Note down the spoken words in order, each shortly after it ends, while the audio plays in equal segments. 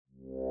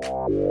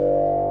What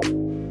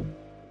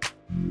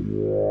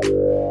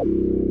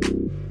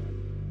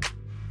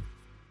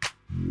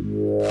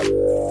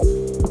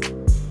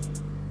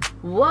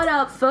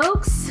up,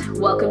 folks?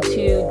 Welcome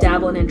to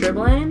Dabbling and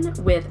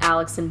Dribbling with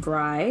Alex and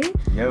Bri.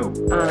 Yo.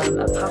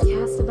 A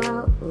podcast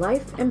about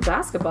life and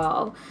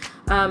basketball.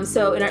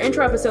 So in our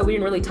intro episode, we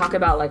didn't really talk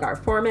about like our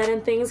format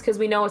and things because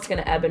we know it's going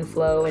to ebb and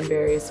flow in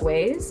various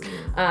ways.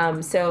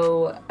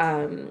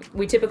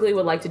 We typically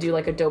would like to do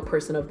like a dope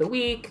person of the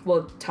week.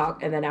 We'll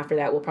talk, and then after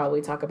that, we'll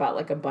probably talk about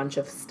like a bunch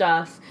of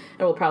stuff,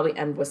 and we'll probably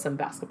end with some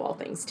basketball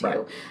things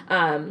too.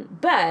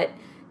 Right. But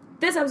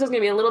this episode's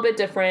going to be a little bit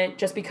different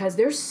just because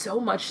there's so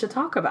much to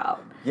talk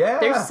about. Yeah.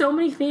 There's so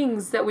many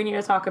things that we need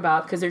to talk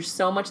about because there's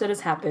so much that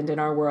has happened in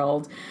our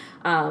world.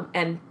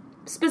 And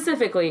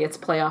specifically, it's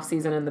playoff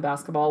season in the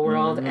basketball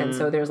world. Mm-hmm. And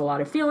so there's a lot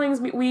of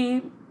feelings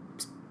we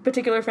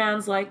particular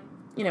fans like,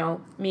 you know,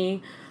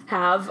 me,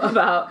 have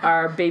about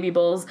our baby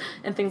bulls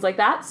and things like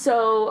that.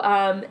 So,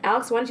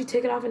 Alex, why don't you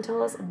take it off and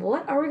tell us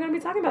what are we going to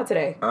be talking about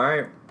today? All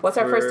right. What's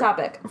our first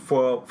topic?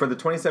 For the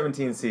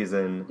 2017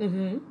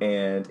 season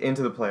and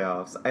into the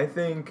playoffs, I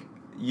think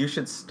you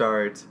should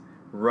start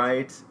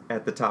right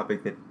at the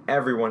topic that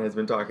everyone has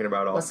been talking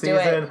about all season.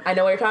 Let's do it. I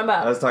know what you're talking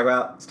about. Let's talk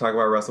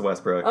about Russell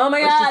Westbrook. Oh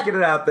my God. Let's just get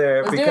it out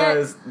there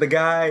because the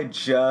guy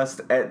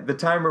just, at the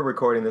time we're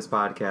recording this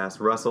podcast,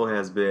 Russell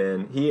has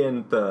been, he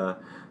and the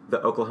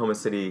Oklahoma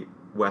City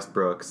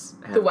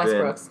Westbrooks have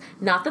Westbrooks.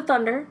 Not the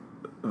Thunder.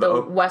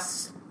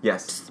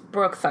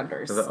 Westbrook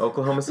Thunders. The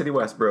Oklahoma City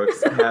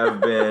Westbrooks have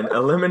been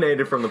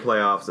eliminated from the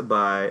playoffs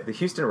by the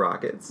Houston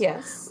Rockets.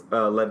 Yes.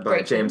 Led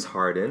by James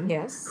Harden.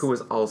 Yes. Who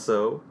was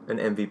also an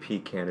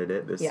MVP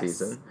candidate this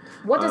season.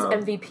 What does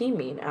MVP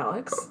mean,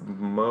 Alex?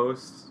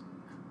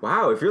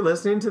 Wow, if you're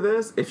listening to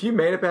this, if you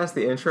made it past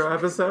the intro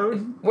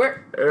episode,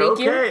 Thank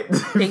you.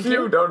 If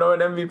you don't know what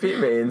MVP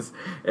means,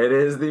 it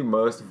is the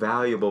most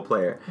valuable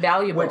player.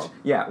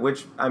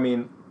 Which I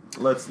mean,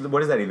 what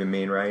does that even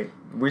mean, right?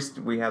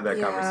 We have that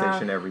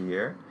conversation every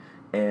year,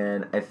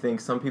 and I think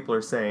some people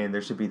are saying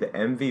there should be the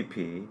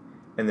MVP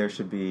and there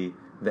should be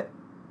the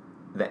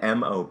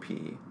MOP,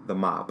 the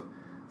MOP,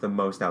 the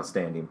most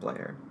outstanding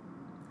player.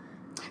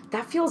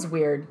 That feels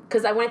weird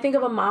because when I think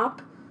of a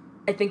mop,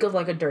 I think of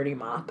like a dirty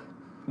mop.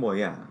 Well,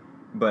 yeah,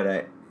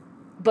 but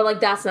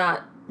like that's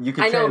not. You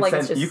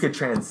could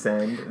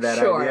transcend that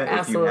idea absolutely.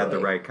 If you had the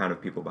right kind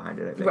of people behind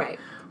it. I think. Right.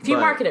 If you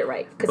market it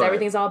right, because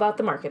everything's all about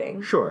the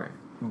marketing. Sure,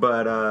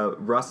 but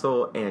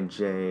Russell and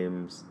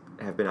James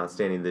have been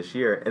outstanding this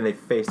year, and they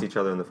faced each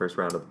other in the first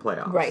round of the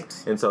playoffs.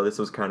 Right. And so this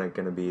was kind of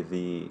going to be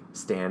the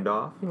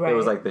standoff. Right. It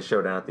was like the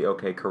showdown at the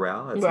OK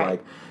Corral. It's right.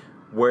 like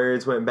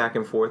words went back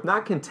and forth,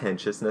 not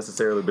contentious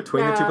necessarily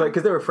between the two players,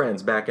 because they were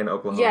friends back in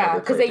Oklahoma. Yeah,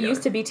 because they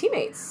used to be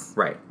teammates.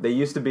 Right. They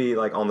used to be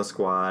like on the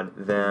squad,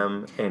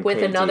 them and with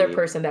KD. Another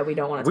person that we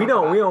don't want to talk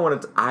about. We don't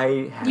want to.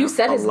 I have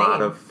a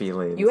lot of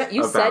feelings.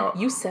 You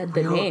said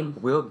the name.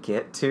 We'll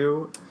get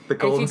to the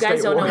Golden State If you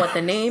guys don't know Warriors.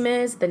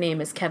 what the name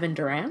is Kevin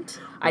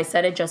Durant. I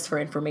said it just for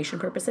information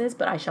purposes,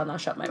 but I shall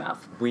not shut my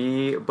mouth.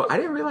 But I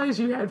didn't realize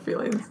you had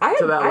feelings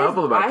to that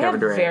level about Kevin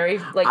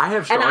Durant. I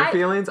have strong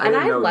feelings. I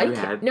didn't know you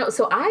had. No,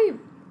 so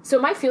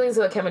my feelings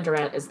about Kevin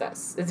Durant is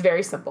this. It's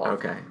very simple.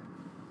 Okay.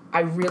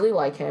 I really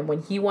like him.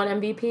 When he won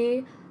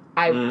MVP,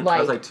 that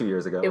was like 2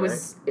 years ago, it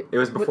was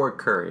before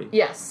Curry.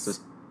 Yes.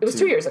 It was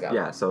 2 years ago.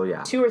 Yeah, so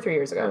yeah. 2 or 3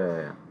 years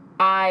ago.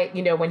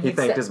 Yeah. When he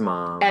thanked his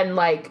mom. And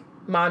like,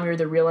 Mom, you're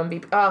the real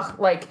MVP.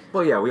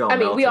 Well, yeah, we all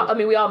melted.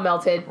 We all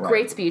melted. Right.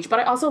 Great speech. But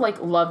I also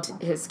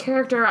loved his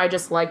character. I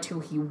just liked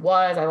who he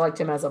was. I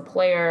liked him as a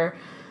player.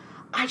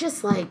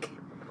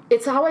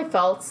 It's how I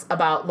felt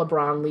about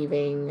LeBron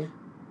leaving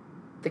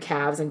the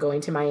Cavs and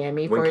going to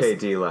Miami. When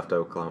KD left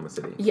Oklahoma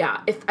City.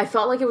 Yeah. I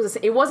felt like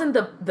it wasn't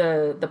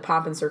the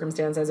pomp and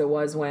circumstance as it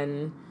was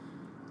when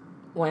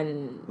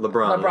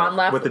LeBron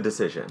left. With the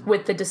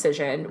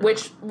decision. Yeah.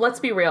 Which, let's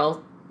be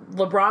real,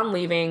 LeBron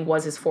leaving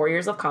was his 4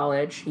 years of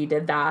college. He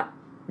did that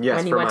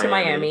when he went to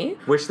Miami.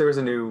 Which there was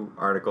a new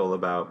article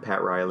about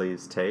Pat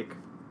Riley's take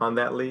on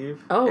that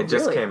leave. Oh, It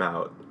just came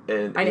out.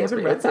 And I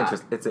haven't read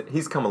that.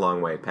 He's come a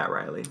long way, Pat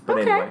Riley. But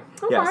okay. anyway,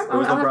 yes, it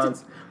was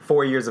LeBron's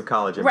 4 years of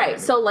college in Miami. Right,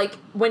 so like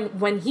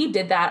when he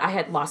did that, I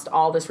had lost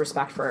all this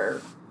respect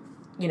for,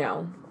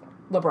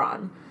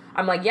 LeBron.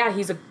 I'm like, yeah,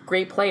 he's a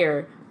great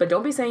player, but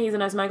don't be saying he's a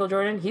nice Michael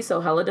Jordan. He's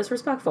so hella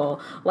disrespectful.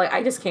 Like,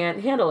 I just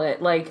can't handle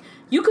it. Like,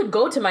 you could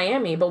go to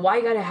Miami, but why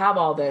you gotta have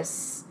all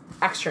this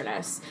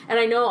extraness? And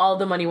I know all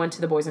the money went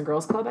to the Boys and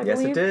Girls Club, I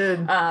believe. Yes,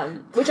 it did.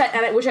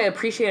 Which I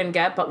appreciate and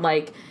get, but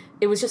like,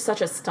 it was just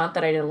such a stunt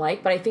that I didn't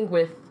like. But I think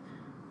with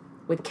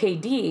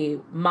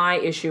KD, my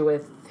issue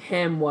with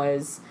him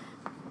was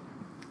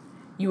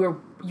you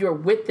were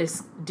with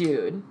this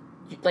dude,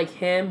 like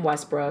him,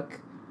 Westbrook.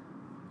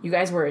 You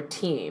guys were a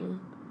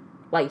team.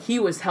 Like, he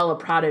was hella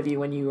proud of you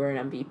when you were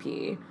an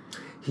MVP.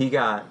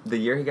 The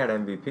year he got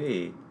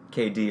MVP,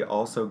 KD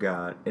also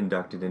got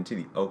inducted into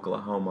the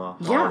Oklahoma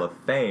Hall of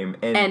Fame,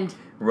 and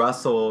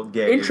Russell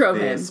gave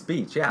his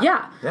speech.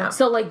 Yeah.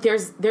 So like,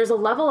 there's a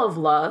level of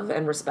love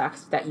and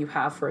respect that you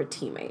have for a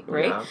teammate,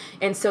 right? Yeah.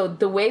 And so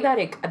the way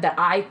that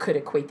I could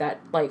equate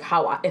that, like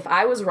if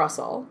I was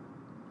Russell.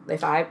 You're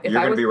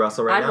going to be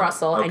Russell right now? I'm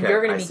Russell, and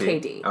you're going to be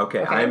KD. Okay,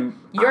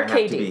 you're I KD.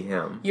 Have to be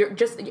him.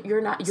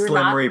 You're not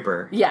Slim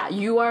Reaper. Yeah,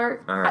 you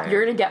are. Right.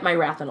 You're going to get my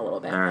wrath in a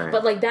little bit. Right.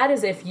 But like, that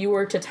is if you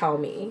were to tell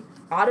me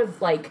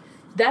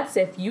that's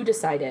if you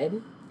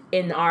decided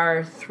in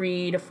our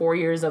 3 to 4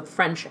 years of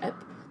friendship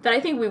that I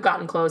think we've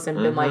gotten close and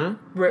been like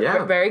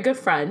very good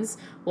friends.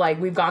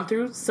 Like, we've gone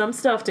through some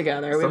stuff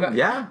together.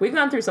 We've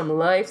gone through some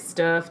life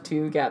stuff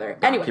together.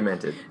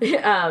 Documented.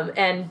 Anyway,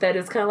 and that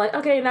is kind of like,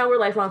 okay, now we're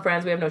lifelong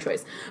friends. We have no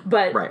choice.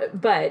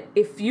 But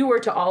if you were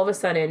to all of a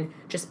sudden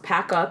just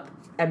pack up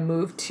and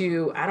move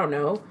to, I don't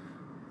know,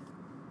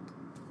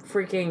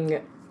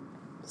 freaking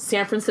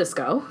San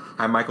Francisco.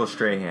 I Michael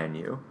Strahan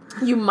you.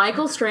 You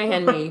Michael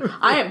Strahan me.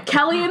 I am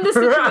Kelly in this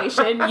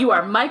situation. You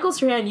are Michael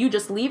Strahan. You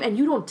just leave and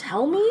you don't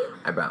tell me?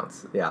 I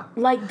bounce. Yeah.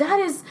 Like, that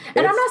is...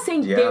 And I'm not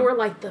saying they were,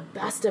 like, the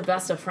best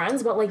of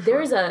friends, but, like,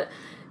 there is a...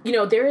 You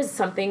know, there is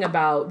something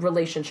about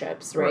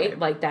relationships, right?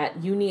 Like,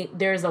 that you need...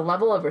 There's a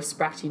level of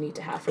respect you need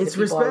to have for the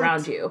people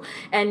around you.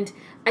 And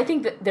I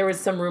think that there was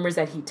some rumors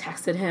that he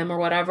texted him or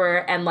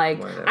whatever, and, like,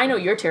 I know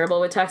you're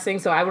terrible with texting,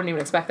 so I wouldn't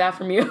even expect that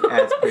from you.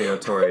 That's pretty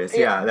notorious.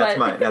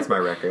 That's my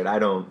record. I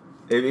don't...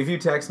 If you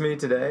text me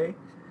today,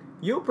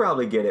 you'll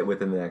probably get it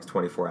within the next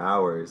 24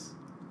 hours.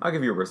 I'll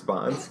give you a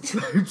response.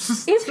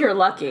 If you're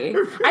lucky.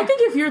 I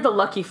think if you're the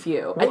lucky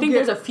few. I think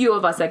there's a few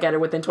of us that get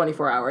it within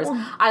 24 hours.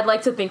 I'd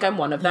like to think I'm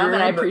one of them,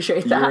 and I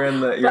appreciate that. You're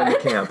in the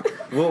camp.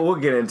 We'll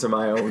get into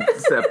my own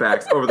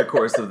setbacks over the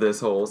course of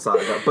this whole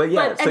saga. But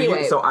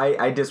anyway. So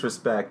I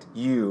disrespect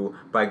you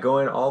by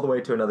going all the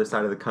way to another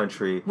side of the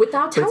country.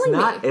 Without telling me.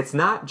 It's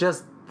not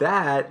just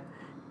that.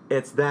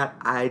 It's that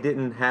I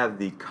didn't have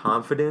the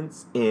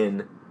confidence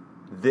in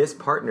this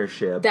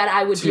partnership that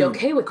I would be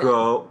okay with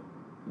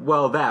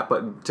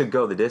but to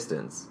go the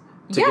distance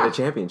to get a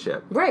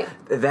championship. Right.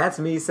 That's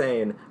me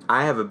saying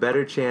I have a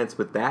better chance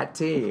with that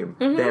team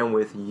than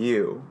with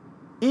you.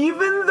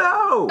 Even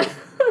though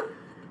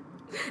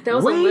that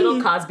was a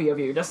little Cosby of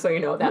you, just so you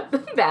know,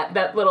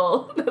 that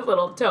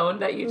little tone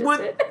that you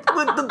just did.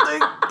 With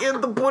the thing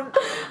in the put.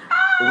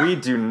 We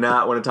do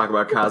not want to talk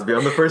about Cosby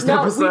on the first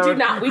episode.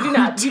 No, we do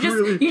not.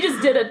 You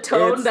just did a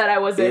tone that I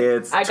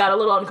wasn't. I got a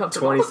little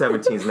uncomfortable.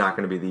 2017 is not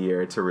going to be the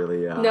year to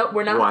really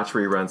we're not, watch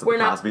reruns of the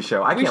Cosby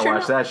Show. I can't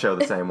watch that show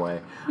the same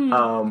way.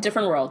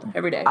 Different world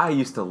every day. I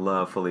used to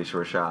love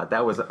Phylicia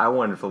Rashad. I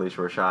wanted Phylicia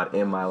Rashad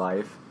in my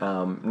life.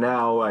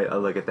 Now I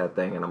look at that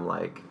thing and I'm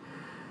like,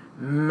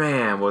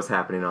 man, what's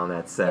happening on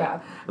that set? Yeah.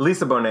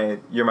 Lisa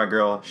Bonet, you're my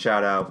girl.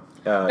 Shout out.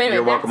 Anyway,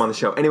 you're welcome on the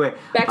show. Anyway,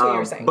 back to what you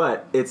were saying.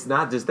 But it's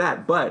not just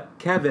that. But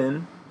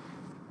Kevin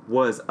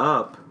was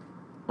up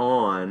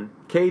on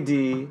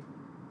KD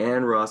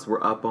and Russ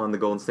were up on the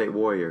Golden State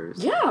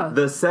Warriors. Yeah.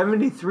 The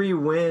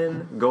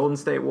 73-win Golden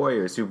State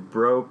Warriors, who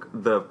broke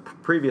the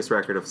previous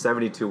record of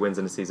 72 wins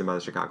in a season by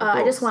the Chicago Bulls.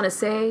 I just want to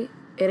say,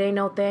 it ain't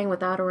no thing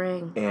without a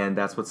ring. And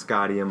that's what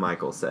Scotty and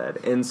Michael said.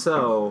 And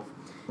so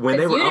when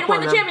they were up on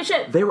them,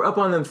 championship. They were up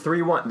on them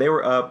 3-1. They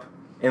were up.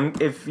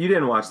 And if you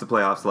didn't watch the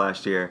playoffs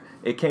last year,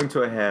 it came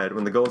to a head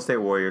when the Golden State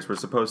Warriors were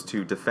supposed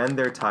to defend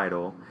their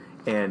title,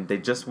 and they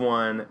just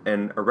won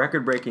a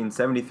record-breaking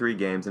 73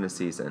 games in a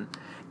season.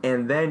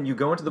 And then you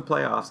go into the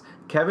playoffs,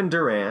 Kevin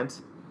Durant,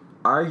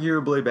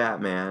 arguably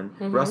Batman,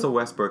 Russell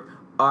Westbrook,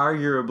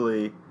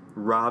 arguably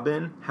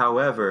Robin.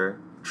 However,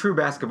 true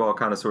basketball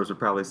connoisseurs would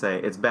probably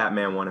say it's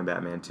Batman 1 and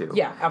Batman 2.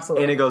 Yeah,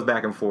 absolutely. And it goes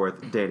back and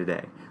forth day to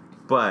day.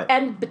 But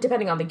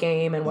depending on the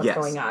game and what's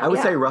going on. I would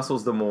say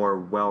Russell's the more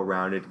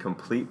well-rounded,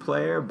 complete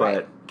player,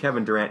 but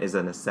Kevin Durant is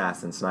an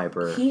assassin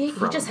sniper. He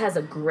just has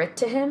a grit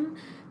to him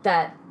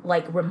that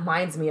like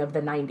reminds me of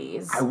the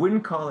 90s. I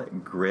wouldn't call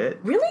it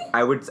grit. Really?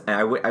 I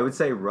would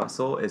say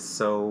Russell is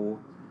so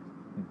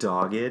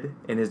dogged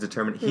in his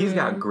determination. He's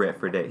got grit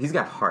for days. He's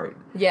got heart.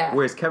 Yeah.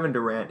 Whereas Kevin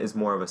Durant is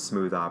more of a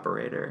smooth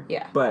operator.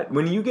 Yeah. But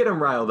when you get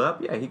him riled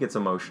up, he gets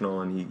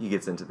emotional and he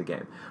gets into the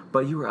game.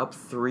 But you were up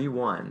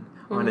 3-1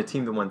 on a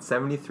team that won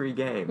 73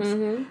 games.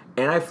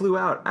 And I flew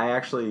out. I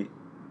actually...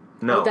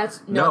 No. That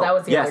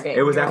was the other game.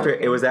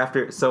 It was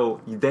after. So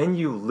then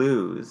you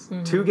lose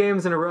 2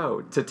 games in a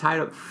row to tie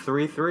it up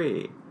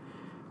 3-3.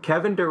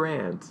 Kevin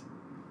Durant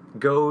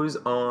goes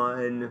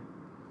on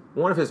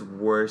one of his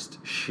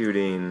worst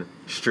shooting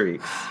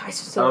streaks. I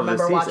still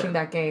remember watching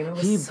that game. It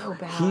was so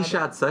bad. He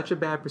shot such a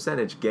bad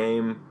percentage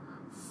Game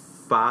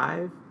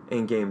 5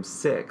 and Game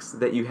 6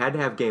 that you had to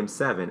have Game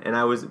 7. And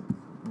I was,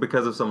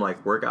 because of some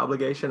like work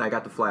obligation, I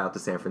got to fly out to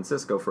San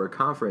Francisco for a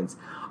conference.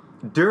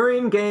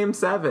 During Game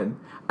 7,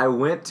 I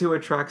went to a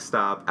truck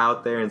stop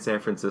out there in San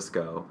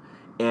Francisco,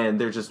 and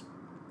they're just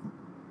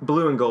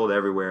blue and gold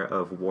everywhere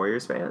of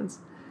Warriors fans.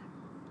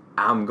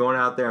 I'm going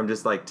out there, I'm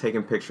just like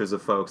taking pictures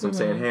of folks. I'm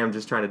saying, hey, I'm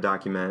just trying to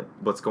document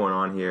what's going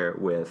on here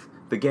with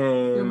the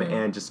game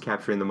and just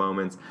capturing the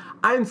moments.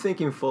 I'm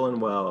thinking full and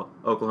well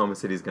Oklahoma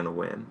City's going to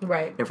win.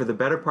 Right. And for the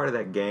better part of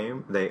that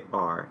game, they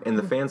are. And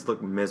the fans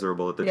look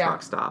miserable at the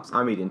truck stops.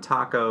 I'm eating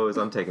tacos,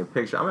 I'm taking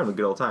pictures, I'm having a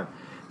good old time.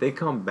 They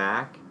come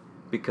back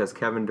because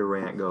Kevin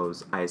Durant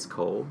goes ice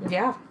cold.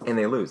 Yeah. And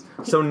they lose.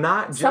 So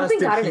not just something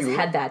got in his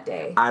head that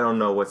day. I don't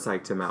know what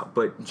psyched him out,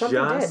 but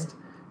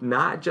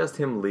not just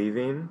him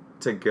leaving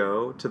to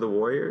go to the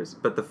Warriors,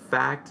 but the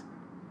fact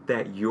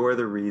that you're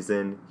the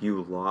reason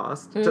you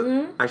lost.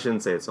 I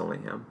shouldn't say it's only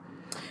him,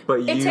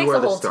 but it takes the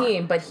whole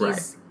team. But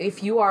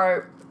if you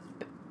are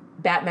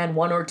Batman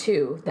 1 or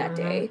 2 that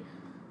day,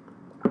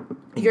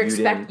 you're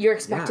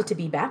expected to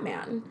be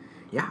Batman.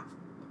 Yeah.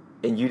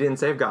 And you didn't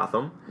save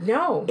Gotham.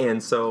 No.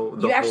 And so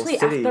you actually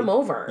effed them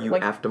over. You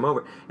effed them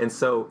over. And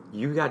so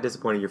you got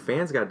disappointed, your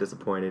fans got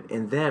disappointed,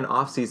 and then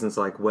off-season's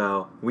like,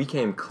 well, we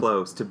came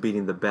close to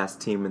beating the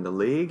best team in the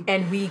league.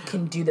 And we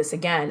can do this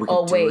again. We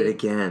can do it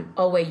again.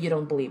 Oh, wait, you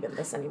don't believe in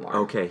this anymore.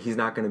 Okay, he's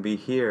not going to be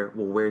here.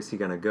 Well, where's he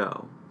going to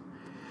go?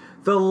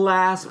 The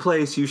last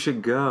place you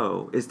should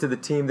go is to the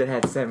team that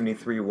had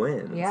 73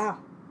 wins. Yeah.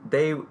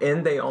 They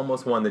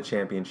almost won the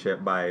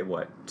championship by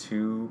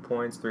 2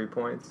 points, 3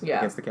 points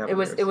against the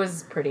Cavaliers. It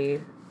was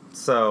pretty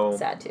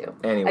sad too.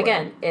 Anyway,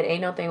 again, it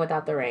ain't no thing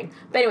without the ring.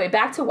 But anyway,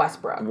 back to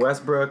Westbrook.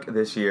 Westbrook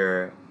this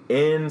year,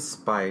 in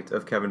spite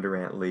of Kevin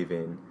Durant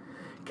leaving,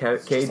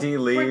 KD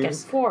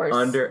leaves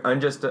under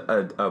just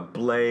a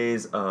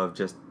blaze of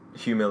just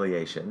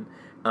humiliation.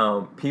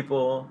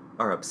 People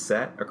are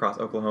upset across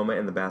Oklahoma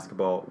and the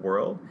basketball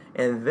world,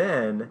 and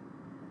then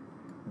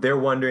they're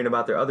wondering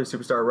about their other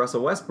superstar,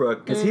 Russell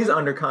Westbrook, because he's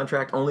under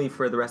contract only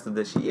for the rest of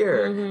this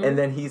year, and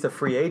then he's a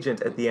free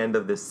agent at the end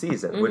of this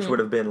season, which would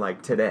have been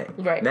like today,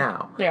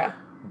 now. Yeah.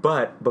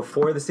 But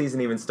before the season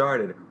even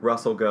started,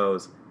 Russell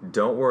goes,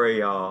 don't worry,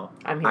 y'all.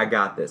 I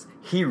got this.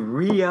 He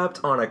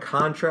re-upped on a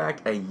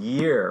contract a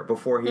year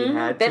before he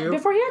had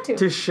to.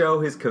 To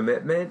show his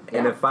commitment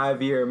in a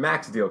 5-year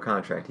max deal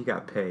contract. He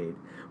got paid.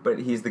 But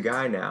he's the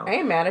guy now. I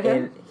ain't mad at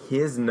him. And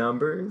his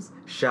numbers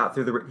shot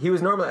through the... He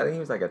was normally... I think he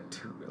was like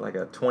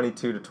a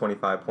 22 to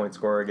 25 point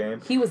scorer a game.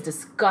 He was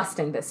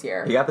disgusting this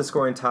year. He got the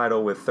scoring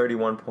title with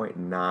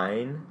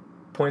 31.9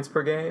 points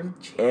per game.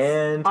 Jeez.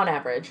 And on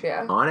average,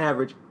 yeah. On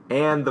average.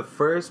 And the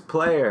first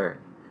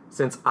player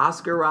since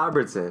Oscar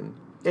Robertson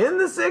in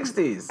the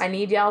 60s. I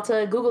need y'all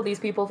to Google these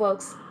people,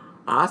 folks.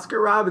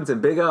 Oscar Robertson,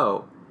 Big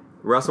O.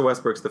 Russell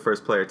Westbrook's the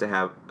first player to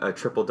have a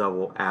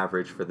triple-double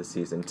average for the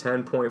season.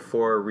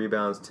 10.4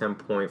 rebounds,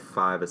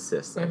 10.5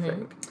 assists, I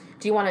think.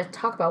 Do you want to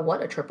talk about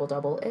what a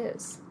triple-double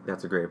is?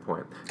 That's a great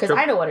point. Because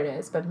I know what it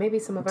is, but maybe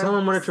some of our... Tell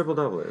them what a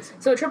triple-double is.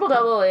 So a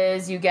triple-double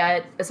is you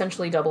get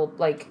essentially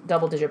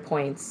double-digit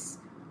points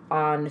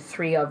on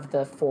 3 of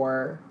the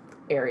 4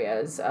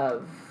 areas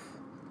of...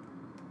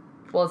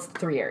 Well, it's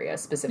 3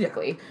 areas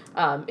specifically.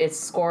 Yeah. It's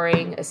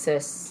scoring,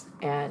 assists,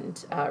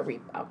 and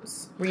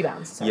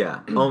rebounds. Sorry. Yeah,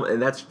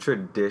 and that's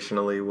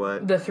traditionally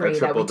what the 3 a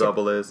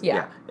triple-double is.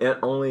 Yeah. And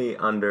only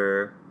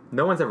under...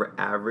 No one's ever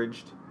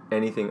averaged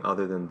anything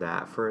other than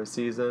that for a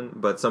season,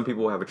 but some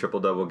people will have a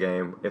triple-double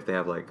game if they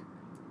have,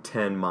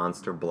 10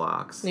 monster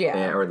blocks.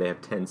 Yeah. Or they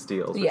have 10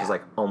 steals, which is,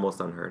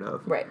 almost unheard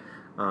of. Right.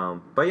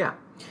 But, yeah.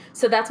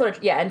 So that's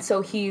what... and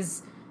so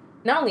he's...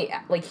 Not only...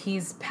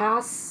 he's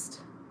passed...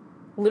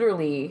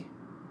 Literally...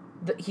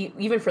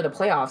 even for the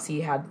playoffs,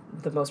 he had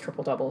the most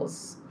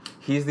triple-doubles.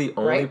 He's the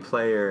only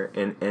player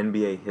in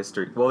NBA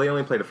history. Well, they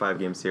only played a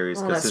 5-game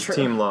series because his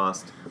team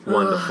lost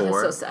 1-4. That's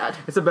so sad.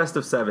 It's a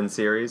best-of-7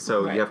 series,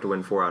 so you have to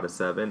win 4 out of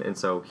 7. And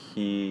so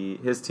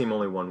his team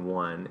only won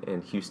 1,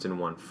 and Houston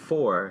won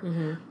 4.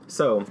 Mm-hmm.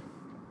 So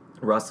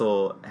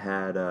Russell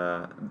had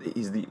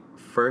he's the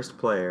first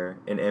player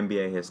in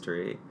NBA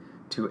history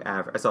to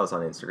average. I saw this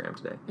on Instagram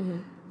today. Mm-hmm.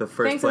 The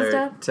first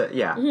player to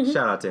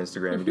shout out to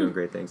Instagram. You're doing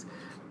great things.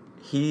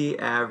 He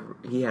had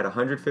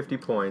 150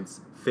 points,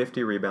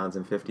 50 rebounds,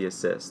 and 50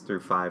 assists through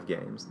 5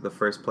 games. The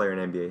first player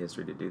in NBA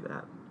history to do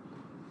that.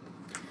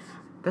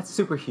 That's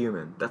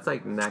superhuman. That's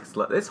next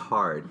level. It's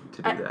hard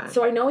to do that.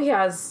 So I know he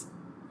has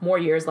more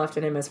years left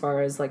in him as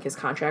far as his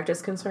contract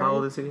is concerned. How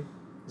old is he?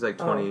 He's 20. I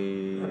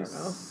don't know.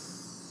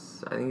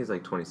 I think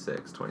he's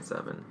 26,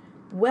 27.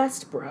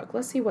 Westbrook.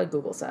 Let's see what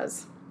Google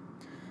says.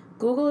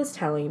 Google is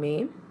telling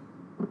me.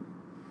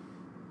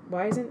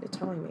 Why isn't it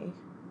telling me?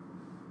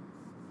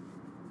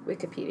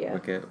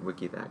 Wikipedia.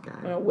 Wiki that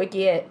guy.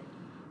 Wiki it.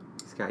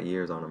 He's got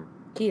years on him.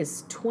 He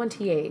is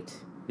 28.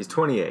 He's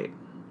 28.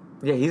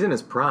 Yeah, he's in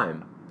his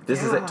prime.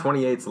 This is at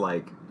 28's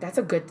That's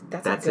a good.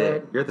 That's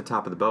it. You're at the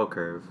top of the bell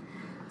curve.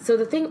 So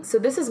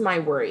this is my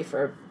worry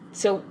for.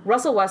 So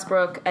Russell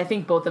Westbrook, I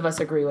think both of us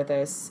agree with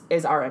this,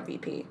 is our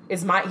MVP.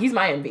 He's my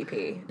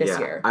MVP this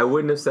year. I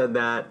wouldn't have said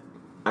that.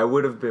 I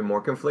would have been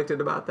more conflicted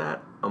about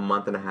that. a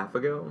month and a half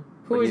ago.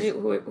 Who are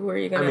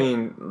you gonna? I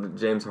mean,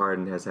 James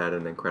Harden has had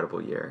an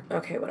incredible year.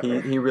 Okay,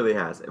 whatever. He really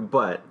has,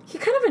 but he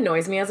kind of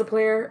annoys me as a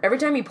player. Every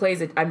time he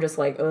plays it, I'm just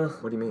like, ugh.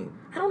 What do you mean?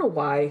 I don't know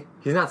why.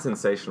 He's not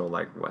sensational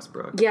like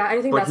Westbrook. Yeah,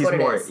 I think that's what it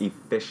is. But he's more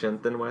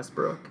efficient than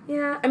Westbrook.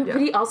 Yeah, but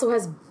he also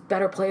has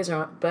better players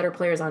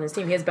on his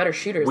team. He has better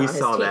shooters on his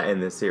team. We saw that in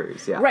this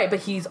series, yeah. Right, but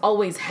he's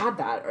always had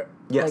that,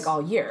 like,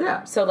 all year.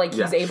 Yeah. So, like,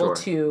 he's able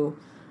to...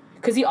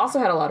 Because he also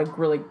had a lot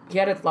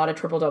of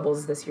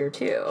triple-doubles this year,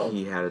 too.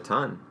 He had a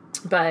ton.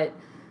 But,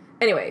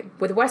 anyway,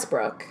 with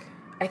Westbrook,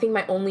 I think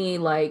my only,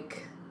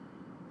 like...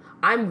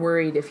 I'm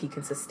worried if he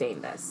can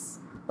sustain this.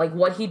 Like,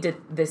 what he did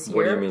this year...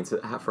 What do you mean?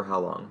 For how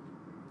long?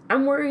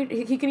 I'm worried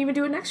he can even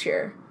do it next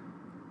year.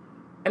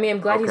 I mean,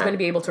 I'm glad he's going to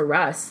be able to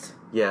rest.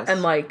 Yes.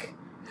 And, like...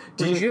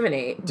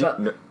 rejuvenate.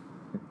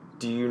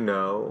 Do you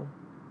know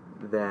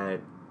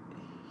that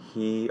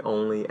he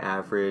only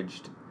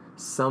averaged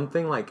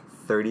something like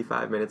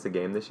 35 minutes a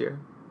game this year?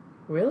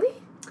 Really?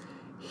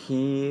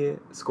 He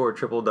scored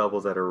triple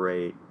doubles at a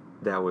rate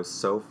that was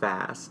so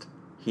fast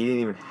he didn't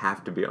even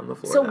have to be on the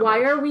floor. So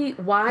why are we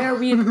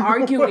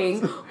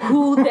arguing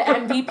who the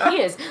MVP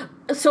is?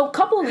 So a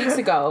couple of weeks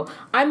ago,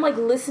 I'm like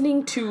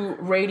listening to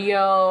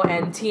radio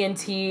and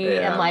TNT,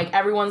 and like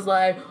everyone's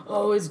like,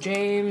 "Oh, is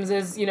James?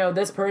 Is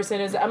this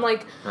person is?" I'm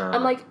like,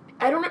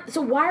 I don't know.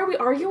 So why are we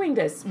arguing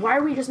this? Why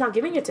are we just not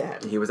giving it to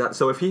him? He was out.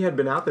 So if he had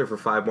been out there for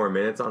 5 more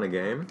minutes on a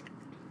game,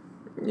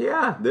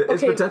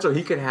 it's potential.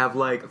 He could have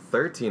like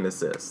 13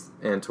 assists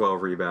and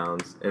 12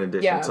 rebounds in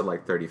addition to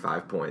like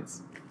 35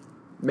 points.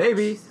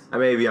 Maybe.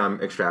 Maybe I'm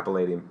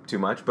extrapolating too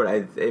much, but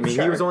I mean,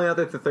 he was only out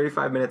there for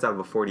 35 minutes out of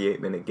a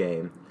 48-minute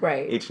game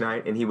each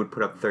night, and he would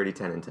put up 30,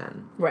 10, and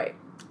 10. Right.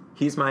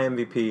 He's my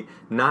MVP,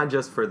 not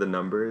just for the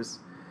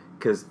numbers,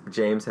 because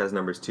James has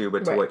numbers too,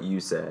 but to what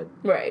you said.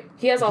 Right.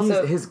 He has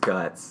also... His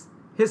guts.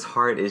 His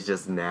heart is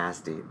just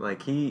nasty.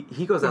 Like, he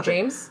goes out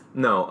James?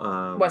 there...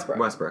 No,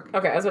 Westbrook.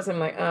 Okay, I was about to say,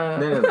 like,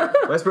 No.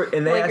 Westbrook,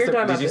 and they like asked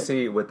him... Did you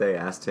see what they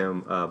asked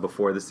him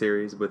before the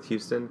series with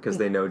Houston? Because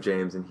they know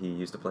James and he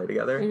used to play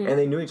together. Mm-hmm. And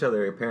they knew each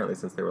other, apparently,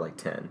 since they were, like,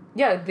 10.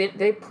 Yeah,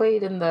 they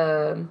played in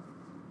the...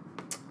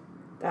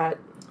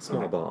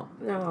 Small ball.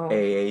 No.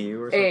 AAU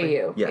or something?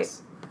 AAU.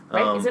 Yes.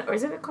 Right?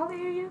 Is it called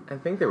AAU? I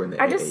think they were in the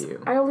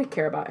AAU. I only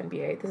care about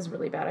NBA. This is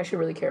really bad. I should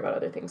really care about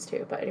other things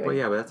too. But anyway. Well,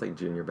 yeah, but that's like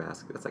junior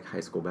basketball. That's like high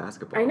school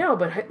basketball. I know,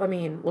 but I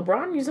mean,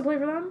 LeBron used to play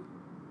for them,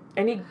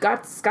 and he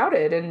got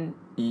scouted and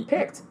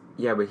picked.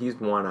 Yeah, but he's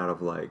one out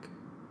of like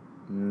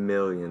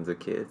millions of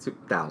kids,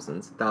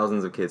 thousands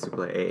of kids who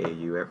play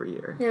AAU every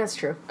year. Yeah, that's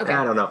true. Okay.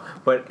 I don't know,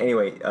 but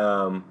anyway,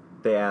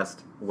 they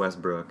asked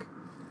Westbrook,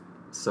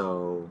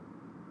 so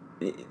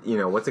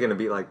what's it going to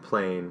be like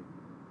playing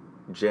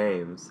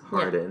James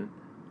Harden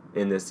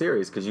in this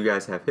series, because you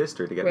guys have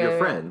history together. You're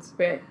friends.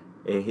 Right.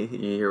 And you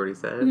hear what he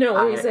said? No,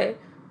 what did he say?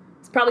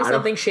 It's probably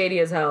something shady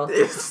as hell.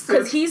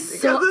 Because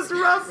it's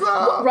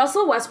Russell.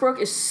 Russell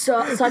Westbrook is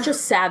such a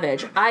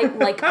savage.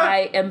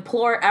 I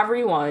implore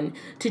everyone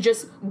to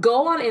just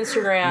go on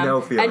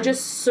Instagram and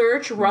just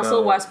search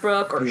Russell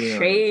Westbrook or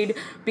shade,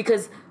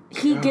 because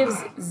he gives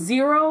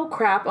zero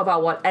crap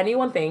about what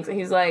anyone thinks, and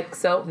he's like,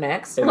 so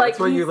next. And that's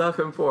what you love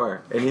him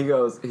for. And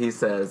he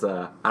says,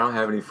 I don't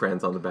have any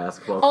friends on the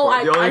basketball court.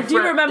 I do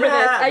remember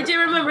this. I do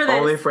remember this.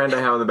 Only friend I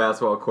have on the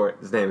basketball court,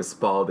 his name is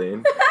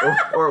Spalding.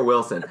 or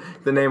Wilson.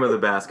 The name of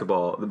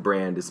the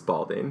brand is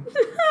Spalding.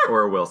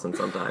 Or Wilson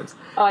sometimes.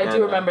 Oh, I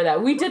do remember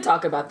that. We did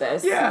talk about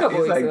this. Yeah,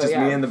 it's like just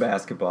me and the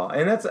basketball.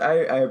 And that's I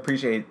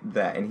appreciate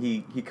that. And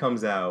he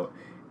comes out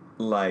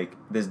like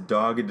this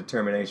dogged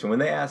determination. When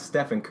they asked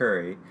Stephen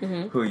Curry,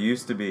 who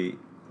used to be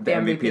the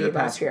MVP the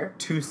past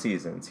 2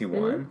 seasons, he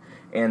won,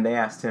 and they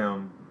asked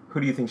him, who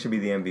do you think should be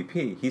the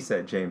MVP? He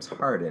said James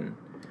Harden.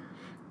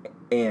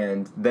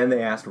 And then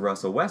they asked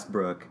Russell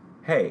Westbrook,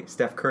 hey,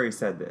 Steph Curry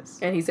said this.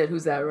 And he said,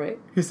 who's that, right?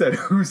 He said,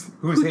 who's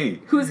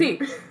he? Who's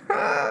he?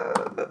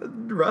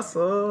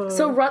 Russell.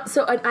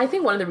 So I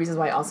think one of the reasons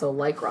why I also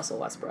like Russell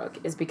Westbrook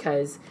is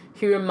because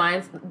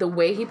the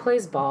way he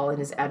plays ball and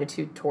his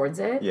attitude towards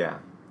it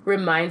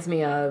reminds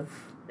me of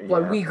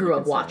what we grew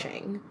up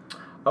watching.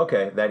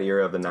 Okay, that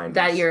era of the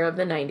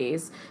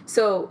 90s.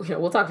 So,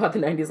 we'll talk about the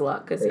 90s a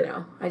lot because,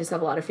 I just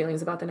have a lot of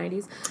feelings about the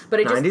 90s.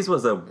 But 90s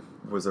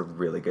was a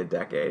really good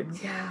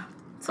decade. Yeah.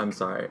 I'm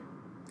sorry.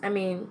 I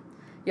mean,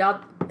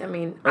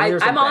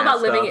 I'm all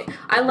about living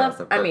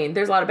it.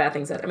 There's a lot of bad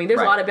things there's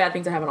a lot of bad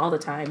things that happen all the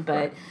time,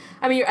 but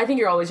I think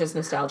you're always just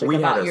nostalgic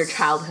about your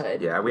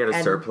childhood. Yeah, we had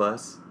a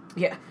surplus.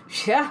 Yeah.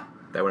 Yeah.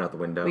 That went out the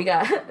window. We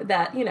got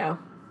that,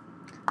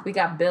 we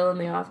got Bill in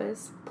the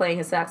office playing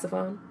his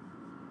saxophone.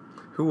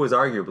 Who was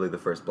arguably the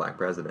first black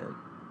president.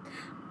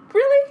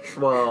 Really?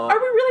 Well, are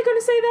we really going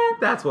to say that?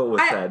 That's what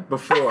was said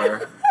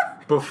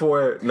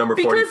before number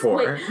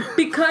 44.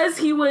 Because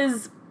he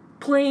was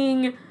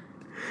playing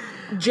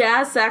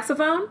jazz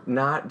saxophone?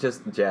 Not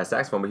just jazz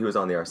saxophone, but he was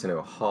on the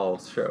Arsenio Hall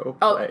show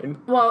playing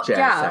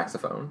jazz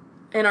saxophone.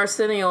 And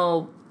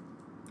Arsenio,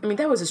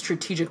 that was a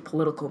strategic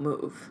political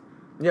move.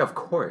 Yeah, of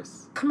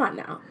course. Come on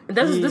now.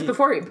 This was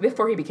before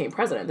he became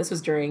president. This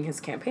was during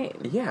his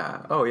campaign.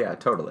 Yeah. Oh, yeah,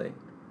 totally.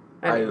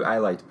 I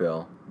liked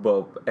Bill.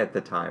 Well, at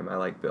the time, I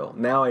liked Bill.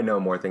 Now I know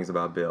more things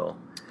about Bill.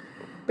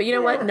 But you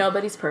know what?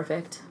 Nobody's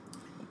perfect.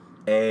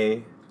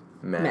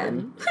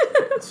 Men.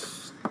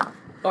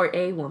 Or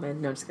a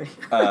woman. No, I'm just kidding.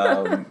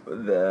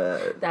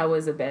 That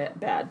was a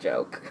bad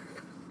joke.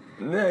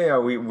 No, yeah,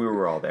 we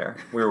were all there.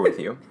 We were with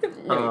you.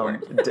 No, you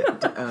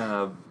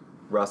weren't.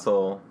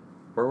 Russell,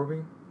 where were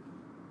we?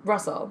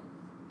 Russell.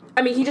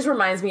 I mean, he just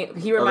reminds me.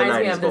 He reminds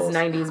me of this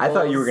 90s Bulls. I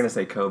thought you were gonna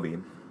say Kobe.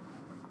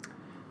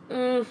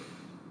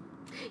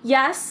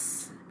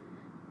 Yes,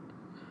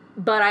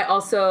 but I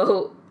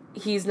also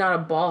he's not a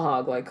ball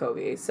hog like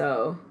Kobe.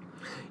 So,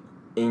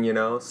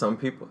 and some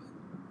people,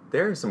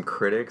 there are some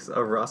critics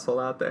of Russell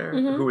out there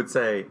who would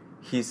say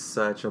he's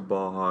such a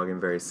ball hog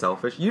and very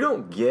selfish. You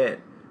don't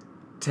get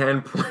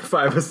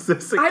 10.5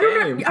 assists a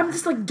game. I'm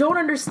just don't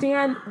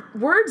understand.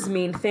 Words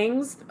mean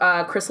things.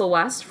 Crystal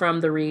West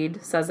from The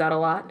Read says that a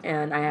lot.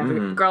 And I have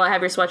I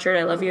have your sweatshirt.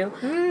 I love you.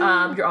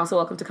 You're also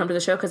welcome to come to the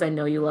show because I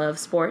know you love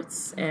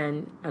sports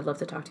and I'd love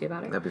to talk to you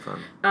about it. That'd be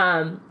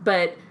fun.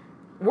 But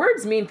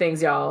words mean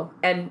things, y'all.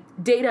 And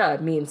data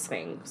means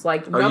things.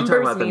 Numbers you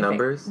talking about the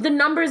numbers? The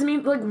numbers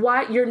mean,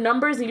 why your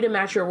numbers need to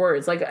match your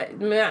words. I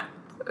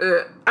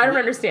don't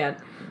understand.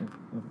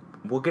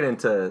 We'll get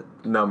into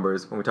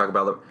numbers when we talk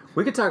about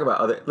we could talk about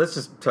other. Let's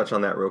just touch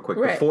on that real quick.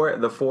 Right.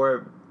 The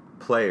four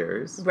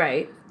players,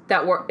 right,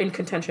 that were in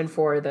contention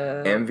for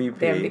the MVP.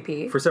 The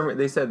MVP. For some reason,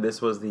 they said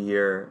this was the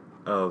year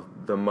of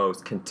the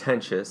most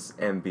contentious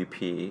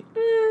MVP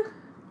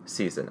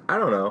season. I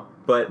don't know,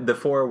 but the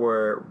four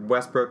were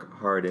Westbrook,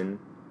 Harden,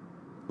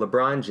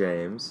 LeBron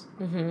James,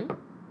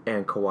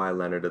 and Kawhi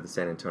Leonard of the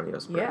San Antonio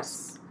Spurs.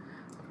 Yes.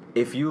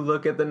 If you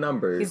look at the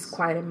numbers, he's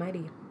quiet and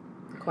mighty.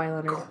 Kawhi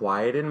Leonard.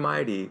 Quiet and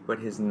mighty, but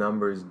his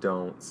numbers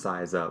don't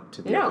size up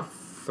to the other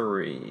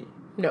three.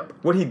 Nope.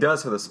 What he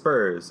does for the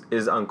Spurs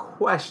is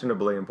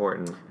unquestionably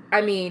important. I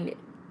mean,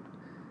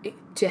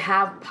 to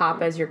have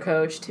Pop as your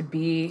coach, to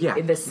be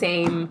in the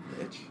same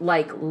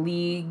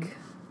league,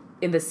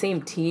 in the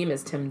same team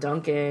as Tim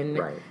Duncan,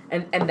 right?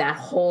 And that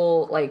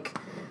whole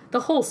the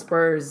whole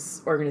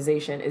Spurs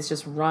organization is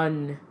just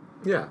run,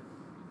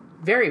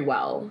 very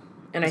well,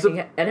 and I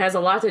think it has a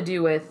lot to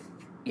do with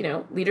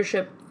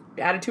leadership.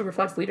 Attitude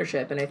reflects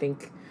leadership, and I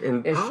think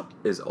Pop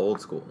is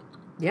old school.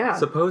 Yeah.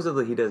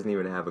 Supposedly he doesn't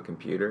even have a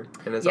computer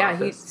in his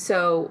office.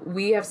 So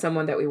we have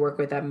someone that we work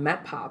with that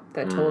met Pop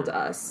that told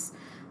us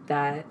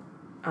that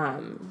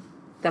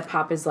that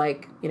Pop is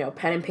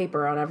pen and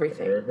paper on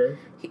everything.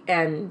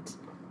 And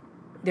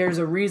there's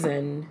a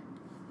reason.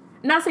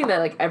 Not saying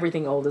that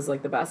everything old is the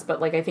best,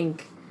 but I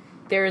think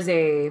there's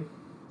I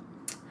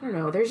don't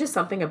know. There's just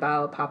something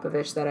about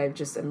Popovich that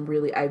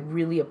I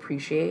really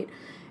appreciate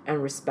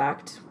and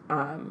respect.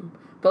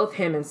 Both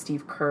him and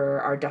Steve Kerr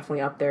are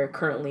definitely up there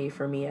currently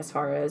for me as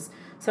far as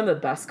some of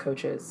the best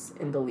coaches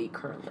in the league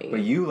currently.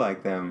 But you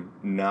like them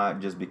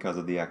not just because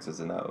of the X's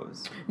and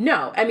O's.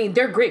 No, I mean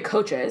they're great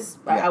coaches.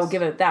 Yes, I will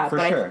give it that. For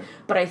sure.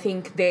 But I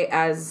think they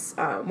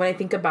when I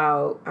think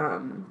about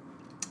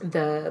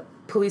the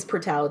police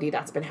brutality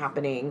that's been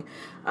happening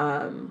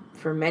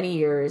for many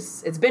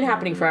years. It's been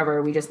happening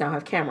forever. We just now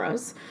have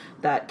cameras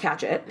that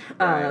catch it.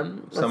 Right.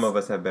 Some of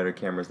us have better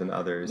cameras than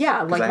others.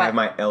 Yeah, I have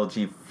my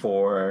LG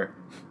 4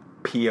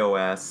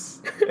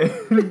 POS.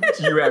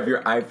 You have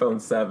your iPhone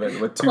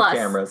 7 with two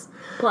cameras.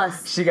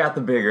 Plus. She got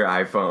the bigger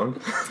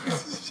iPhone.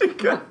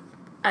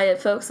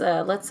 Folks,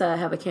 let's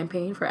have a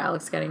campaign for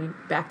Alex getting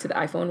back to the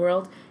iPhone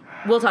world.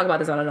 We'll talk about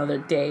this on another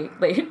day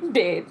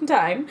and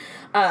time.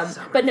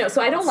 But no,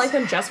 so I don't like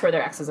them just for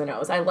their X's and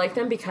O's. I like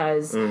them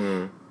because,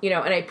 and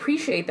I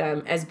appreciate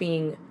them as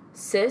being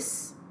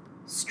cis,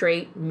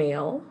 straight,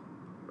 male,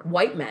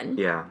 white men.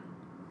 Yeah.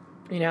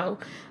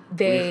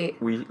 They...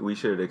 We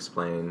should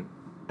explain.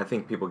 I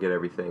think people get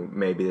everything.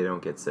 Maybe they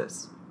don't get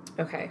cis.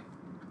 Okay.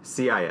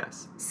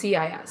 CIS.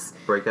 CIS.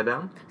 Break that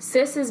down.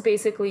 Cis is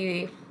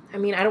basically... I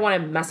mean, I don't want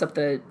to mess up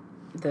the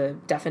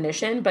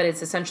definition, but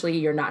it's essentially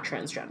you're not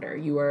transgender.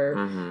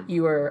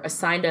 You were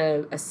assigned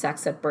a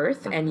sex at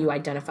birth, and you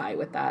identify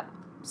with that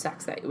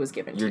sex that was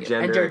given to you.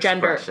 And your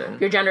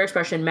gender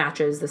expression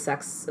matches the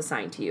sex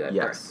assigned to you at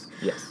birth.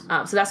 Yes.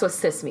 So that's what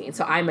cis means.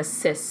 So I'm a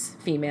cis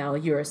female,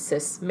 you're a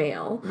cis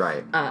male.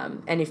 Right.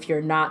 And if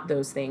you're not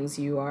those things,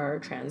 you are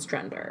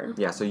transgender.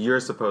 Yeah, so you're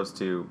supposed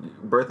to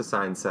birth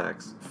assigned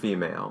sex,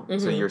 female.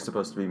 So you're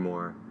supposed to be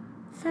more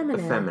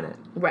feminine.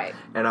 Right.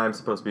 And I'm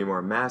supposed to be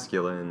more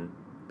masculine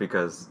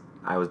because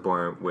I was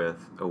born with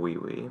a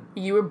wee-wee.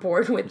 You were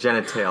born with...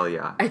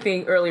 genitalia. I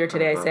think earlier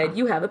today I said,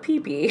 you have a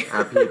pee-pee.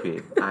 A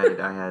pee-pee.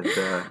 I had...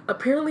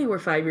 Apparently we're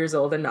 5 years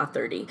old and not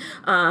 30.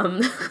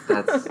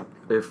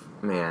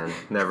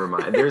 Never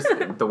mind. There's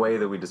the way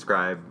that we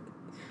describe...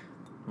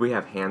 We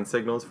have hand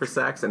signals for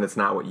sex, and it's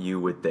not what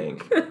you would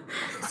think.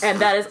 And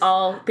that is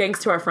all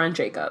thanks to our friend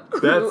Jacob.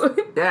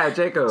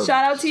 Jacob.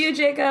 Shout out to you,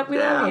 Jacob. We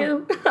love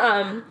you.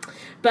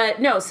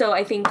 But no, so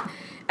I think...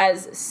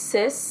 as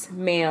cis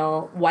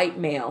male, white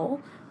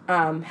male,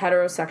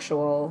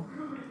 heterosexual,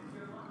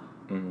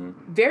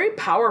 very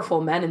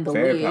powerful men in the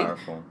league, very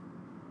powerful,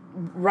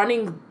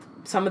 running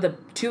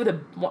two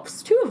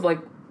of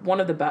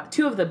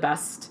two of the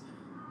best,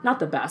 not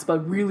the best,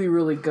 but really,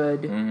 really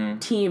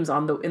good teams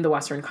in the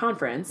Western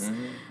Conference.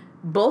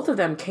 Both of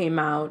them came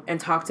out and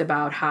talked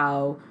about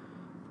how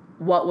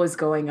what was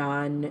going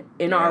on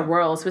in our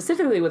world,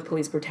 specifically with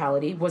police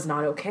brutality, was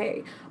not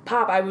okay.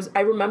 Pop,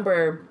 I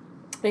remember,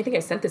 I think I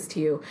sent this to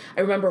you.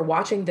 I remember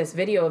watching this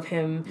video of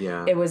him.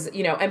 Yeah. It was,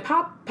 and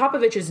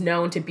Popovich is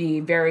known to be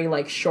very,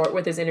 like, short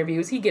with his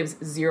interviews. He gives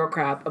zero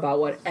crap about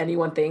what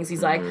anyone thinks.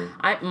 He's like,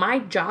 my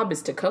job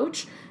is to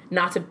coach,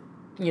 not to,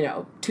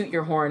 toot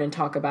your horn and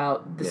talk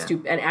about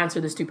the and answer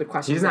the stupid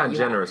questions. He's not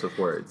generous with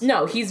words.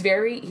 No, he's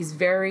very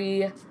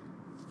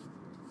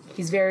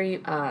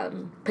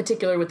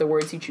particular with the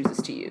words he chooses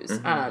to use.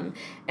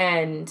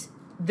 And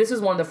this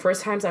was one of the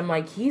first times I'm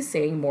like, he's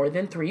saying more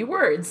than 3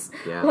 words.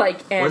 Yeah.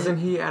 Was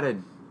he at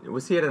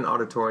an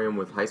auditorium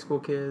with high school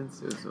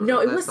kids?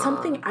 No, it was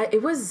something. I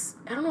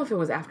don't know if it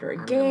was after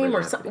a game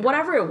or something.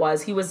 Whatever it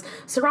was, he was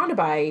surrounded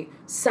by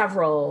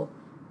several,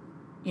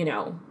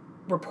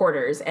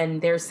 reporters,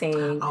 and they're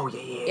saying,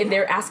 and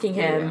they're asking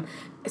him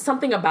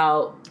something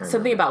about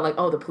like,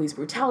 the police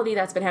brutality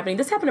that's been happening.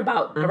 This happened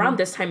about around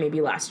this time,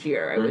 maybe last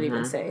year, I would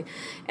even say.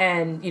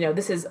 And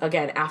this is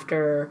again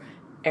after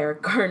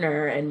Eric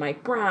Garner and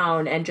Mike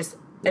Brown and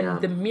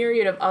the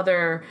myriad of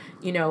other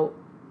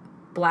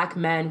Black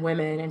men,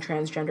 women, and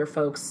transgender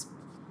folks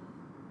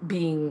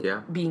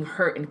being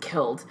hurt and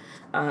killed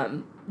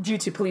due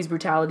to police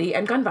brutality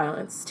and gun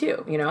violence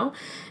too.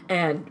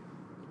 And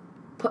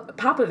Greg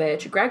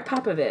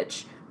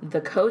Popovich,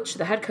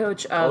 the head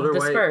coach of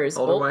the Spurs,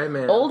 old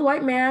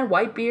white man,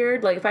 white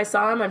beard. Like, if I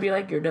saw him, I'd be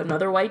like, "You're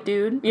another white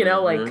dude,"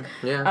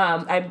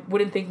 I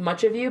wouldn't think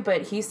much of you.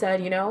 But he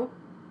said,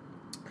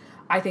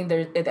 I think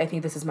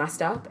this is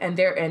messed up,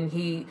 and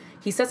he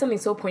said something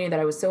so poignant that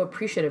I was so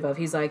appreciative of.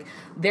 He's like,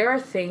 there are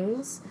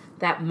things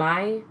that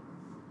my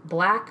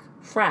Black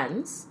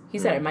friends, he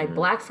said, my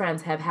Black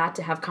friends have had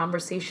to have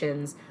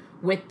conversations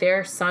with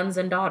their sons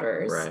and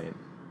daughters. Right.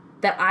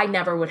 That I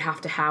never would have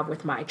to have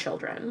with my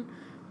children.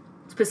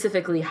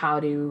 Specifically, how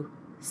to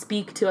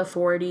speak to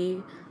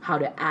authority, how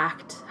to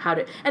act,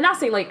 and not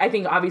saying, like, I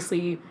think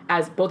obviously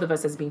as both of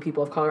us as being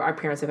people of color, our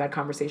parents have had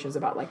conversations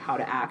about, like, how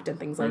to act and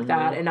things like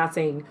that, and not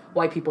saying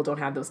white people don't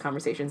have those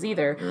conversations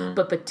either,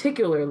 but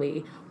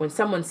particularly when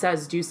someone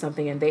says do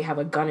something and they have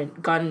a gun,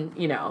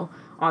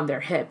 on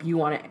their hip, you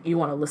want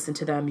to listen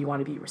to them, you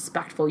want to be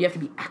respectful, you have to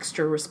be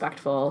extra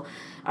respectful,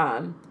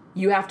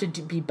 you have to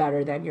be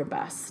better than your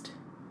best.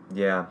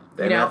 Yeah,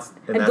 and that's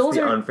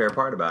the unfair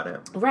part about it.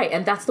 Right,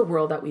 and that's the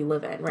world that we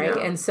live in, right?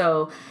 Yeah.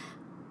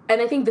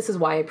 And I think this is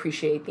why I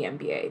appreciate the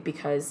NBA,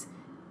 because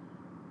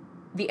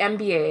the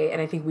NBA,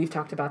 and I think we've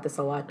talked about this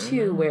a lot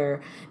too, where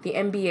the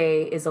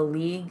NBA is a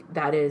league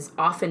that is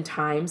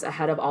oftentimes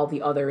ahead of all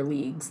the other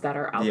leagues that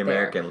are out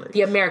there.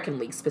 The American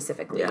League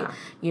specifically.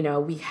 Yeah.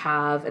 We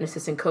have an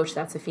assistant coach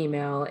that's a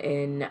female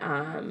in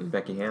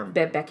Becky Ham.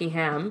 Becky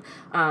Ham,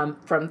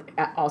 from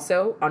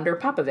also under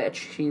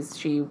Popovich.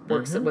 She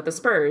works with the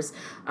Spurs,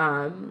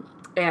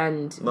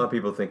 and a lot of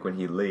people think when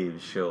he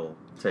leaves, she'll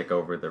take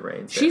over the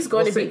reins. She's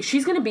going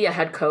to be a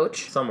head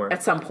coach somewhere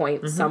at some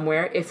point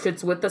somewhere. If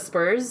it's with the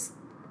Spurs,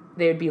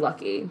 they would be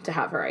lucky to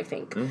have her, I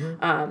think,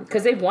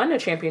 because they've won a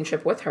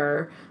championship with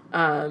her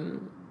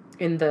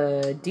in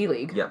the D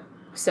League. Yeah.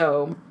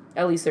 So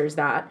at least there's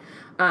that.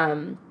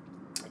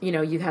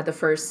 You've had the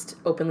first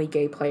openly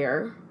gay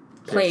player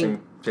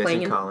Jason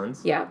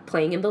Collins.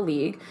 Playing in the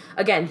league.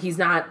 Again, he's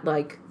not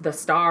like the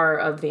star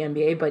of the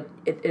NBA, but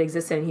it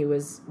existed and he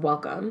was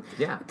welcome.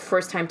 Yeah.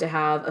 First time to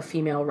have a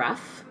female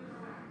ref.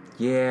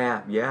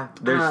 Yeah.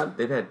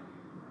 They've had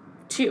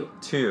two.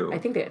 I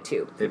think they had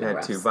 2. They've had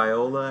refs. 2.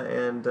 Viola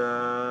and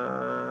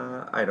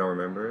I don't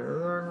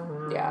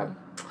remember. Yeah.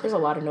 There's a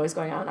lot of noise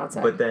going on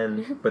outside. But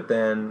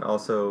then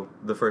also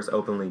the first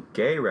openly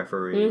gay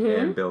referee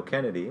and Bill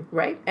Kennedy.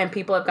 Right. And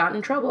people have gotten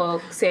in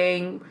trouble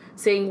saying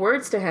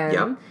words to him.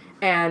 Yep.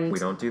 And we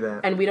don't do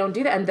that.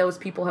 And those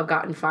people have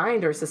gotten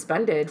fined or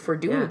suspended for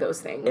doing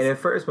those things. And at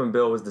first, when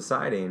Bill was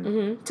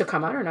deciding to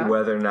come out or not,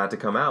 whether or not to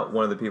come out,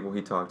 one of the people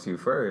he talked to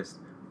first,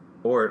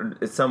 or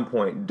at some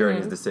point during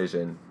his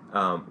decision,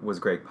 was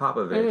Greg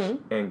Popovich.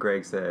 And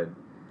Greg said,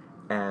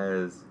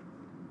 as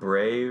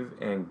brave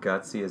and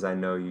gutsy as I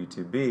know you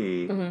to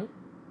be,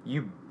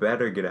 you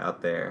better get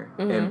out there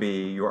and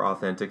be your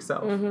authentic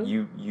self.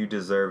 You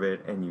deserve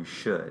it, and you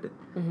should.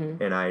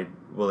 And I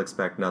will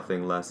expect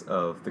nothing less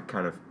of the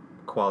kind of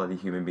quality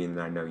human being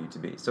that I know you to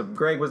be. So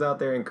Greg was out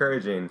there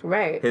encouraging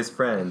his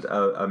friend,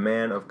 a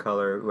man of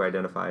color who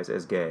identifies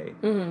as gay,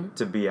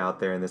 to be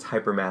out there in this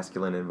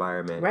hyper-masculine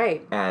environment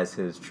as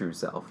his true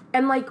self.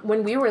 And, like,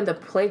 when we were in the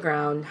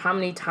playground, how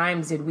many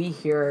times did we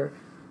hear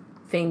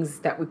things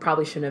that we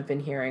probably shouldn't have been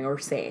hearing or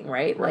saying,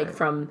 right? Like,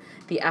 from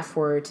the F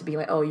word to be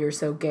like, oh, you're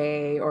so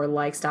gay, or,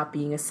 like, stop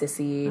being a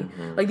sissy.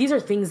 Like, these are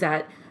things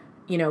that,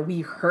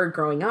 we heard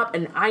growing up,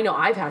 and I know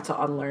I've had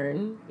to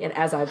unlearn and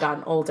as I've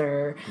gotten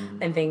older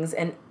and things.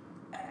 And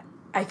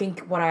I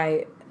think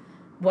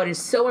what is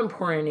so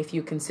important, if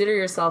you consider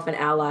yourself an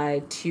ally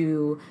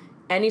to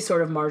any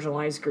sort of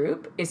marginalized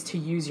group, is to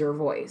use your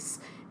voice.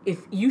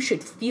 if you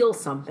should feel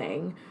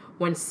something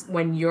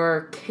when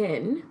your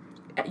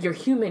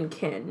human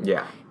kin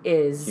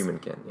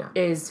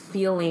is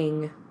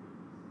feeling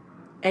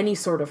any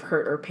sort of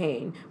hurt or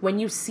pain. When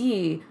you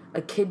see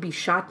a kid be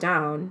shot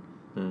down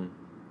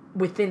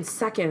within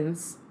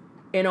seconds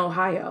in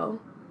Ohio,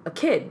 a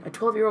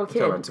 12-year-old kid.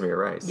 Talking about Tamir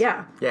Rice.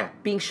 Yeah. Yeah.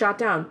 Being shot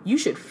down, you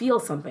should feel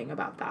something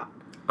about that.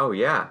 Oh,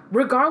 yeah.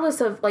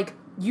 Regardless of, like,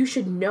 you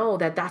should know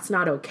that that's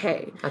not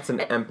okay. That's an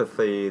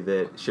empathy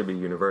that should be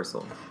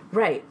universal.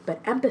 Right.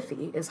 But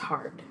empathy is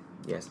hard.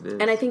 Yes, it is.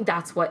 And I think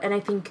that's what, and I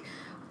think,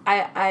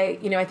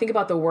 I think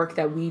about the work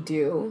that we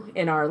do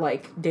in our,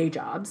 like, day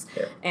jobs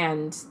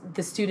and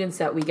the students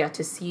that we get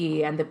to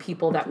see and the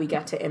people that we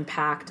get to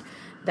impact,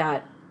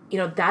 that,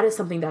 that is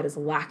something that is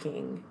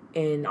lacking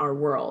in our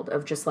world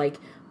of just, like,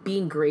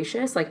 being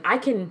gracious. Like, I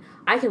can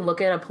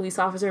look at a police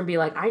officer and be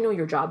like, I know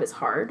your job is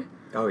hard.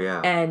 Oh,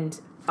 yeah. And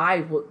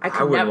I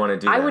wouldn't want to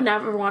do that. I would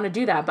never want to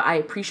do that, but I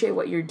appreciate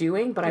what you're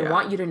doing, but I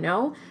want you to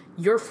know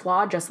you're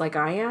flawed just like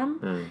I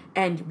am.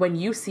 And when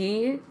you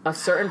see a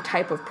certain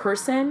type of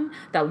person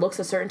that looks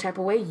a certain type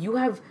of way, you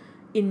have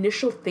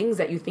initial things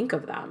that you think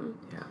of them.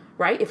 Yeah.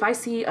 Right? If I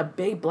see a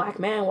big black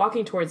man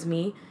walking towards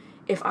me,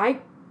 if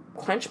I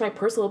clench my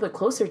purse a little bit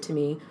closer to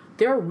me,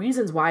 there are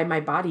reasons why my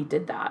body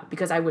did that,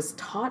 because I was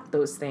taught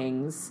those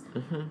things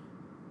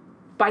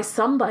by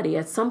somebody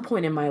at some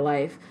point in my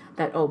life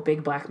that,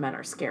 big black men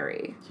are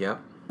scary.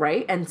 Yep.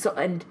 Right? And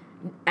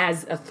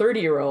as a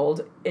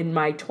 30-year-old in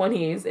my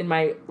 20s, in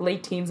my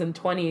late teens and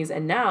 20s,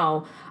 and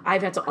now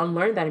I've had to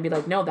unlearn that and be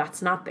like, no,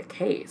 that's not the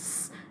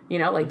case.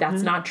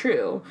 That's not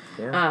true.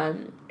 Yeah.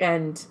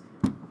 And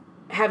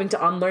having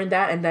to unlearn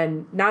that, and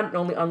then not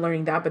only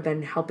unlearning that, but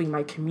then helping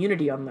my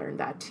community unlearn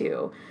that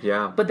too.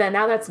 Yeah. But then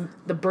now that's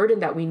the burden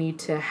that we need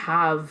to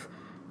have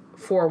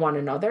for one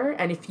another.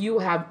 And if you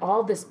have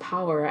all this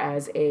power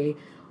as a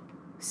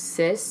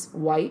cis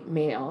white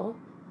male,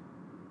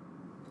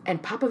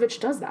 and Popovich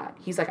does that.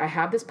 He's like, I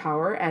have this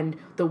power, and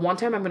the one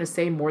time I'm going to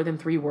say more than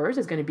 3 words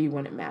is going to be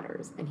when it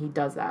matters. And he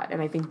does that.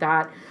 And I think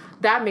that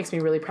makes me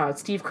really proud.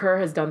 Steve Kerr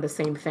has done the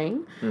same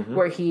thing,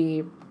 where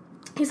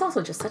he's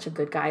also just such a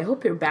good guy. I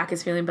hope your back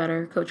is feeling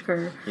better, Coach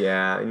Kerr.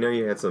 Yeah, I know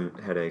you had some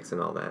headaches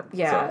and all that.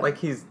 Yeah. So, like,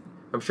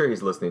 I'm sure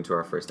he's listening to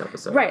our first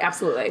episode. Right,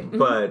 absolutely.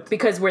 But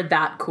because we're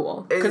that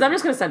cool. Because I'm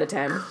just going to send it to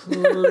him.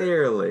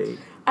 Clearly.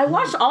 I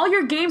watched all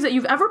your games that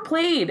you've ever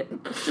played.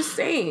 Just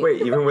saying.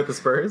 Wait, even with the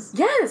Spurs?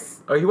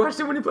 Yes. Oh, you watched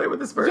him when he played with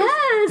the Spurs?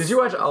 Yes. Did you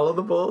watch all of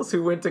the Bulls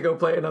who went to go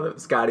play another?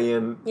 Scotty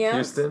in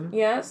Houston?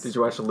 Yes. Did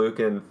you watch Luke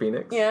in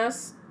Phoenix?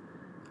 Yes.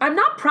 I'm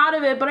not proud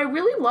of it, but I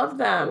really love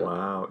them.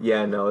 Wow.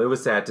 Yeah, no, it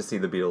was sad to see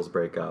the Beatles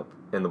break up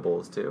and the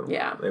Bulls too.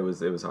 Yeah. It was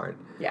hard.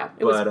 Yeah.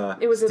 It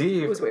was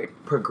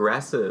weird.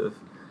 Progressive.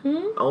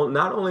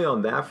 Not only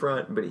on that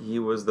front, but he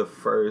was the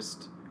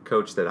first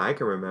coach that I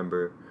can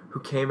remember who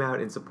came out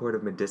in support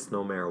of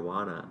medicinal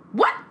marijuana.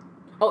 What?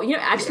 Oh,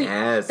 actually,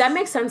 that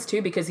makes sense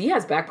too, because he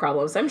has back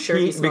problems. I'm sure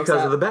he smokes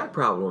because of the back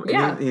problem.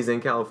 Yeah. He's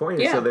in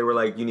California, so they were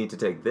like, you need to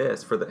take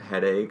this for the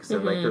headaches,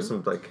 and like there's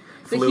some like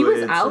fluids. But he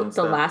was out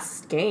the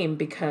last game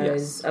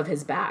because of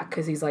his back,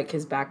 because he's like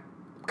his back,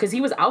 because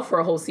he was out for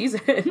a whole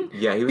season.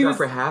 Yeah, he was out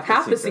for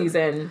half the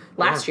season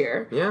last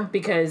year. Yeah.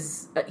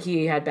 Because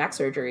he had back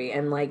surgery,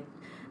 and like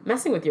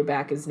messing with your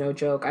back is no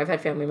joke. I've had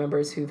family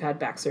members who've had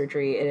back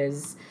surgery.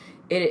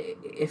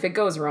 If it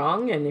goes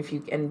wrong, and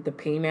the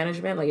pain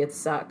management, like, it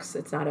sucks.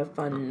 It's not a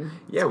fun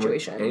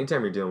situation.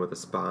 Anytime you're dealing with a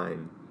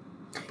spine,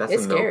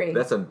 it's scary.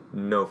 That's a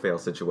no-fail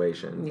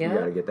situation. Yeah. You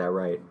got to get that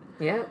right.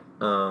 Yeah.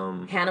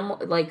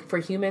 Like, for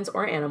humans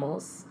or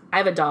animals. I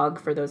have a dog,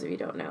 for those of you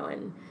who don't know,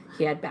 and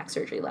he had back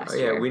surgery last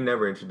year. Yeah, we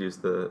never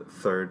introduced the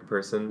third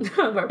person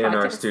in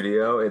our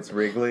studio. It's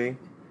Wrigley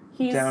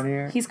down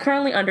here. He's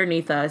currently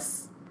underneath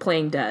us,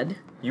 playing dead.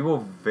 You will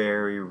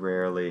very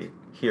rarely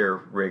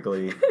hear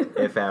Wrigley,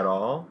 if at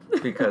all,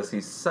 because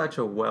he's such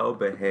a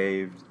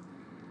well-behaved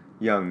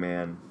young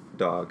man,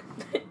 dog.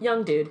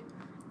 Young dude.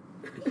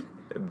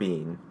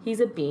 Being. He's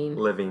a being.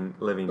 Living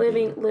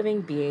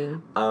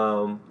being.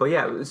 But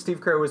yeah, Steve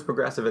Kerr was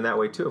progressive in that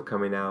way too, of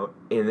coming out.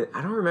 And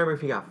I don't remember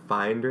if he got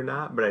fined or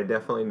not, but I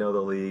definitely know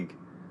the league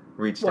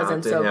reached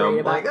out to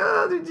him. Like,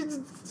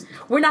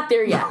 we're not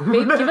there yet.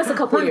 Maybe give us a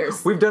couple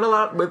years. We've done a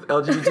lot with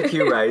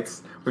LGBTQ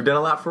rights. We've done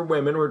a lot for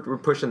women. We're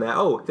pushing that.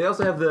 Oh, they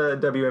also have the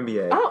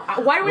WNBA. Oh,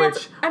 why do we?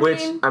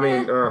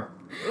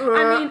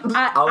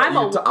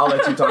 I'll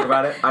let you talk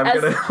about it.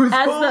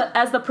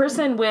 As the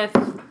person with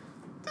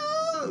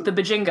the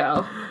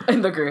bajingo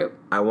in the group,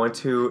 I want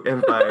to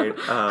invite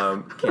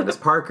Candace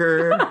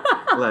Parker,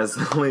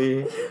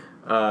 Leslie.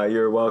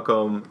 You're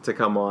welcome to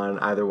come on,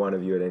 either one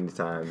of you at any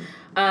time.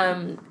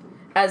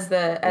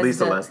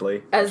 Lisa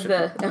Leslie. I was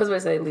going to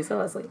say Lisa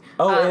Leslie.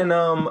 Oh, and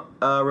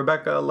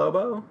Rebecca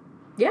Lobo.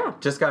 Yeah.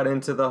 Just got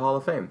into the Hall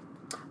of Fame.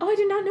 Oh, I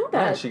did not know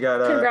that. Yeah, she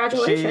got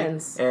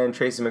congratulations. She and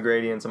Tracy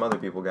McGrady and some other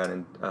people got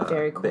in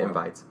very cool. the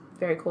invites.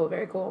 Very cool,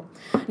 very cool.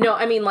 No,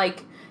 I mean,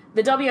 like,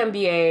 the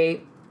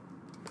WNBA,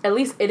 at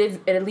least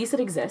it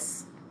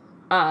exists.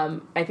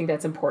 I think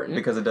that's important.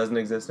 Because it doesn't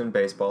exist in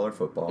baseball or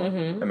football.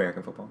 Mm-hmm.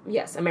 American football.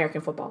 Yes,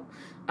 American football.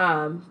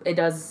 It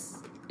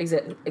does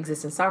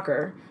exist in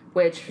soccer,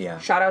 which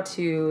shout out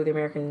to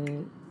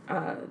the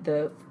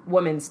the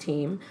women's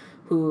team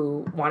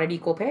who wanted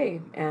equal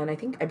pay, and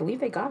I believe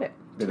they got it.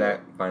 Did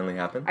that finally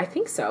happen? I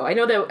think so. I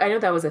know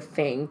that was a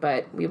thing,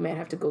 but we might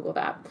have to Google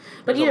that.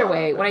 But either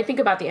way, when I think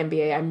about the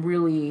NBA, I'm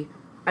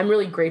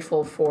really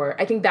grateful for.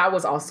 I think that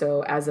was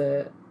also as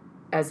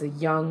a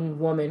young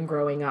woman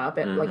growing up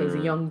and like as a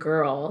young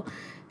girl,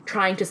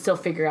 trying to still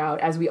figure out,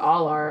 as we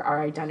all are,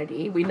 our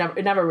identity.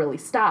 It never really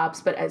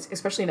stops, but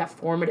especially in that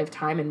formative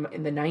time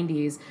in the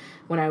 90s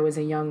when I was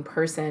a young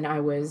person, I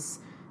was,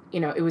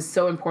 it was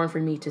so important for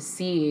me to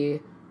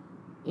see,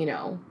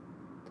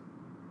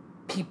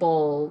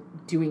 people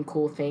doing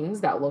cool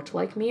things that looked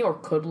like me or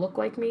could look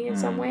like me in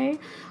some way.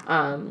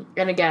 And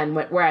again,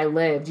 where I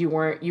lived, you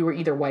were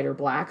either white or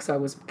black, so I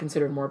was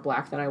considered more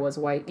black than I was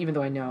white, even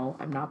though I know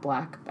I'm not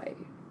black by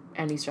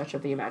any stretch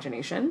of the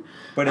imagination.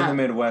 But in the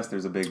Midwest,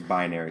 there's a big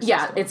binary system.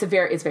 Yeah, it's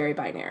very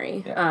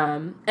binary. Yeah.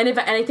 And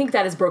I think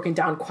that is broken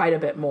down quite a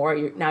bit more.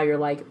 Now you're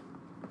like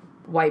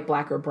white,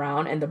 black, or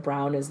brown, and the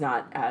brown is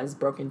not as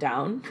broken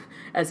down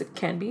as it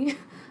can be.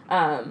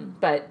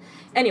 But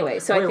anyway,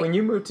 so Wait, when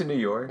you moved to New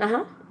York,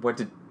 what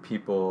did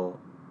people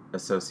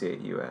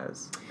associate you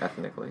as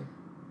ethnically?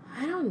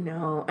 I don't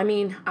know. I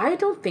mean, I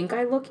don't think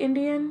I look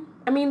Indian.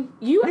 I mean,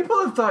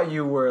 people have thought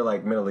you were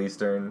like Middle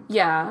Eastern.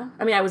 Yeah.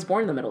 I mean, I was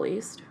born in the Middle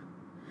East.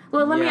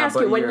 Well, let me ask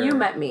you, when you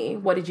met me,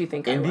 what did you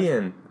think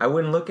Indian. I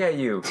wouldn't look at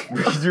you.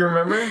 Do you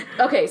remember?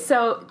 Okay,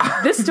 so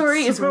this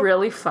story is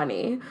really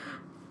funny.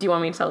 Do you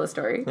want me to tell the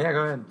story? Yeah, go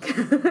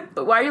ahead.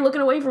 Why are you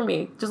looking away from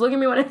me? Just look at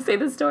me when I say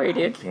the story,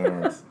 dude. I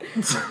can't.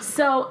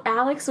 So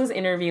Alex was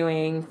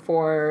interviewing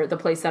for the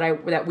place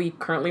that we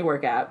currently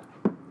work at,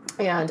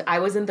 and I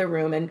was in the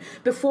room. And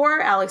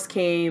before Alex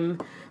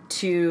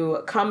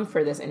come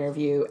for this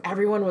interview,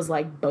 everyone was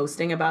like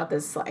boasting about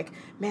this, like,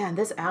 man,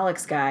 this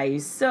Alex guy,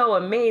 he's so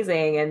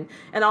amazing,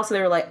 and also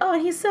they were like, oh,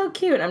 he's so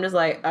cute. And I'm just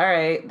like, all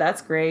right,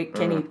 that's great.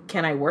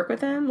 Can I work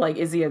with him? Like,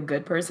 is he a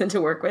good person to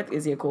work with?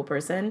 Is he a cool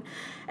person?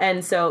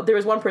 And so there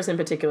was one person in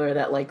particular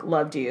that like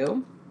loved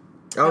you.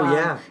 Oh,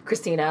 yeah.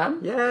 Christina.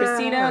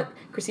 Yeah.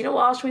 Christina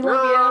Walsh, we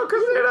love you.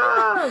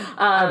 Christina!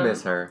 I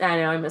miss her. I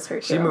know, I miss her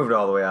too. She moved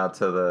all the way out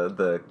to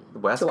the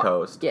West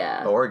Coast.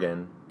 Yeah.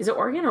 Oregon. Is it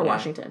Oregon or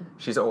Washington?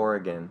 She's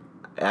Oregon.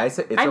 I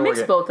Oregon.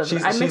 Mixed both of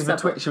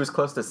them. She was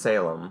close to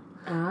Salem.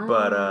 Oh.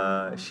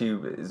 But she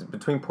is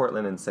between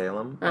Portland and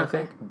Salem, I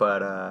think.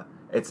 But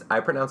I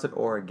pronounce it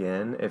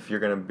Oregon if you're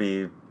going to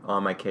be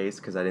on my case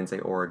because I didn't say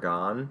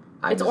Oregon.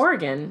 It's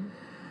Oregon.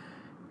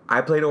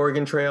 I played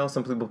Oregon Trail.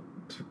 Some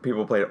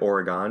people played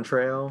Oregon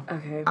Trail.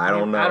 Okay. I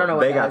don't know.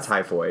 They got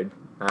typhoid.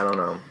 I don't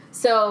know.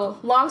 So,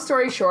 long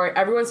story short,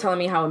 everyone's telling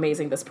me how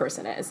amazing this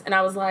person is. And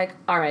I was like,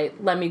 all right,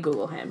 let me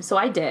Google him. So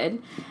I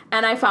did.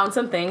 And I found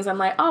some things. I'm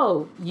like,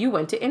 oh, you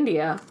went to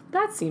India.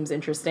 That seems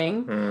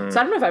interesting. So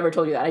I don't know if I ever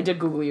told you that. I did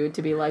Google you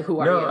to be like, who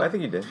are you? No, I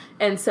think you did.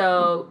 And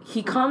so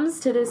he comes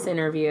to this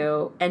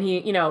interview and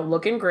he,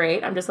 looking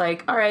great. I'm just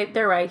like, all right,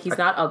 they're right. He's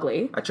not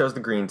ugly. I chose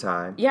the green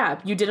tie. Yeah,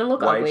 you didn't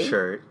look ugly. White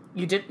shirt.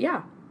 You did,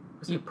 yeah.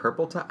 Was it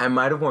purple tie? I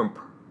might have worn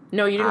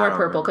No, you didn't wear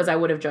purple because I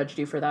would have judged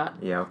you for that.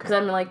 Yeah, okay. Because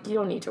I'm like, you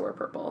don't need to wear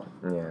purple.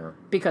 Yeah.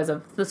 Because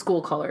of the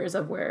school colors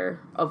of where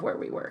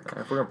we work.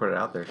 If we're gonna put it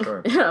out there,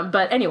 sure.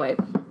 But anyway,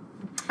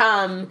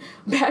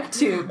 back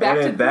to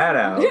that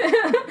out.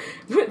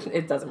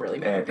 It doesn't really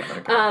matter.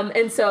 Okay.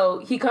 And so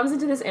he comes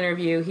into this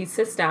interview. He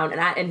sits down,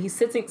 and he's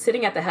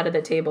sitting at the head of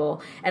the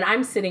table, and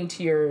I'm sitting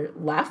to your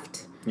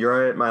left.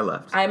 You're at my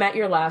left. I'm at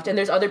your left, and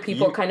there's other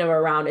people kind of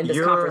around in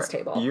this conference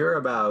table. You're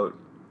about.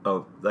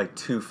 Oh, like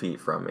 2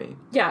 feet from me.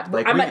 Yeah,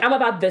 like I'm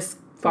about this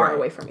far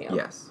away from you.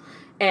 Yes.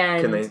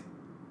 And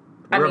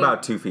we're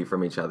about 2 feet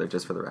from each other,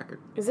 just for the record.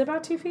 Is it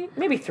about 2 feet?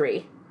 Maybe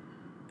 3.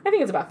 I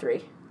think it's about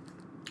 3.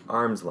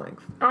 Arm's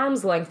length.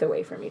 Arm's length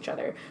away from each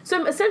other. So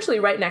I'm essentially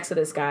right next to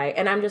this guy,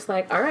 and I'm just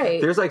like, all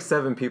right. There's like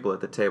 7 people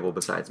at the table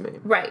besides me.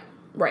 Right.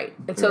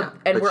 And so,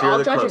 and we're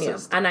all judging you.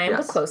 And I am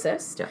the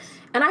closest. Yes.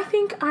 And I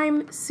think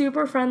I'm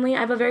super friendly. I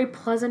have a very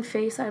pleasant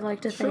face, I like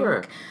to think.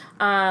 Sure.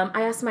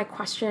 I ask my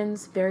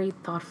questions very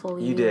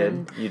thoughtfully. You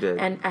did.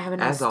 And I have a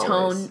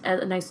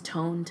nice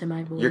tone to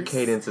my voice. Your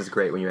cadence is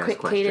great when you ask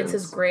questions. Cadence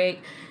is great.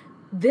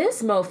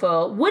 This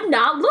mofo would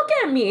not look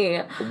at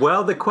me.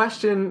 Well, the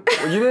question,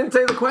 you didn't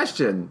say the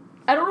question.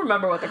 I don't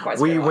remember what the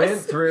question was.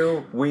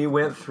 We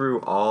went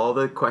through all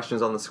the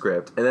questions on the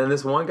script, and then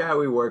this one guy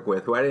we work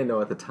with, who I didn't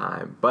know at the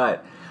time,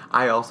 but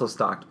I also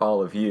stalked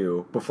all of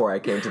you before I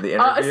came to the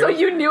interview. So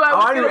you knew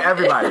I knew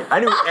everybody. I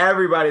knew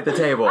everybody at the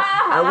table.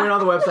 I went on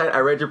the website, I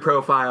read your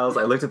profiles,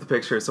 I looked at the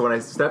pictures, so when I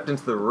stepped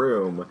into the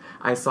room,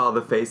 I saw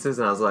the faces,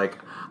 and I was like,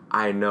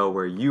 I know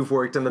where you've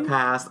worked in the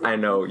past. I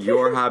know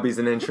your hobbies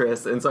and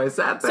interests. And so I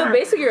sat there. So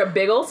basically you're a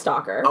big old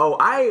stalker. Oh,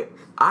 I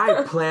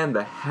planned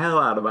the hell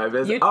out of my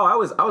business. I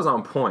was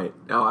on point.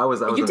 I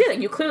was You did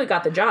it. You clearly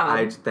got the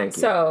job. Thank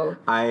you. So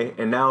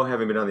and now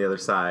having been on the other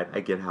side,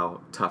 I get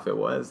how tough it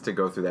was to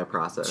go through that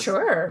process.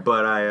 Sure.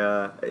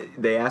 But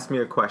they asked me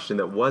a question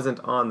that wasn't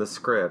on the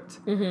script,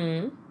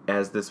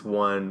 as this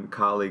one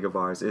colleague of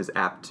ours is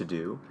apt to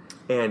do.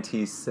 And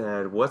he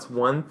said, what's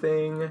one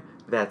thing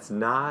that's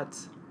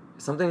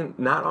something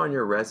not on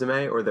your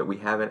resume or that we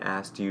haven't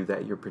asked you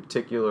that you're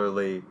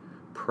particularly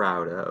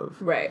proud of?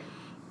 Right.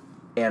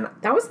 And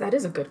that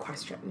is a good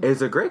question.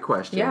 It's a great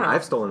question. Yeah.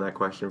 I've stolen that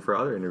question for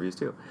other interviews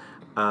too.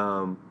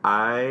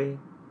 I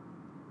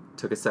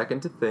took a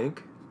second to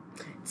think.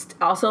 It's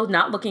also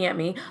not looking at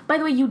me. By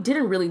the way, you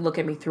didn't really look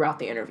at me throughout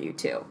the interview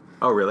too.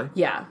 Oh, really?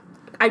 Yeah.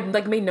 I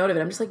made note of it.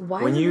 I'm just like,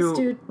 why is this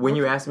dude... When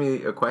you asked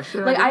me a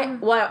question? I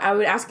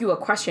would ask you a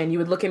question. You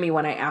would look at me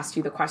when I asked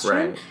you the question.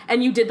 Right.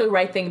 And you did the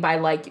right thing by,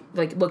 like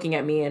looking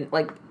at me and,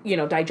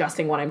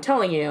 digesting what I'm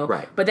telling you.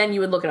 Right. But then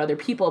you would look at other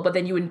people, but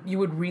then you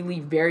would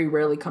really very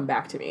rarely come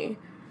back to me.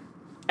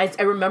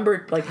 I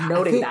remember,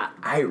 noting that.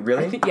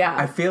 Yeah.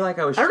 I feel like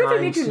I was trying to... I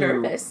don't know if it made you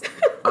nervous.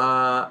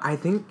 I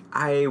think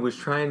I was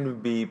trying to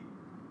be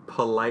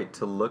polite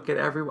to look at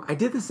everyone. I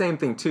did the same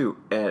thing, too,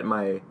 at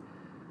my...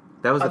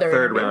 That was the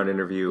third round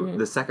interview. Mm-hmm.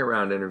 The second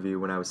round interview,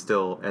 when I was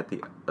still at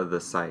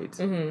the site,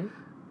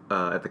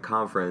 at the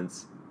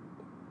conference,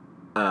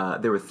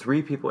 there were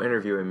 3 people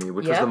interviewing me,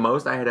 which was the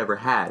most I had ever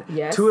had.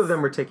 Yes. 2 of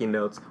them were taking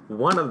notes.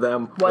 One of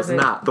them was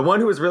not. The one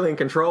who was really in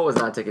control was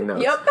not taking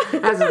notes. Yep.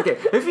 As is the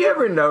case. If you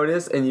ever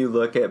notice and you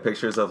look at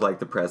pictures of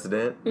the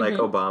president, like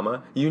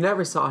Obama, you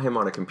never saw him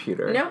on a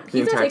computer. No,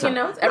 he's not taking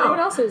notes.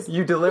 Everyone else is.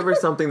 You deliver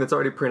something that's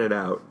already printed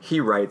out. He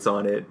writes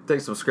on it,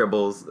 takes some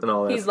scribbles and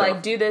all that He's stuff.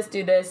 like, do this,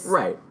 do this.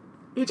 Right.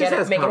 He just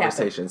has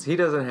conversations. He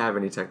doesn't have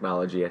any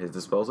technology at his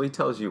disposal. He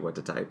tells you what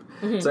to type.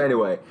 So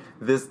anyway,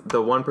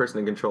 the one person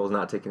in control is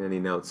not taking any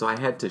notes. So I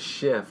had to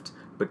shift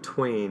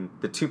between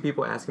the 2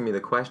 people asking me the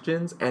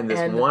questions and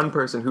this one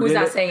person who's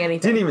not saying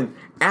anything. Didn't even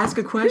ask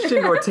a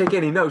question or take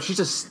any notes. She's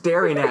just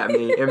staring at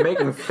me and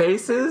making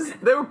faces.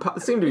 They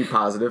seemed to be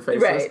positive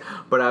faces. Right.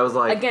 But I was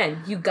like...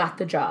 Again, you got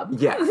the job.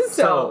 Yeah.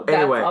 So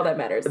anyway, that's all that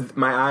matters.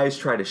 My eyes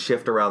try to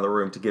shift around the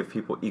room to give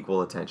people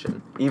equal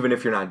attention, even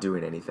if you're not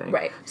doing anything.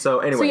 Right. So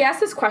anyway... So you asked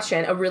this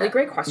question, a really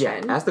great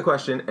question. Yeah, asked the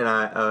question, and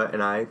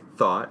I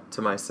thought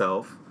to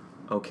myself,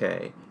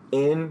 okay,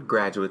 in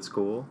graduate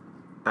school,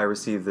 I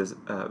received this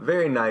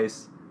very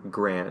nice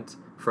grant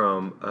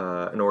from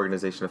an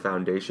organization, a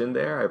foundation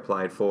there I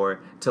applied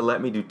for, to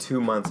let me do 2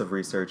 months of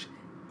research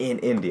in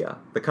India,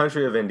 the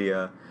country of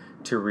India,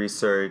 to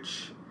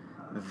research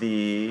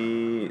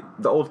the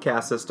old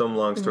caste system.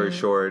 Long story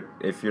short,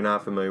 if you're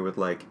not familiar with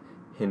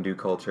Hindu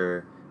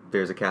culture,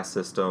 there's a caste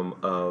system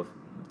of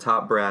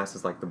top brass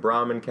is like the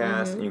Brahmin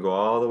caste, and you go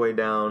all the way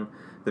down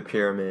the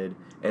pyramid,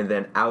 and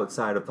then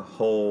outside of the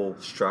whole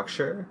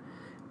structure,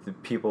 the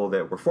people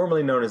that were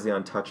formerly known as the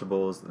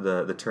Untouchables,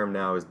 the term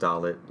now is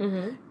Dalit.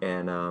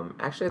 And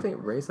actually, I think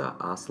Reza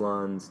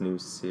Aslan's new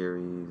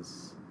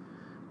series,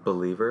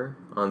 Believer,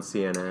 on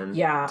CNN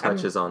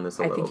touches on this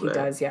a little bit. I think he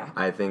does, yeah.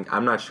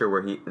 I'm not sure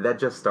where that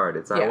just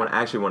started, so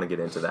I actually want to get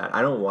into that.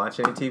 I don't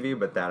watch any TV,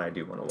 but that I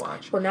do want to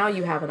watch. Well, now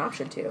you have an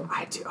option to.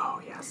 I do, oh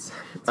yes.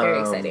 It's very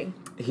exciting.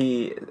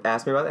 He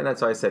asked me about that, and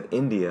so I said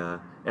India,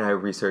 and I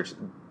researched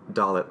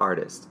Dalit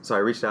artists. So I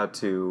reached out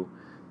to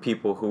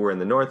people who were in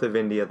the north of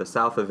India, the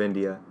south of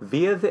India,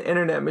 via the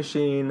internet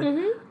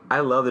machine.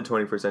 I love the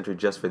 21st century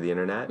just for the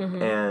internet.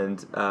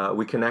 And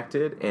we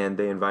connected, and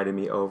they invited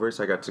me over,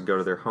 so I got to go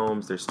to their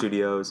homes, their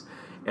studios,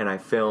 and I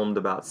filmed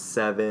about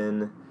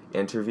 7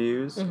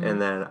 interviews,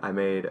 and then I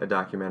made a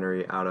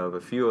documentary out of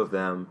a few of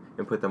them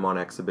and put them on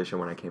exhibition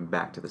when I came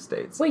back to the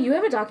States. Wait, you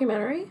have a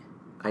documentary?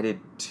 I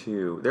did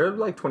 2. They're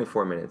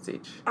 24 minutes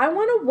each. I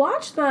want to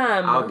watch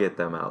them. I'll get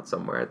them out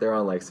somewhere. They're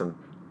on some...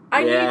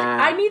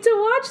 I need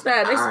to watch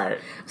that. All right.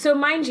 So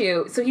mind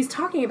you, he's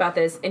talking about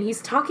this, and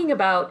he's talking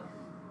about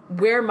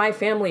where my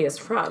family is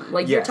from.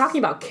 You're talking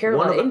about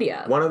Kerala,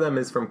 India. One of them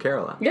is from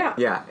Kerala. Yeah.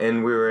 Yeah,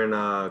 and we were in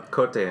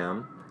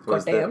Kottayam.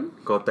 Kottayam.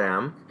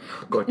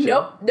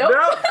 Nope.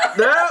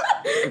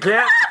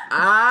 Can't.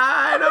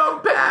 I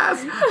don't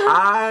pass.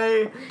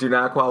 I do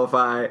not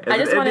qualify as I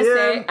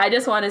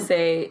just want to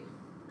say,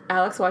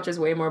 Alex watches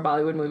way more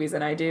Bollywood movies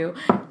than I do,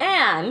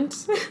 and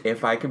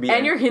if I could be,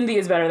 and your Hindi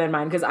is better than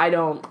mine because I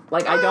don't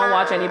watch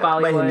any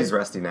Bollywood. My Hindi's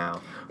rusty now.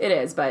 It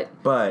is, but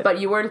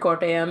you were in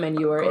Kottayam and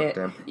you were in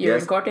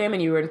Kottayam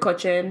and you were in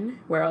Cochin.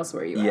 Where else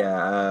were you at?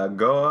 Yeah,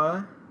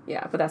 Goa.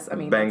 Yeah, but that's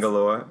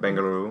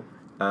Bengaluru,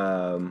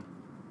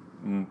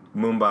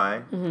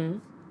 Mumbai,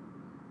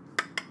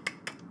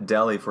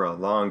 Delhi for a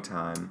long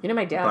time. You know,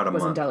 my dad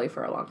was in Delhi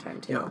for a long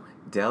time too. Yo,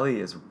 Delhi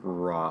is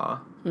raw.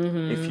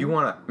 If you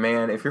want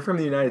to, if you're from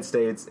the United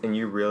States and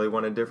you really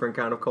want a different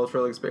kind of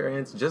cultural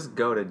experience, just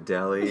go to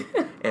Delhi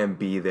and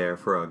be there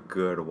for a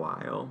good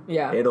while.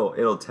 Yeah.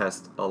 It'll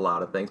test a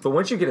lot of things. But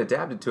once you get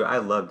adapted to it, I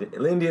loved it.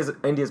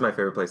 India's my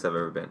favorite place I've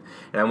ever been.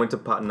 And I went to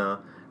Patna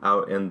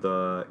out in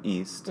the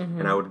east,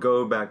 and I would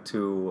go back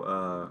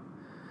to,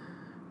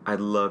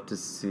 I'd love to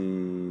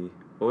see,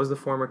 what was the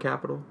former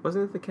capital?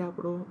 Wasn't it the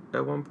capital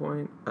at one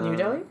point? New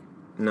Delhi?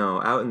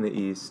 No, out in the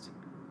east.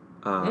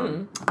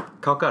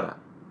 Calcutta.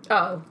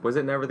 Oh. Was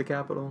it never the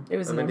capital? It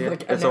was never India? the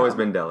capital. It's always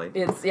been Delhi.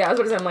 I was going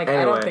to say, I'm like,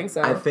 anyway, I don't think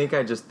so. I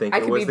just think I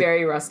could be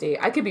very rusty.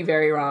 I could be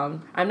very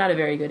wrong. I'm not a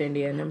very good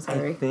Indian. I'm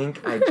sorry.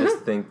 I just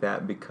think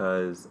that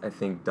because I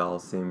think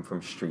Dalsim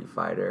from Street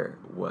Fighter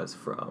was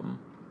from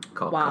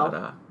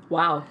Kolkata.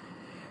 Wow.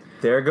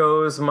 There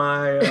goes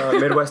my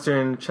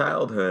Midwestern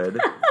childhood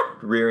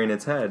rearing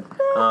its head.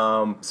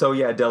 So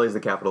yeah, Delhi's the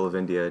capital of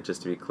India,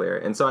 just to be clear.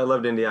 And so I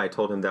loved India. I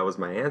told him that was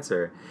my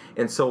answer.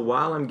 And so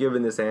while I'm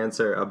giving this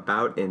answer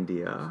about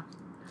India,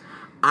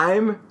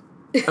 I'm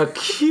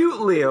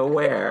acutely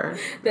aware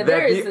that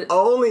the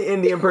only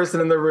Indian person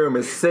in the room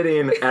is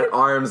sitting at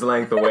arm's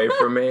length away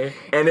from me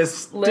and is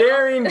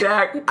staring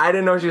I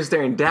didn't know she was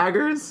staring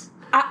daggers.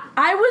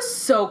 I was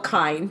so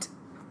kind.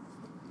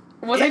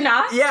 Was I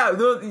not?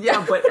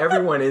 Yeah, but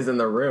everyone is in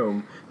the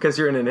room because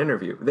you're in an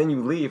interview. Then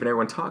you leave and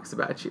everyone talks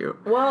about you.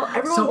 Well,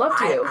 everyone loved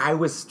you. I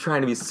was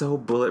trying to be so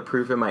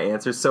bulletproof in my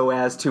answers so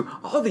as to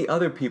all the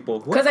other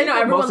people who I know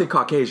everyone mostly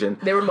Caucasian.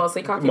 They were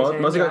mostly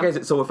Caucasian. Mostly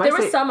Caucasian. So if there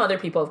were some other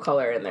people of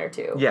color in there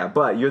too. Yeah,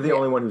 but you're the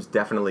only one who's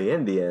definitely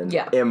Indian.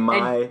 In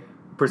my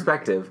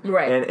perspective,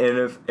 right?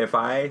 And if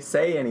I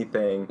say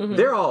anything,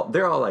 they're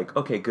all like,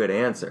 okay, good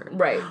answer,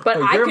 right? But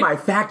you're my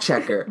fact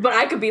checker. But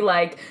I could be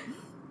like,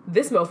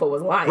 this mofo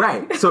was lying.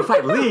 Right. So if I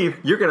leave,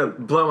 you're going to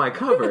blow my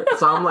cover.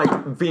 So I'm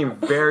like being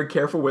very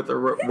careful with the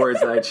words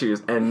that I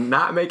choose and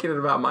not making it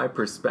about my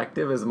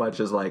perspective as much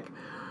as like,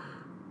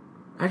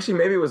 actually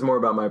maybe it was more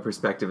about my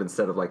perspective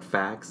instead of like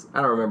facts.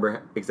 I don't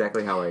remember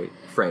exactly how I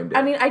framed it.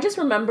 I mean, I just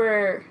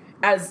remember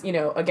as,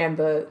 again,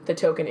 the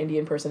token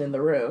Indian person in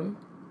the room.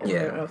 And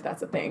I don't know if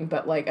that's a thing,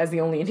 but like as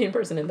the only Indian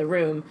person in the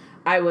room,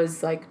 I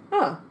was like,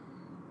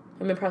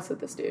 I'm impressed with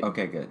this dude.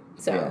 Okay, good.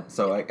 So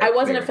I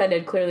wasn't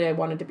offended. Clearly, I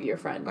wanted to be your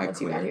friend once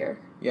you got here.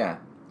 Yeah.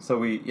 So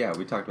we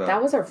talked about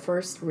that was our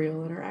first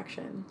real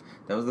interaction.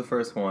 That was the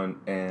first one,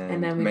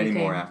 and then many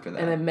more after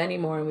that. And then many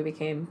more, and we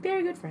became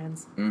very good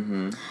friends.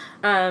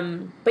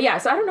 Mm-hmm. But yeah,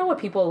 so I don't know what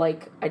people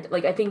like.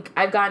 I think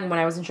I've gotten when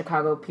I was in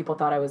Chicago, people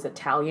thought I was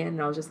Italian,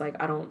 and I was just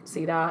like, I don't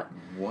see that.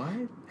 What?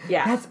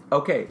 Yeah.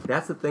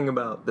 That's the thing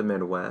about the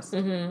Midwest.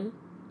 Mm-hmm.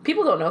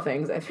 People don't know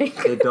things, I think.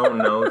 They don't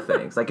know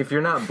things. Like, if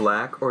you're not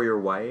black or you're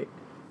white...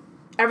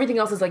 Everything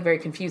else is, like, very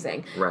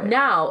confusing. Right.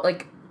 Now,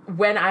 like,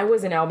 when I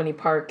was in Albany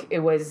Park, it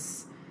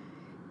wasn't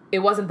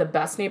the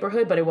best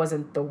neighborhood, but it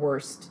wasn't the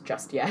worst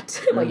just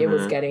yet. Like,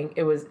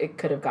 it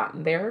could have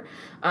gotten there.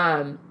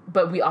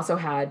 But we also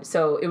had...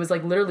 So, it was,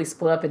 like, literally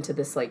split up into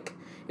this, like...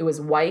 It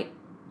was white,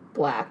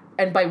 black...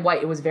 And by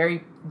white, it was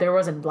very... There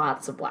wasn't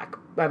lots of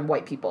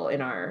white people in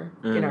our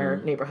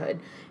neighborhood.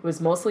 It was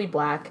mostly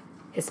black...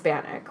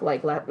 Hispanic,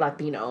 like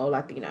Latino,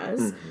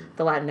 Latinas,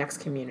 the Latinx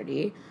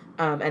community.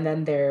 And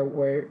then there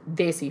were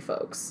Desi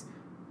folks.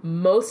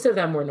 Most of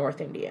them were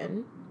North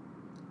Indian.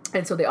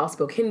 And so they all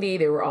spoke Hindi.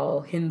 They were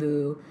all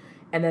Hindu.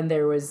 And then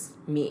there was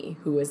me,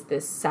 who was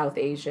this South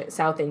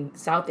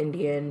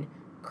Indian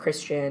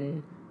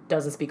Christian,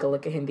 doesn't speak a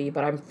lick of Hindi,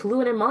 but I'm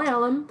fluent in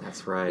Malayalam.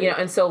 That's right.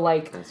 And so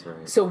that's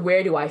right. So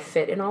where do I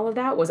fit in all of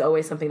that was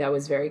always something that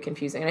was very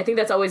confusing. And I think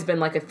that's always been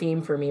like a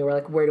theme for me, where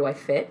like, where do I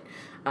fit?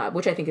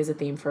 Which I think is a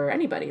theme for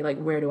anybody. Like,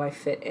 where do I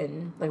fit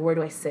in? Like, where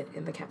do I sit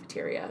in the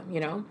cafeteria,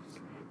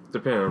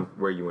 Depending on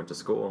where you went to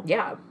school.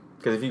 Yeah.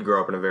 Because if you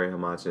grow up in a very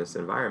homogenous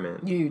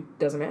environment...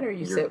 Doesn't matter.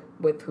 You sit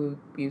with who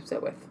you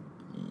sit with.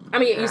 I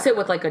mean, you sit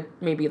with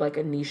maybe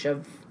a niche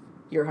of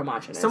your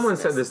homogenous. Someone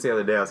said this the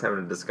other day. I was having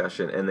a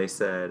discussion, and they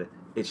said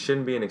it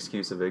shouldn't be an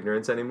excuse of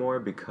ignorance anymore,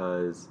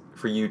 because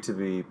for you to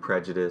be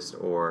prejudiced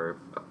or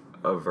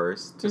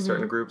averse to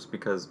certain groups,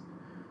 because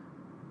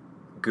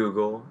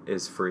Google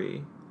is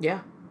free.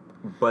 Yeah.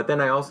 But then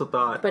I also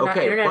thought, but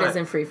internet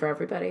isn't free for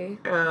everybody.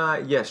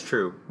 Yes,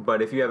 true.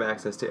 But if you have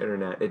access to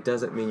internet, it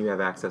doesn't mean you have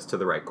access to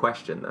the right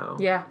question, though.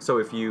 Yeah. So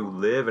if you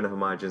live in a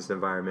homogenous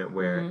environment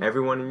where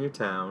everyone in your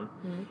town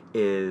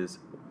is,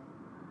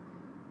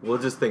 we'll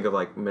just think of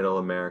like middle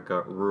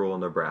America, rural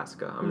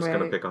Nebraska. I'm just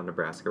going to pick on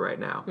Nebraska right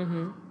now.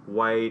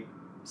 White,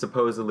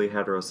 supposedly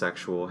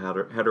heterosexual,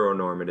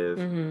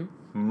 heteronormative,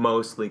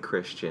 mostly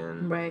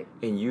Christian. Right.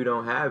 And you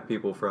don't have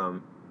people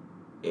from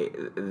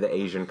the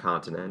Asian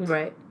continent.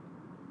 Right.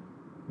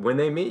 When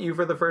they meet you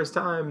for the first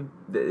time,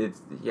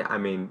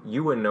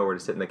 you wouldn't know where to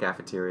sit in the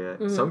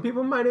cafeteria. Some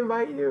people might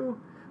invite you.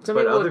 Some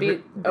people would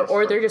be,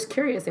 or they're just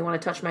curious. They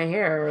want to touch my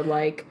hair or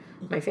like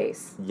my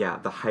face. Yeah,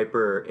 the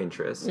hyper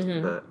interest.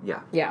 Yeah.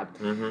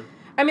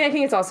 I mean, I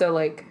think it's also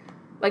like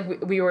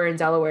we were in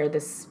Delaware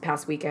this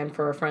past weekend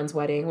for a friend's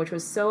wedding, which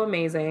was so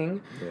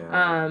amazing.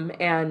 Yeah.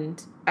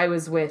 And I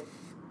was with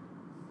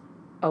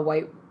a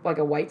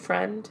white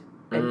friend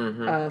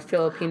and a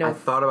Filipino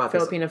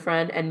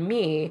friend and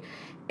me.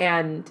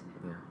 And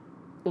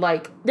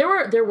like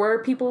there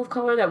were people of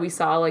color that we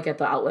saw like at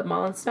the outlet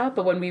mall and stuff,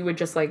 but when we would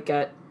just like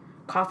get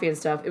coffee and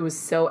stuff, it was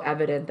so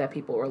evident that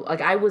people were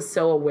like, I was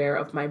so aware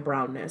of my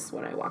brownness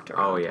when I walked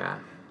around. Oh yeah.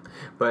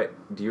 But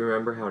do you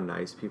remember how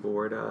nice people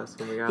were to us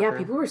when we got there? Yeah,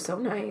 people were so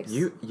nice.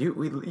 You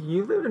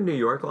live in New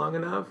York long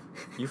enough,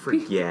 you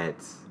forget.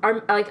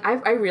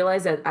 I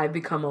realize that I've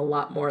become a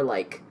lot more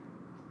like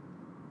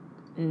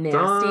nasty.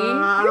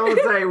 I don't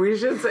say, we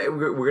should say,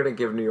 we're going to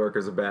give New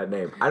Yorkers a bad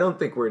name. I don't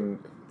think we're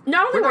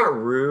we're not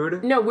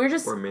rude. No, we're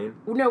just... We're mean.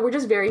 No, we're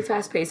just very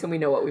fast-paced and we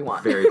know what we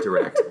want. Very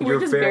direct. We're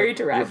just very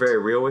direct. You're very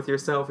real with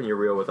yourself and you're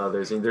real with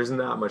others. And there's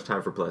not much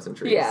time for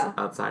pleasantries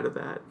outside of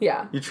that.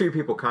 Yeah. You treat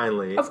people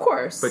kindly. Of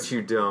course. But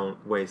you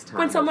don't waste time.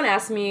 When someone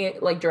asks me,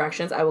 like,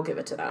 directions, I will give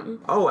it to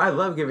them. Oh, I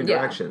love giving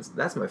directions.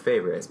 That's my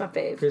favorite. It's my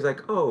fave. He's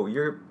like, oh,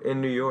 you're in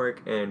New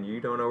York and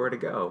you don't know where to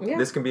go. Yeah.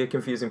 This can be a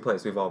confusing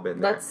place. We've all been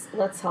there.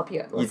 Let's help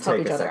you. Let's help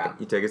each other out.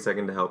 You take a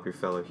second to help your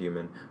fellow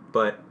human.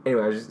 But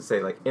anyway, I was just going to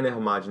say, like, in a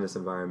homogenous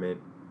environment,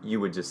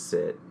 you would just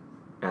sit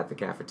at the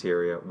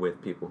cafeteria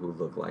with people who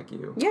look like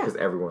you. Yeah. Because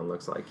everyone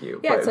looks like you.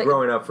 Yeah, but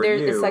growing up for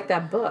you... It's like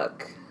that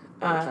book.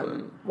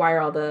 Why are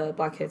all the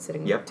black kids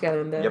sitting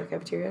together in the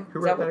cafeteria? Who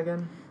wrote that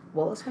again?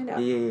 Well, let's find out.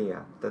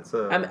 Yeah. That's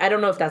a... I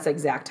don't know if that's the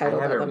exact title,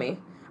 but let me...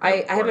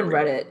 I haven't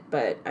read it,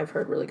 but I've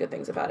heard really good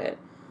things about it.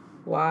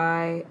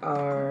 Why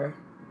are...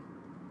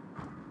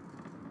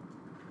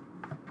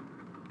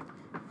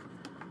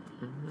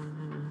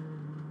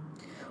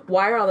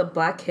 Why are all the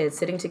black kids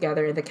sitting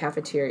together in the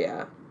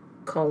cafeteria,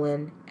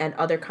 and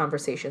other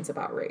conversations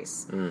about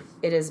race?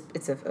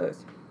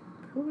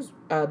 Who's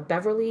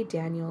Beverly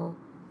Daniel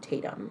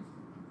Tatum.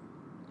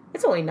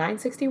 It's only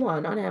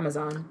 $9.61 on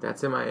Amazon.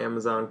 That's in my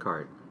Amazon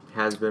cart.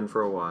 Has been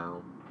for a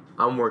while.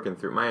 I'm working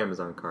through my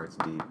Amazon cart's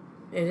deep.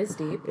 It is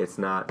deep. It's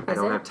not. I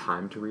don't have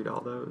time to read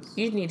all those.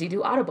 You need to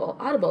do Audible.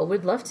 Audible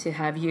would love to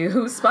have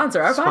you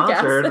sponsor our podcast.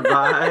 Sponsored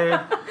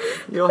by...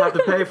 You'll have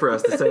to pay for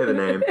us to say the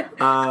name.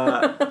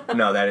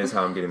 No, that is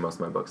how I'm getting most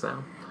of my books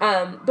now.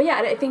 But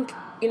yeah, I think,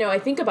 I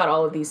think about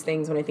all of these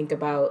things when I think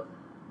about,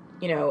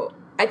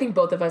 I think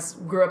both of us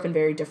grew up in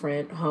very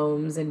different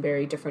homes and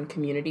very different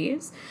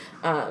communities.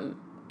 And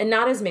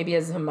not as maybe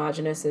as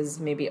homogenous as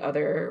maybe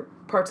other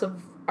parts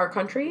of our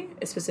country,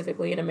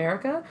 specifically in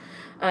America.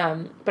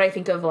 But I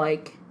think of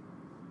like,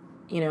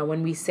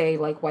 when we say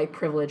like white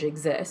privilege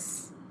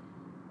exists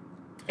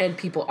and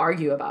people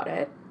argue about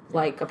it,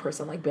 like a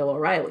person like Bill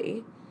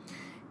O'Reilly,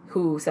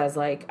 who says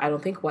like, I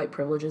don't think white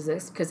privilege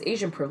exists because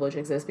Asian privilege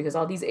exists because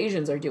all these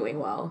Asians are doing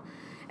well,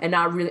 and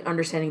not really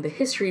understanding the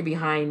history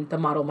behind the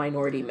model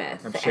minority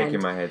myth. I'm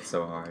shaking my head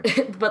so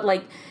hard.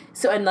 But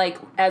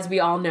as we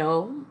all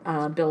know,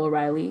 Bill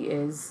O'Reilly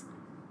is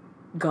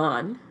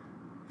gone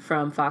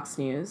from Fox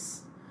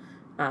News,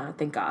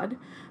 thank God,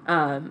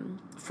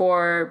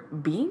 for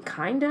being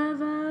kind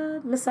of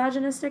a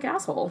misogynistic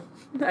asshole.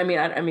 I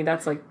mean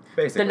that's like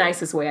basically the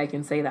nicest way I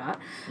can say that.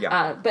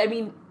 Yeah. But I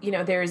mean,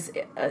 there's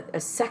a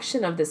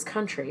section of this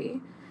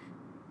country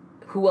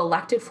who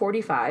elected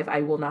 45.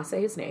 I will not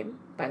say his name,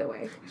 by the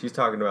way. She's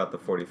talking about the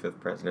 45th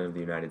president of the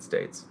United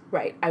States.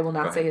 Right. I will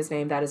not say his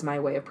name. That is my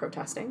way of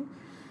protesting.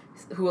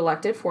 Who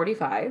elected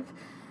 45.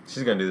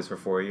 She's going to do this for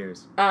 4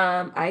 years.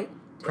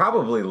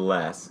 Probably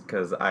less,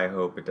 because I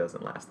hope it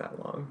doesn't last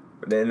that long.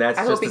 And that's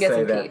I just hope he to gets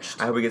say impeached.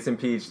 That I hope he gets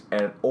impeached,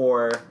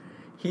 or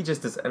he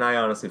just does. And I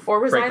honestly,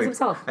 or resigns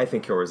himself. I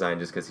think he'll resign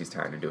just because he's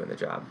tired of doing the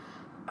job.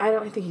 I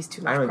don't think he's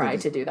too much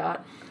pride to do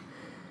that.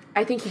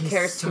 I think he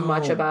cares too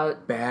much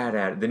about... bad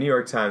at it. The New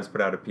York Times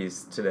put out a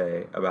piece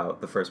today about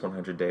the first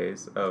 100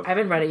 days of... I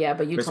haven't read it yet,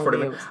 but you told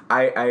me it was...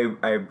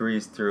 I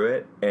breezed through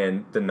it,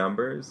 and the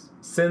numbers,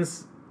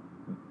 since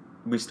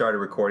we started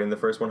recording the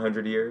first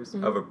 100 years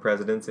of a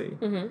presidency,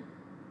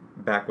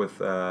 back with...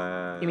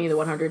 you mean the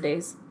 100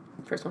 days?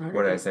 First 100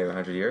 What days? Did I say,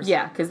 100 years?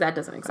 Yeah, because that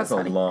doesn't exist.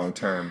 That's a long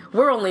term.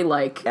 We're only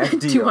like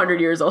FDR,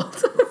 200 years old.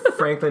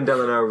 Franklin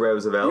Delano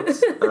Roosevelt,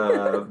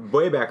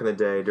 way back in the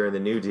day during the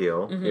New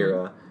Deal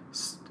era,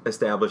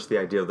 established the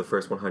idea of the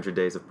first 100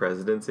 days of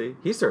presidency.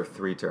 He served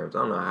 3 terms. I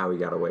don't know how he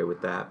got away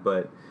with that,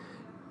 but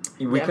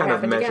we kind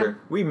of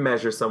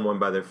measure someone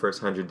by their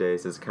first 100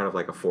 days as kind of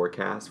like a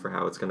forecast for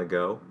how it's going to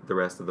go the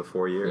rest of the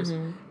 4 years.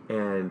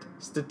 And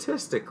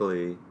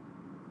statistically,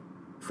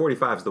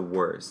 45 is the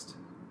worst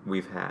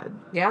we've had.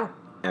 Yeah.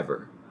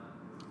 Ever.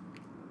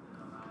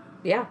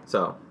 Yeah.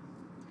 So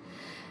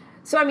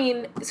I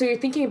mean, so you're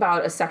thinking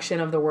about a section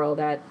of the world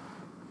that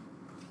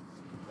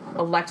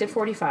elected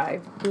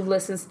 45 who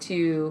listens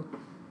to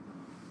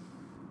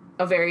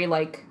a very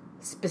like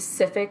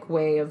specific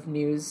way of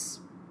news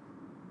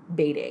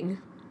baiting,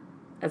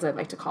 as I'd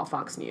like to call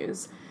Fox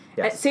News.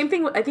 Yes. Same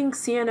thing. I think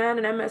CNN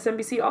and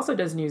MSNBC also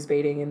does news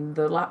baiting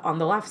on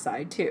the left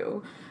side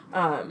too.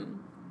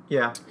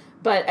 Yeah.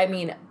 But I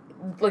mean,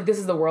 like, this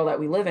is the world that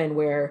we live in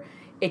where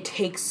it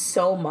takes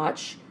so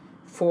much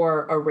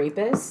for a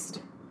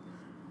rapist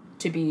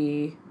to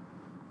be,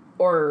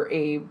 or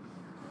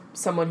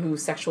someone who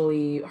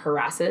sexually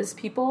harasses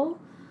people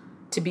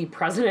to be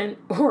president,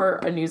 or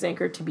a news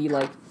anchor to be,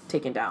 like,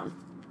 taken down.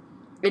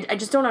 I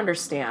just don't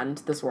understand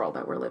this world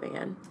that we're living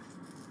in.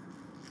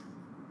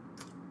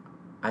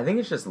 I think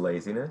it's just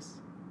laziness.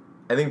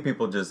 I think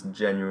people just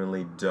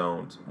genuinely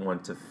don't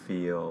want to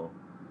feel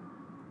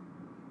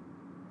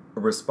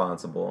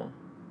responsible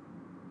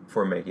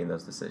for making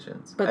those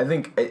decisions. But I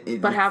think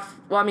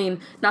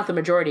not the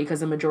majority, because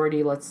the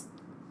majority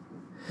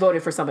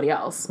voted for somebody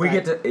else. We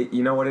get to,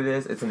 you know what it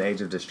is? It's an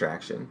age of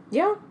distraction.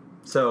 Yeah.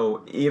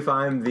 So if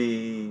I'm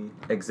the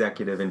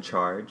executive in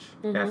charge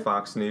at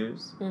Fox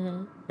News,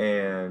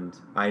 and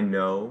I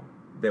know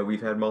that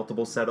we've had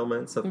multiple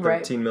settlements of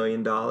 $13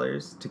 million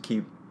to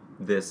keep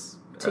this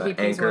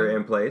anchor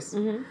in place.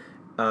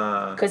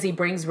 Because he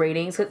brings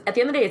ratings. 'Cause at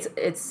the end of the day,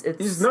 it's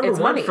he's number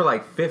one money. for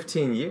like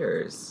 15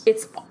 years.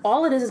 It's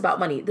all it is about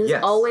money. This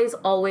is always,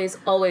 always,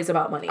 always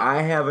about money.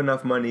 I have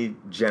enough money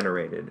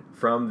generated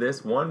from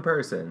this one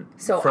person.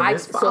 So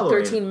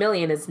 $13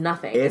 million is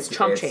nothing. It's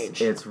chump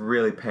change. It's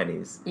really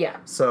pennies. Yeah.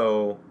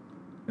 So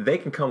they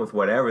can come with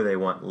whatever they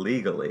want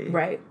legally.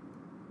 Right.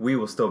 We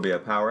will still be a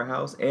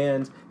powerhouse.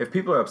 And if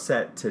people are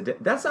upset today,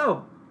 that's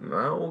how.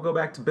 Well, we'll go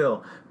back to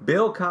Bill.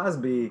 Bill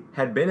Cosby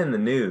had been in the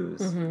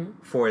news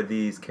for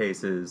these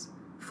cases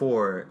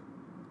for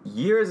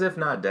years, if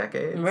not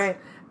decades. Right.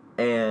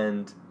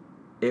 And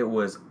it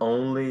was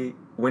only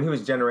when he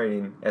was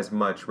generating as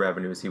much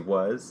revenue as he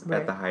was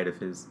at the height of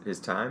his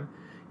time,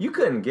 you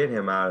couldn't get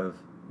him out of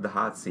the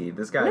hot seat.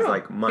 This guy's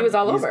like money. He was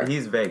all over.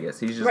 He's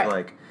Vegas. He's just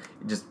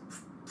just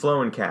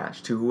flowing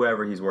cash to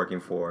whoever he's working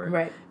for.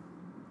 Right.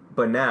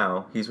 But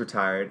now he's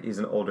retired. He's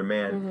an older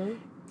man.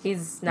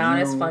 He's not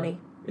as funny.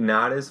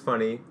 Not as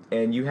funny,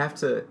 and you have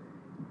to,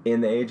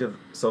 in the age of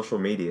social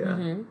media,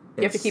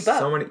 you have to keep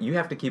up. You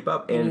have to keep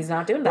up, and he's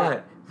not doing that.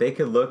 But they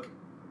could look,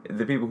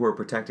 the people who were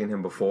protecting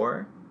him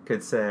before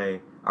could say,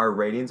 our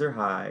ratings are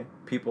high,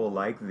 people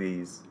like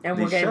these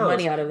we're getting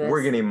money out of this.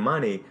 We're getting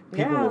money,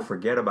 people will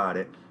forget about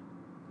it.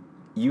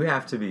 You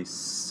have to be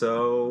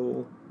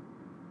so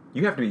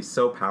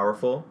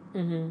powerful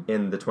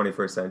in the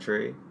 21st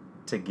century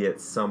to get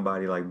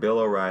somebody like Bill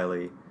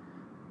O'Reilly,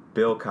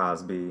 Bill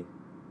Cosby,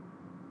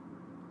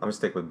 I'm going to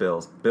stick with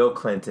Bill's. Bill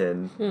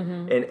Clinton,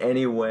 in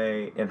any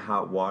way in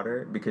hot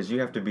water, because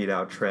you have to beat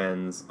out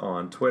trends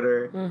on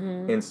Twitter,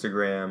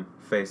 Instagram,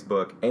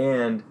 Facebook,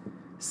 and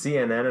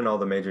CNN and all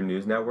the major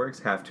news networks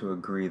have to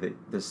agree that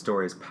this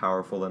story is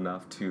powerful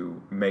enough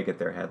to make it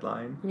their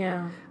headline.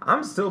 Yeah.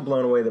 I'm still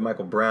blown away that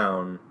Michael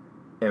Brown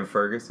and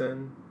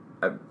Ferguson...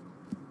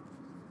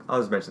 I'll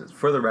just mention this.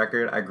 For the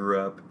record, I grew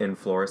up in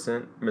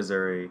Florissant,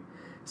 Missouri,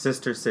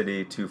 sister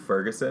city to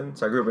Ferguson.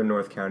 So I grew up in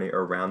North County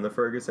around the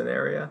Ferguson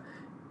area.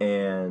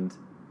 And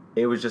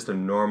it was just a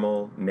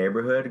normal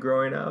neighborhood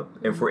growing up.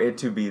 And for it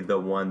to be the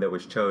one that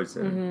was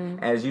chosen,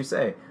 as you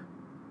say,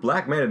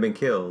 black men have been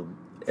killed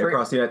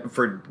across the United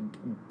for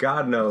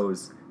God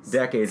knows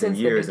decades and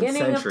years and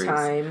centuries. Of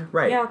time.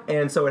 Right. Yeah.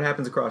 And so it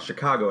happens across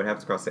Chicago, it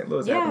happens across St.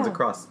 Louis, it happens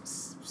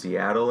across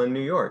Seattle and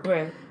New York.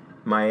 Right.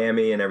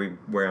 Miami and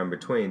everywhere in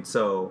between.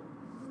 So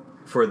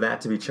for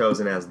that to be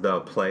chosen as the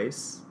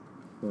place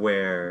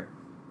where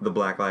the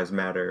Black Lives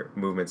Matter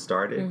movement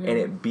started, and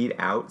it beat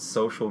out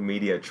social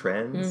media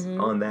trends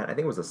on that. I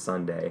think it was a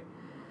Sunday.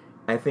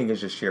 I think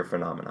it's just sheer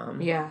phenomenon.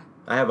 Yeah.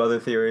 I have other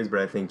theories, but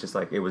I think just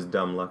like it was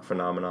dumb luck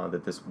phenomenon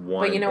that this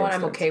one. But you know what?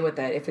 I'm okay with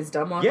that. If it's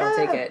dumb luck, I'll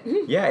take it.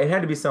 Yeah, it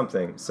had to be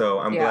something. So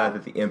I'm glad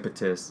that the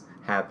impetus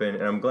happened,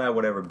 and I'm glad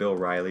whatever Bill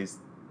Riley's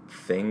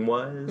thing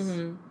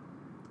was,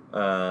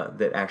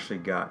 that actually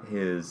got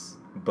his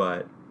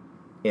butt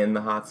in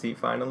the hot seat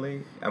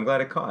finally. I'm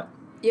glad it caught.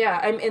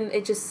 Yeah, and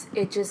it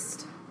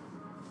just.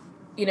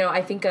 You know,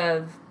 I think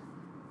of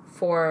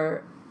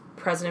for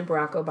President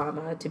Barack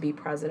Obama to be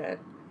president,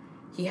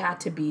 he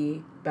had to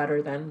be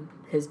better than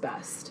his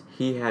best.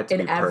 He had to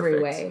be perfect. In every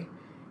way.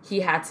 He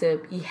had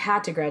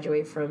to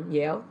graduate from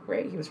Yale,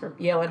 right? He was from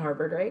Yale and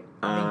Harvard, right?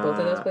 I think both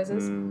of those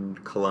places.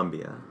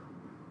 Columbia.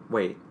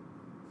 Wait.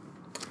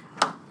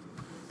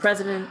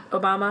 President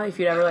Obama, if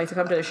you'd ever like to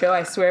come to the show,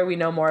 I swear we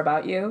know more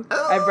about you.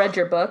 I've read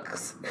your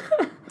books.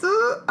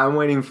 I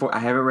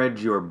haven't read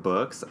your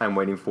books. I'm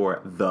waiting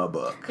for the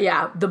book.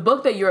 Yeah, the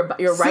book that you're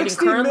writing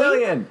currently. $60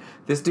 million.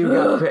 This dude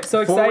got so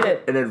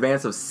excited. An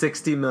advance of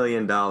 $60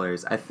 million.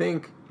 I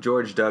think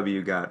George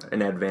W. got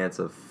an advance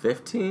of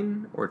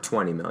 $15 or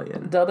 $20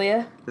 million.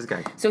 W? This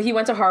guy. So he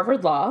went to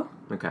Harvard Law.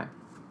 Okay.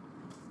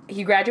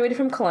 He graduated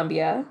from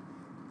Columbia.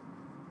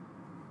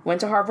 Went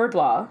to Harvard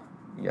Law.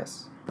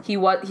 Yes. He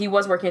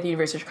was working at the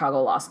University of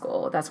Chicago Law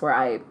School. That's where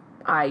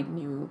I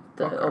knew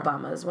the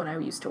Obamas when I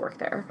used to work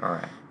there. All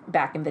right.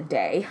 Back in the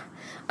day.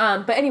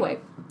 But anyway,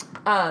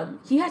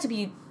 he had to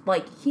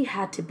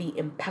be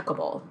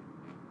impeccable.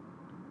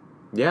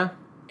 Yeah.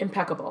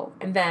 Impeccable.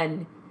 And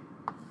then,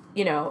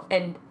 you know,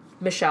 and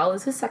Michelle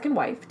is his second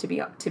wife, to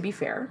be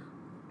fair.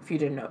 If you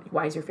didn't know.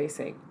 Why is your face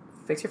saying?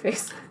 Fix your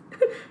face.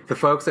 The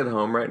folks at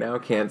home right now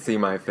can't see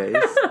my face,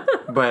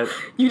 but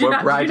did you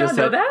not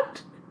know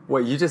that?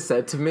 What you just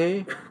said to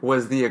me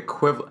was the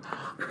equivalent.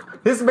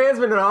 This man's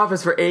been in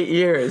office for 8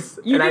 years,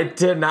 I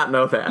did not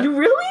know that. You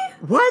really?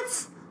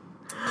 What?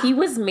 He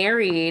was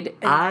married.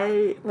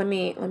 Let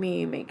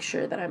me make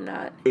sure that I'm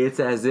not. It's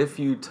as if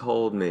you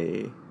told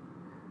me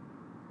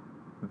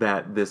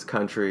that this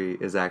country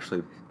is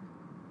actually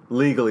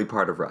legally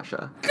part of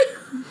Russia.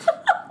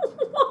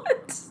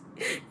 What?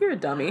 You're a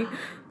dummy.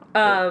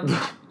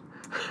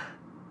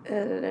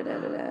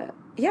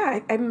 Yeah,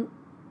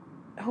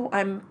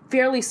 I'm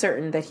fairly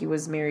certain that he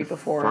was married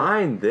before.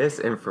 Find this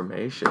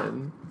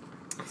information.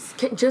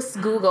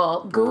 Just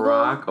Google.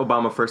 Barack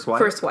Obama first wife?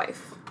 First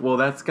wife. Well,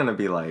 that's going to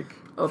be like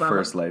Obama.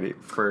 First lady.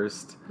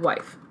 First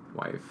wife.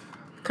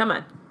 Come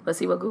on. Let's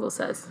see what Google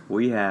says.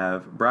 We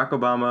have Barack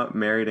Obama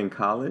married in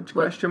college?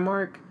 What? Question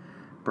mark.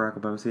 Barack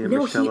Obama. See,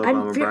 Michelle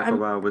Obama. Barack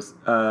Obama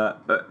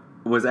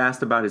was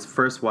asked about his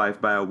first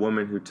wife by a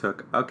woman who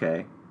took.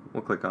 Okay,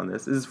 we'll click on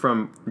this. This is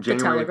from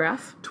January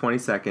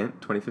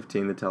 22nd,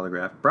 2015. The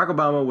Telegraph. Barack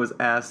Obama was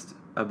asked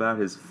about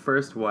his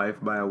first wife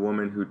by a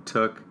woman who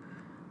took.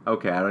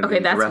 Okay, I don't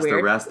need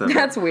the rest of it.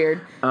 That's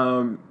weird.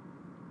 The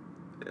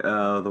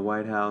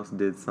White House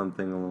did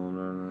something a little.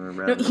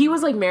 No, he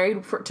was like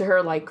married to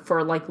her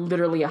for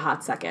literally a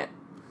hot second.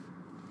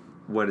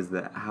 What is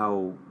that?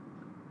 How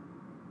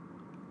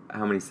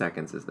many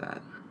seconds is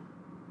that?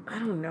 I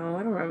don't know.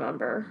 I don't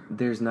remember.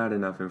 There's not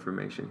enough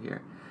information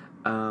here.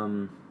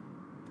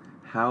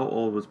 How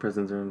old was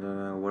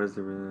President? What is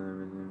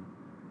the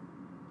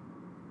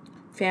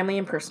family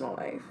and personal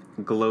life?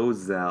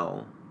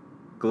 Glozell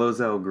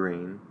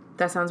Green.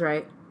 That sounds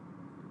right.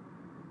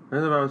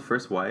 Remember about his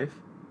first wife?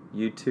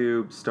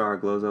 YouTube star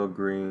Glozell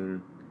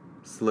Green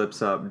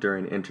slips up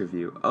during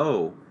interview.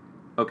 Oh,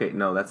 okay.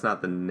 No, that's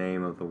not the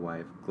name of the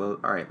wife. All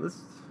right,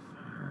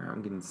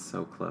 I'm getting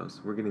so close.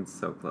 We're getting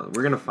so close.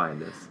 We're gonna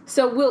find this.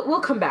 So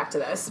we'll come back to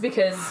this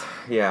because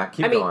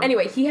keep going.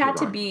 Anyway, he had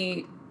to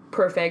be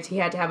perfect. He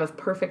had to have a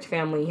perfect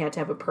family. He had to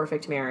have a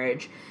perfect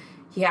marriage.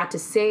 He had to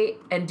say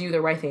and do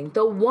the right thing.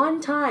 The one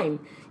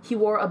time he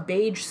wore a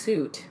beige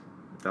suit.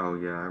 Oh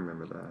yeah, I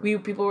remember that.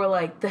 People were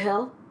like, "The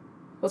hell?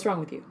 What's wrong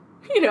with you?"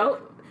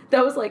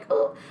 That was like,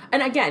 oh.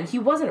 And again, he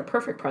wasn't a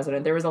perfect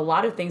president. There was a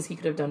lot of things he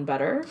could have done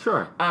better.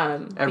 Sure.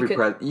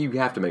 You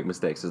have to make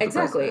mistakes as the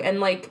president.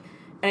 And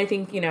I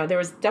think, there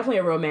was definitely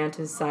a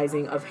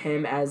romanticizing of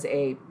him as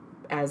a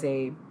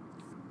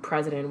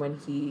president when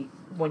he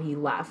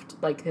left.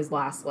 Like his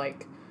last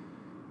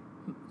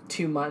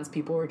 2 months,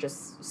 people were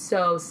just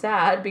so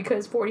sad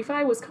because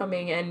 45 was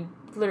coming and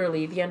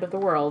literally the end of the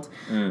world.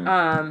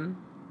 God,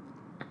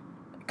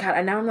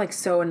 and now I'm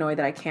so annoyed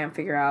that I can't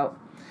figure out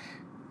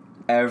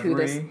I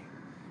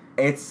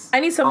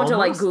need someone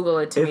to Google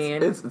it to me.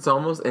 It's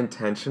almost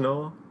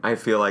intentional. I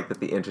feel like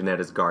that the internet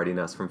is guarding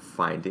us from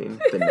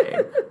finding the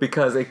name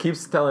because it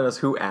keeps telling us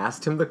who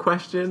asked him the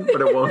question, but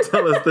it won't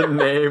tell us the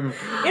name.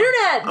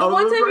 Internet, the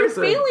one time you're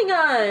failing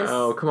us.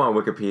 Oh, come on,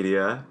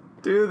 Wikipedia,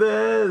 do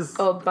this.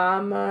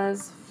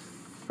 Obama's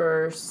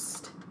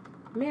first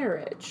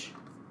marriage.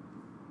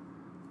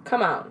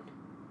 Come on.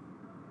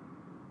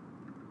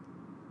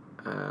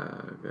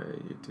 Okay,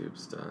 YouTube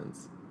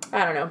stunts.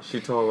 I don't know. She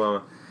told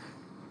Obama.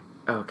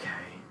 Okay.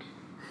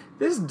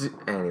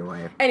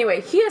 Anyway,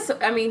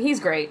 he's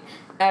great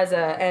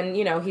and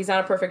he's not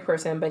a perfect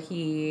person, but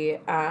he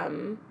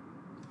had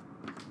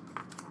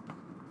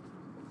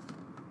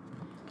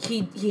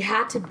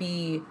to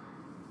be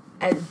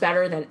as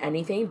better than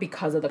anything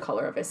because of the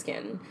color of his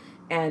skin.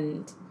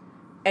 And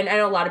I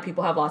know a lot of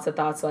people have lots of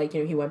thoughts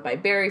he went by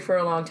Barry for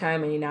a long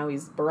time and now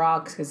he's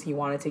Barack because he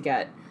wanted to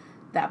get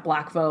that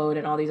black vote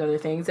and all these other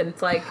things. And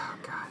it's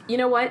you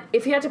know what?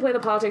 If he had to play the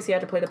politics, he had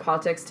to play the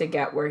politics to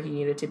get where he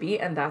needed to be.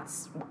 And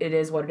it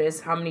is what it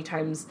is. How many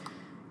times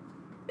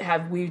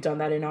have we done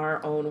that in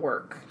our own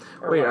work?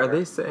 Wait, are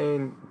they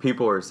saying,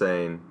 people are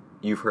saying,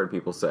 you've heard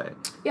people say.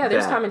 Yeah,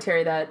 there's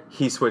commentary that.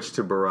 He switched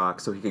to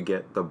Barack so he could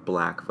get the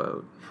black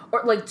vote.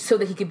 Or so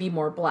that he could be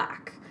more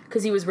black.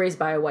 Because he was raised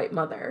by a white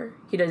mother.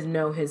 He doesn't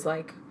know his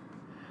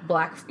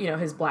black,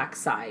 his black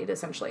side,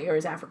 essentially, or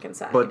his African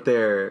side. But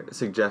they're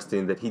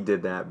suggesting that he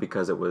did that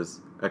because it was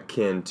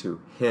akin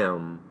to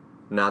him,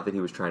 not that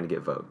he was trying to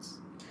get votes.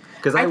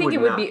 Because I think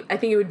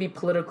it would be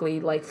politically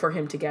for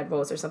him to get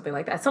votes or something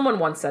like that. Someone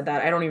once said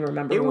that. I don't even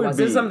remember who it was.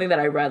 It was something that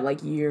I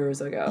read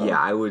years ago. Yeah,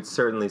 I would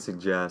certainly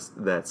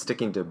suggest that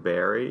sticking to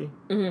Barry,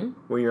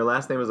 when your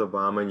last name is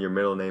Obama and your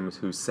middle name is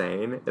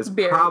Hussein, is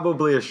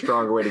probably a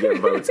stronger way to get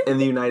votes in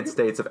the United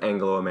States of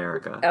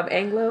Anglo-America.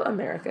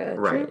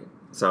 Right. True.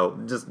 So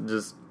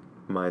just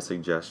my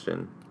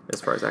suggestion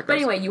as far as that goes. But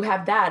anyway, you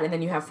have that, and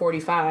then you have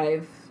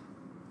 45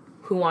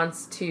 who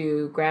wants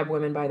to grab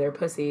women by their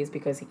pussies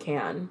because he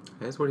can.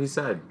 That's what he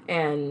said.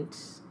 And,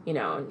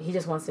 he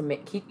just wants to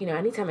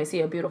anytime I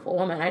see a beautiful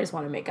woman, I just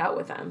want to make out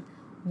with them.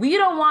 We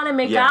don't want to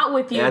make out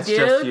with you, that's dude.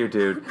 That's just you,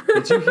 dude.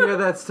 Did you hear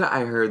that stuff?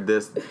 I heard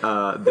this.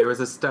 There was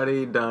a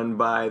study done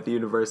by the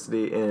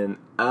university in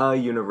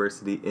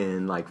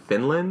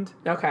Finland.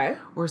 Okay.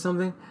 Or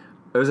something.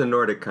 It was a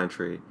Nordic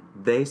country.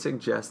 They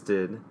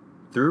suggested,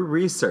 through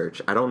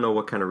research, I don't know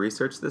what kind of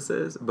research this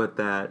is, but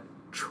that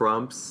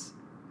Trump's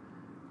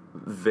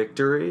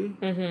victory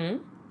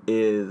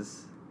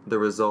is the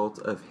result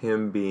of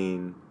him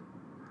being,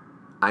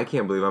 I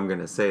can't believe I'm going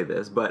to say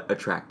this, but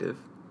attractive.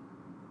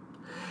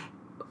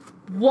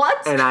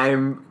 What? And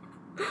I'm...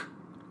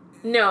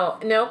 No.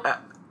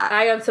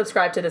 I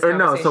unsubscribe to this conversation.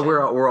 No, so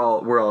we're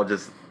all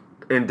just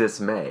in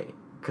dismay.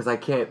 Because I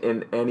can't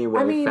in any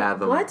way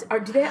fathom. What?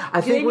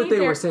 I think what they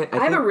were saying...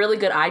 I have a really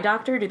good eye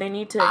doctor. Do they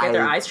need to get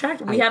their eyes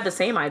checked? We have the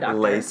same eye doctor.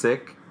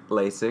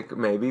 LASIK,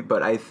 maybe.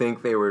 But I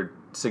think they were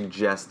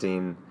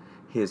suggesting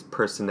his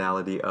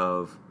personality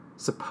of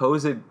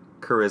supposed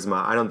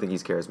charisma. I don't think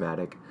he's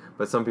charismatic,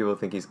 but some people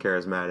think he's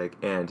charismatic,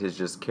 and his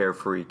just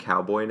carefree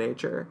cowboy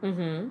nature.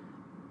 Mm-hmm.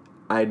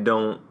 I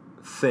don't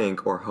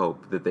think or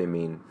hope that they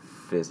mean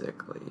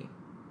physically.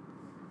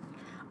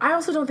 I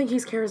also don't think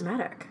he's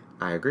charismatic.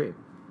 I agree.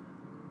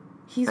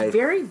 He's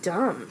very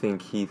dumb. I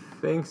think he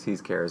thinks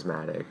he's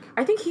charismatic.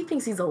 I think he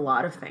thinks he's a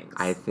lot of things.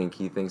 I think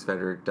he thinks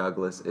Frederick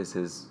Douglass is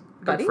his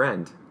Buddy? good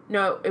friend.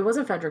 No, it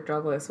wasn't Frederick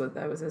Douglass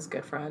that was his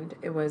good friend.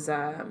 It was,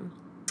 oh,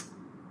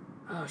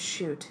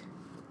 shoot.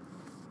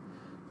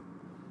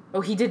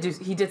 Oh, he did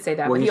say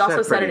that. Well, but he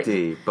also said it.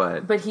 D,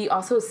 but he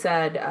also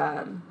said,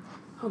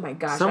 oh my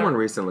gosh. Someone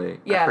recently.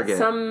 I forget.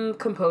 Some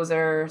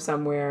composer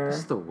somewhere.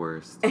 This is the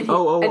worst. And it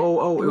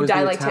was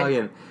the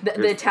Italian.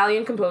 The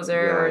Italian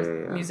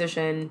composer,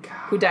 musician,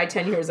 who died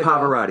 10 years ago.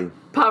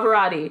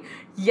 Pavarotti.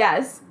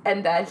 Yes.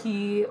 And that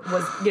he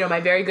was,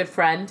 my very good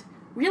friend.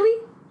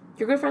 Really?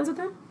 You're good friends with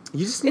him?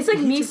 It's like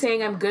me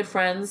saying I'm good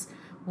friends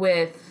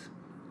with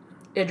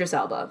Idris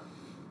Elba.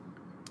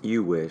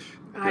 You wish.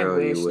 I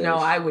wish. No,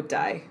 I would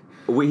die.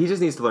 He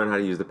just needs to learn how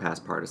to use the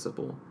past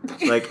participle.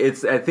 Like,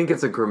 I think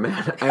it's I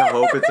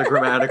hope it's a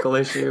grammatical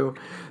issue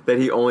that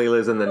he only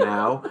lives in the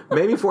now.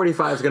 Maybe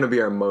 45 is going to be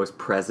our most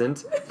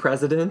present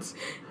president.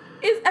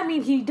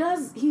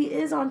 He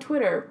is on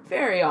Twitter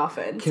very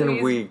often.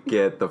 Can we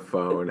get the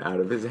phone out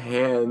of his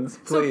hands?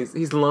 Please.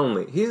 He's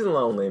lonely. He's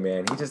lonely,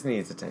 man. He just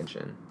needs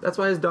attention. That's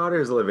why his daughter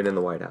is living in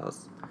the White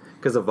House.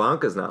 Because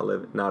Ivanka's not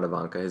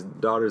Ivanka. His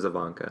daughter's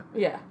Ivanka.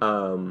 Yeah.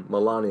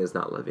 Melania's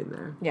not living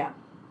there. Yeah.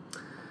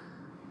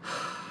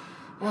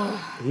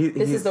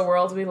 This is the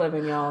world we live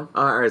in, y'all.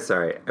 All right,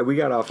 sorry. We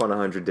got off on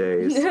 100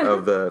 days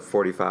of the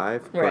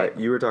 45, right.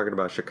 But you were talking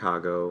about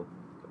Chicago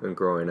and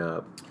growing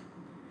up.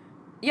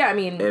 Yeah, I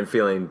mean... And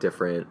feeling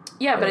different.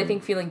 Yeah, but I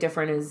think feeling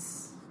different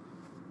is...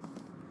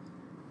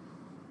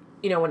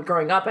 when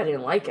growing up, I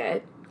didn't like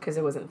it because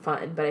it wasn't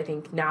fun. But I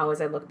think now, as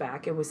I look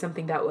back, it was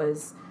something that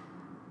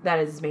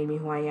has made me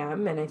who I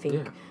am. And I think...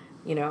 Yeah.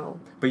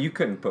 But you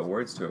couldn't put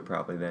words to it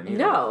probably then either.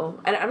 No.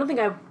 I don't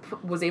think I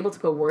was able to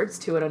put words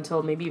to it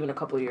until maybe even a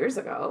couple of years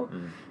ago.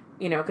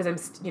 Because I'm,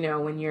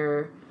 when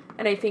you're...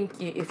 And I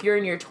think if you're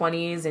in your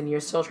 20s and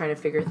you're still trying to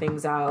figure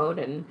things out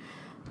and,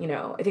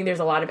 I think there's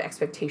a lot of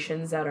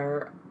expectations that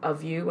are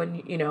of you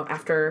when,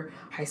 after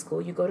high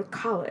school you go to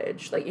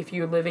college. Like, if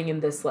you're living in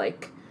this,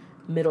 like,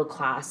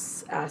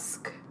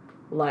 middle-class-esque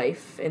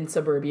life in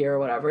suburbia or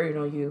whatever,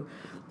 you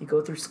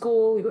go through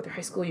school, you go through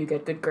high school, you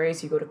get good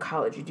grades, you go to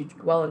college, you do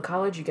well in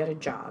college, you get a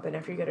job, and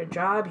after you get a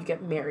job, you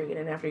get married,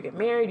 and after you get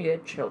married, you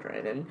get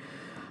children,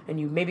 and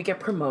you maybe get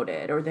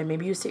promoted, or then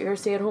maybe you're a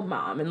stay-at-home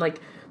mom, and like,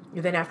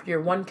 then after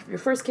your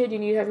first kid, you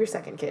need to have your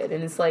second kid,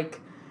 and it's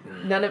like,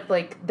 none of,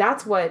 like,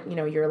 that's what,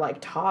 you're like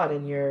taught,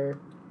 and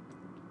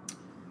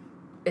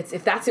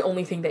if that's the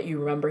only thing that you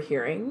remember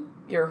hearing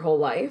your whole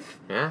life,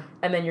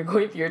 and then you're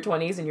going through your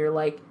 20s, and you're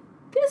like,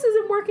 this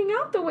isn't working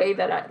out the way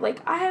that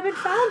I haven't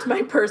found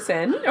my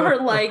person, or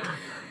like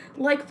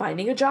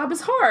finding a job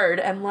is hard,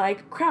 and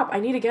like, crap, I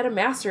need to get a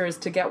master's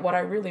to get what I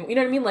really, you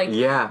know what I mean?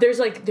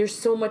 Like, there's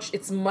so much,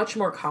 it's much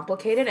more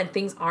complicated, and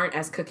things aren't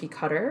as cookie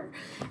cutter,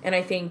 and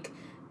I think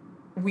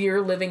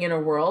we're living in a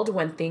world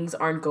when things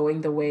aren't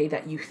going the way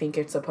that you think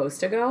it's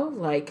supposed to go.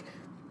 Like,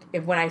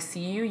 when I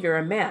see you, you're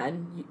a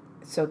man,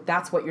 so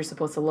that's what you're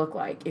supposed to look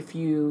like. If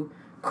you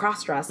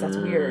cross-dress, that's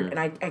weird, and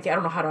I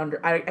don't know how to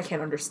I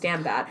can't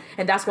understand that,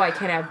 and that's why I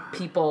can't have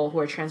people who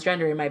are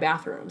transgender in my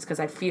bathrooms, because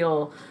I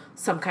feel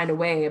some kind of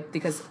way,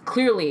 because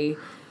clearly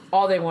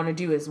all they want to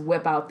do is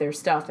whip out their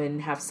stuff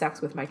and have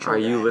sex with my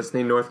children. Are you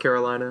listening, North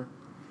Carolina?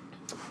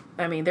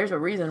 I mean, there's a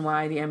reason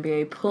why the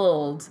NBA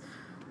pulled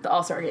the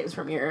All-Star games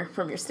from your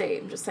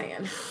state. I'm just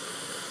saying.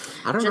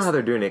 I don't know how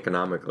they're doing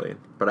economically,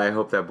 but I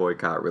hope that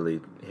boycott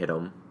really hit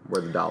them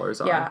where the dollars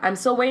are. Yeah, I'm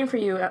still waiting for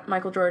you,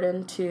 Michael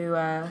Jordan, to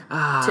go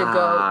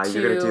to...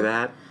 You're going to do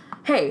that?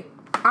 Hey,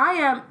 I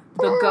am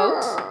the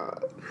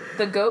GOAT.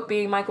 The GOAT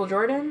being Michael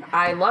Jordan.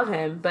 I love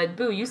him, but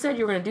Boo, you said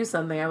you were going to do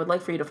something. I would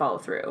like for you to follow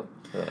through.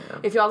 Yeah.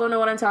 If y'all don't know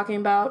what I'm talking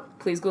about,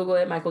 please Google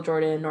it. Michael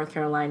Jordan, North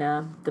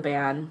Carolina, the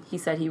ban. He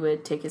said he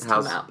would take his team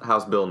out.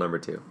 House Bill number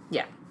 2.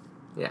 Yeah.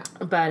 Yeah.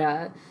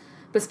 But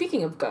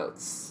speaking of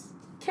GOATs,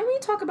 can we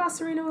talk about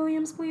Serena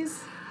Williams,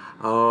 please?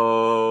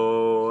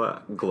 Oh,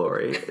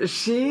 glory.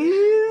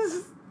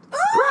 She's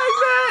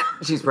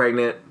pregnant! She's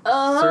pregnant.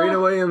 Serena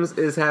Williams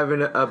is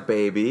having a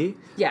baby.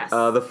 Yes.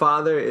 The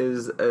father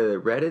is a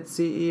Reddit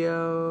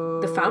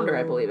CEO. The founder,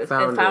 I believe.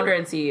 Founder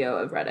and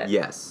CEO of Reddit.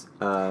 Yes.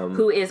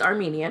 Who is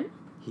Armenian.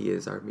 He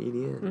is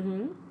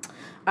Armenian.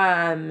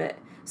 Mm-hmm.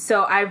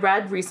 So I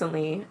read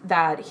recently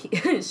that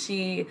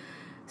she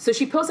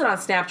posted on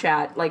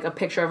Snapchat, like, a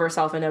picture of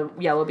herself in a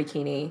yellow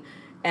bikini,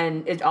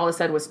 and all it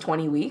said was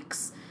 20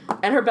 weeks.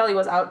 And her belly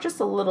was out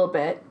just a little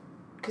bit,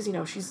 because,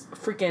 she's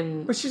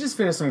freaking... But she just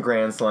finished some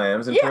Grand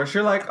Slams, and first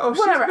you're like, oh,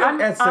 whatever. She's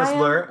been at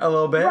Sizzler a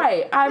little bit.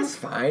 Right. It's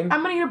fine.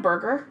 I'm going to eat a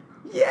burger.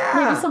 Yeah.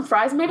 Maybe some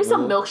fries, maybe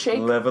some milkshake.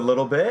 Live a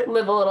little bit.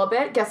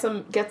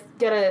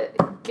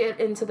 Get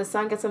into the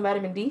sun, get some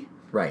vitamin D.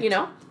 Right.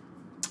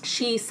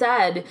 She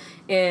said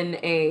in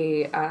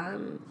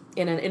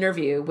in an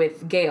interview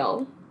with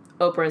Gayle,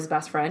 Oprah's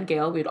best friend.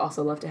 Gayle, we'd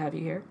also love to have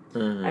you here.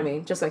 Mm-hmm. I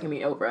mean, just so I can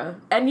meet Oprah.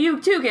 And you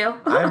too, Gayle.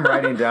 I'm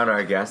writing down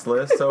our guest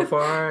list so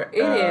far.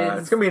 It is.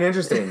 It's going to be an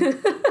interesting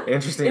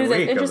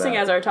week. Interesting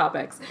as our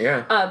topics.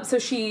 Yeah. So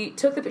she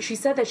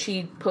said that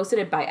she posted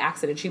it by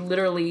accident. She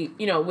literally,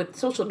 with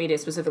social media,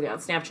 specifically on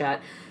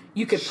Snapchat,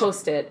 you could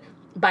post it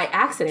by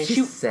accident.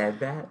 She said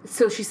that?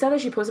 So she said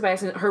that she posted by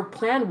accident. Her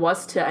plan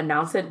was to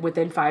announce it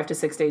within 5 to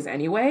 6 days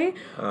anyway.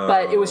 Oh.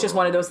 But it was just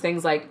one of those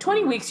things like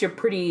 20 weeks, you're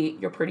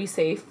pretty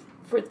safe.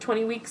 For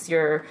 20 weeks,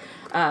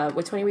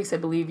 with 20 weeks, I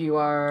believe you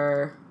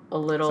are a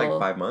little... It's like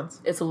 5 months?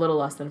 It's a little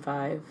less than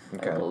 5,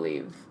 okay. I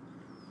believe.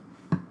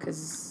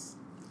 Because...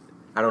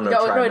 I don't know.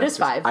 No, it is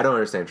 5. I don't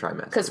understand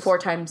trimesters. Because 4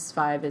 times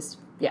 5 is...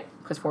 Yeah,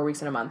 because 4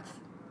 weeks in a month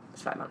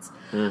is 5 months.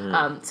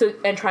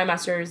 Mm-hmm. And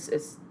trimesters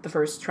is... The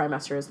first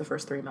trimester is the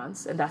first 3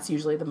 months, and that's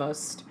usually the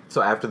most...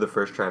 So after the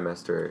first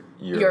trimester,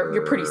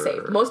 you're pretty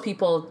safe. Most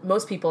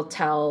people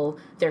tell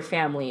their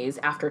families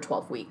after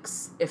 12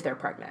 weeks if they're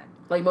pregnant.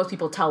 Like, most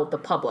people tell the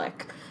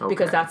public,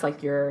 because that's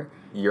like you're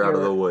out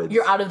of the woods.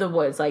 You're out of the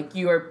woods. Like,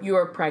 you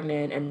are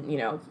pregnant,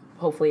 and,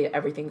 hopefully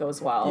everything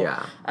goes well.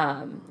 Yeah.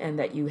 And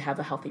that you have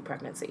a healthy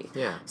pregnancy.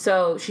 Yeah.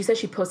 So she said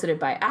she posted it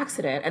by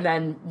accident, and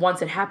then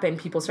once it happened,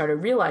 people started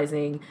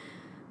realizing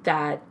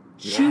that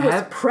she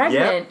was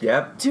pregnant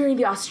during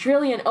the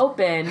Australian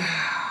Open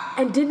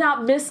and did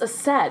not miss a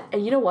set.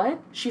 And you know what?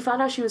 She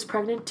found out she was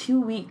pregnant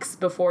 2 weeks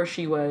before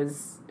she went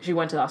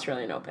to the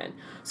Australian Open.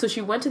 So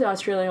she went to the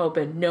Australian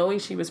Open knowing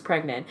she was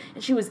pregnant,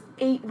 and she was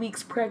 8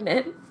 weeks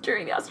pregnant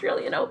during the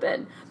Australian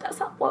Open. That's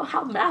not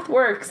how math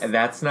works. And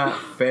that's not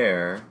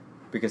fair,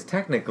 because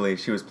technically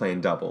she was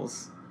playing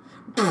doubles.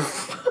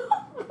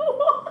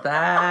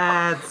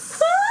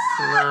 That's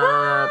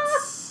not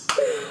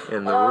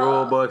in the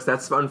rule books.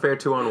 That's unfair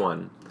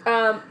 2-on-1.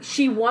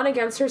 She won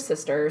against her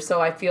sister, so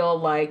I feel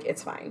like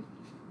it's fine.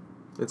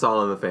 It's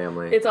all in the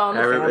family. It's all in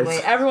the family.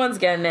 Everyone's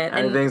getting it.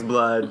 Everything's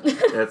blood.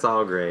 It's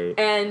all great.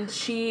 And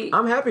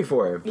I'm happy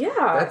for her.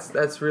 Yeah.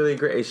 That's really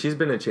great. She's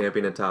been a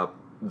champion atop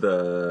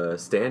the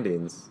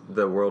standings,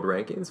 the world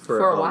rankings, for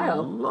a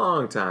while.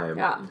 Long time.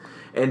 Yeah.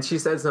 And she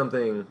said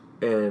something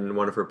in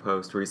one of her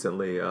posts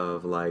recently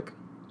of like,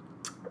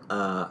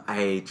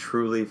 I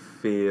truly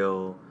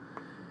feel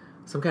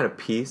some kind of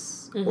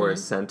peace or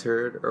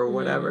centered or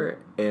whatever.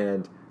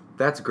 And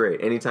that's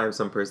great. Anytime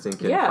some person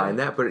can find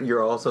that, but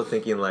you're also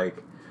thinking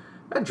like,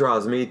 that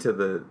draws me to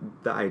the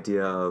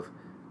idea of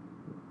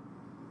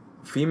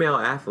female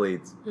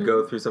athletes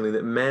go through something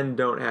that men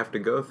don't have to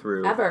go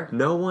through. Ever.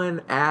 No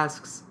one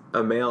asks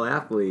a male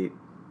athlete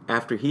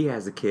after he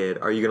has a kid,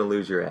 are you going to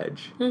lose your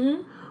edge?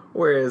 Mm-hmm.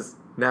 Whereas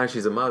now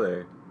she's a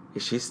mother,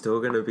 is she still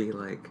going to be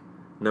like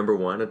number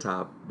 1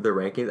 atop the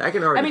rankings? I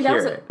can already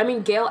hear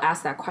it. Gayle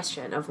asked that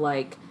question of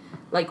like,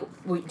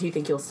 do you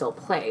think you'll still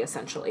play,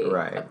 essentially?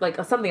 Right.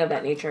 Like, something of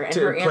that nature. And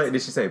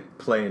did she say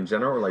play in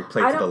general, or like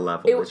play to the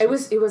level? It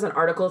was an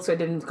article, so it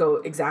didn't go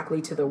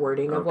exactly to the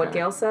wording of what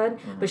Gayle said.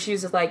 Mm-hmm. But she was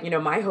just like,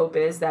 my hope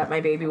is that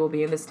my baby will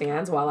be in the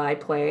stands while I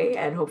play,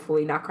 and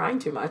hopefully not crying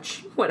too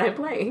much when I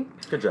play.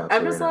 Good job,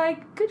 I'm just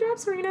like, good job,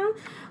 Serena.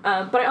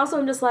 But I also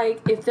am just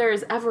like, if there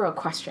is ever a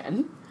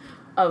question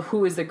of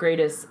who is the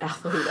greatest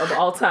athlete of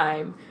all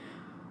time,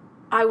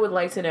 I would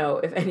like to know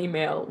if any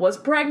male was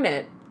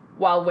pregnant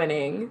while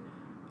winning.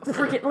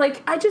 Freaking,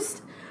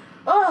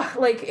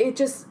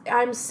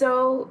 I'm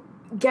so,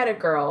 get it,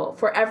 girl.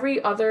 For every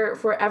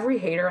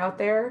hater out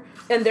there,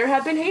 and there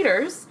have been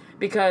haters,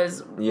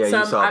 because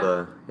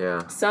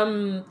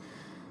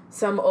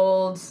some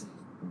old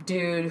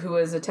dude who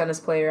was a tennis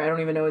player, I don't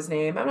even know his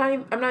name, I'm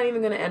not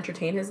even going to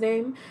entertain his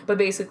name, but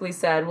basically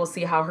said, we'll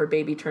see how her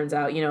baby turns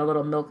out, a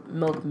little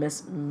milk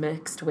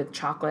mixed with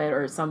chocolate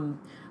or some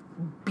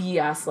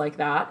BS like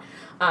that.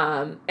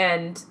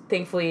 And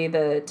thankfully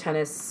the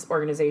tennis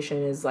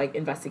organization is like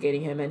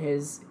investigating him and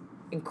his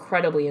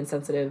incredibly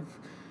insensitive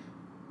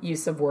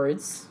use of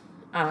words.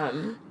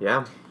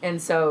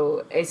 And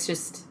so it's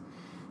just,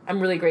 I'm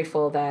really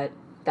grateful that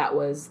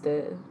was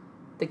the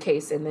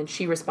case. And then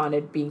she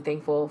responded being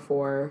thankful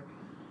for,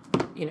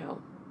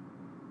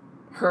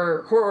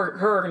 her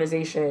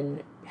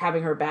organization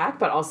having her back,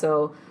 but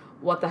also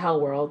what the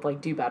hell world, like,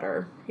 do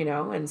better,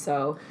 and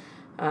so,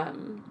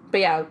 but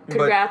yeah,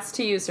 congrats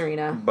to you,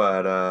 Serena.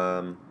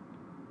 But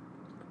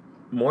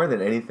more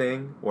than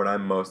anything, what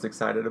I'm most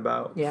excited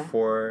about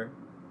for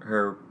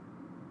her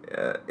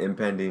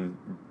impending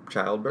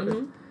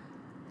childbirth,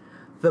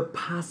 the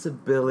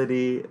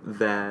possibility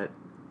that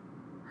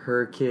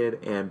her kid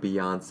and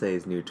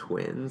Beyonce's new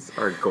twins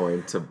are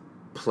going to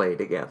play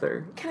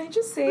together. Can I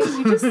just say,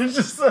 you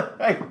just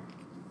like,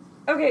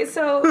 okay,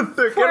 so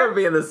they're gonna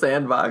be in the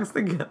sandbox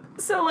together.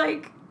 So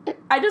like,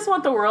 I just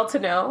want the world to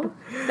know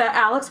that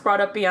Alex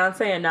brought up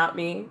Beyonce and not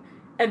me,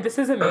 and this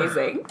is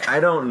amazing. I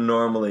don't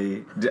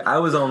normally. I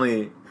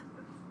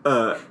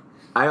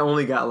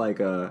only got like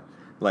a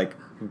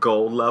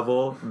gold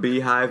level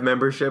Beehive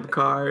membership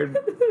card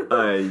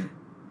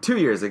 2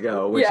 years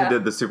ago when she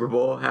did the Super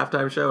Bowl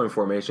halftime show and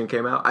Formation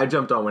came out. I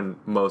jumped on when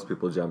most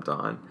people jumped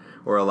on,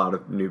 or a lot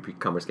of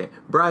newcomers came.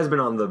 Bri's been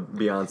on the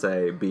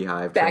Beyonce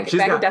Beehive train.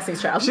 Back with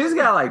Destiny's Child. She's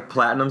got like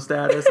platinum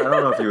status. I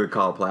don't know if you would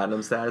call it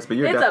platinum status, but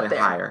you're definitely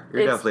higher.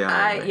 You're definitely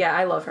higher.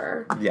 I love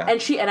her. Yeah.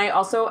 And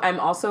I'm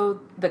also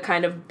the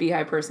kind of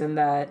Beehive person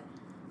that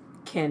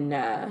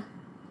can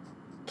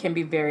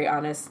be very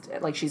honest.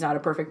 Like, she's not a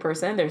perfect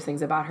person. There's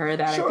things about her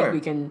that I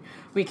think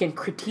we can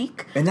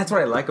critique. And that's what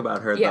I like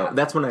about her, though.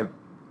 That's when I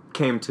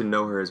came to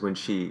know her, is when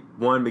she,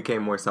 one,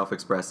 became more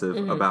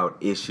self-expressive about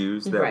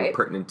issues that were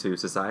pertinent to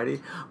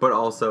society, but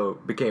also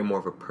became more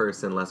of a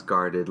person, less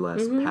guarded,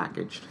 less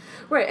packaged.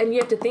 Right, and you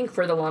have to think,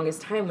 for the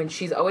longest time, when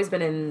she's always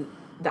been in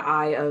the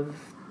eye of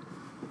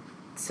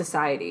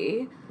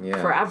society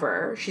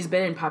forever. She's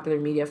been in popular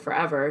media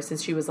forever,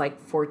 since she was like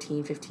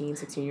 14, 15,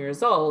 16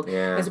 years old.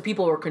 Yeah. And so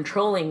people were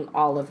controlling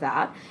all of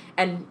that.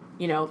 And,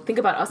 you know, think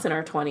about us in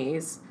our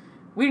 20s.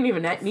 We didn't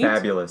even need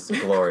fabulous,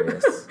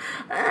 glorious.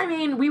 I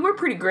mean, we were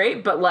pretty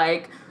great, but,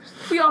 like,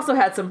 we also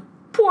had some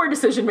poor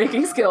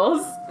decision-making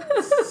skills.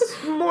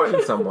 More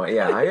than somewhat,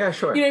 yeah,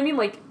 sure. You know what I mean?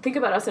 Like, think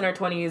about us in our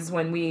 20s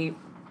when we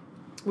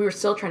were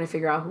still trying to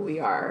figure out who we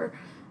are.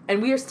 And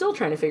we are still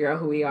trying to figure out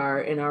who we are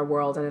in our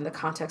world and in the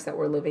context that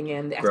we're living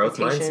in, the growth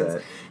expectations.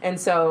 Mindset. And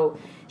so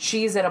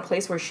she's at a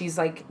place where she's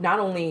like, not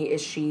only is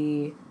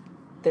she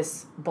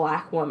this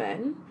black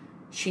woman,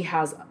 she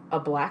has a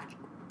black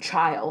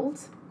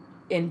child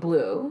in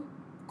blue,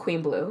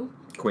 Queen Blue.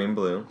 Queen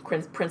Blue.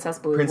 Princess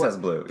Blue. Princess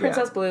Blue,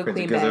 Princess Blue, Queen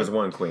Bey. Because there's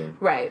one queen.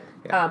 Right.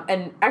 Yeah.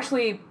 And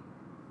actually,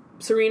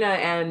 Serena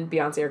and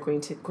Beyonce are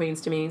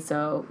queens to me,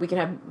 so we can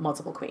have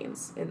multiple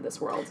queens in this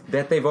world.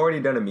 That they've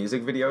already done a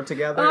music video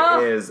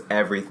together is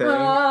everything.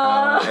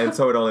 And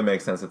so it only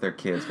makes sense that their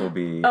kids will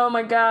be... Oh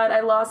my God,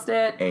 I lost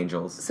it.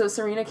 Angels. So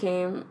Serena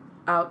came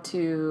out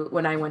to...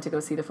 When I went to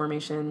go see the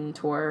Formation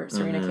tour,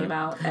 Serena came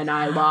out, and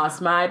I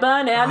lost my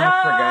bananas.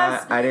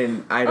 I forgot.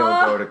 I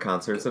don't go to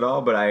concerts at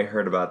all, but I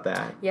heard about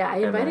that. Yeah, I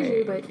invited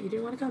you, but you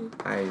didn't want to come.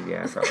 I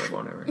probably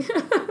won't ever.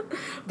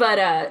 But,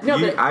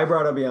 I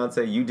brought up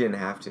Beyonce. You didn't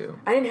have to.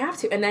 I didn't have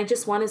to. And I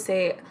just want to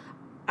say,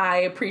 I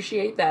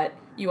appreciate that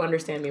you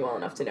understand me well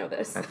enough to know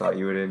this. I thought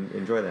you would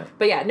enjoy that.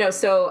 But yeah, no,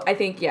 so I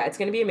think, it's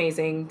going to be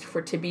amazing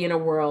to be in a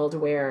world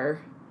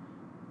where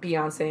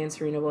Beyonce and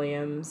Serena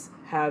Williams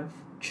have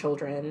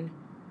children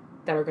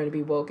that are going to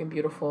be woke and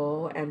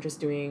beautiful and just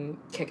doing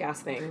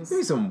kick-ass things.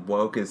 Maybe some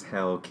woke as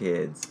hell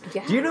kids.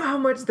 Yeah. Do you know how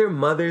much their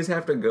mothers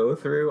have to go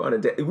through on a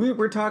day?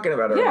 We're talking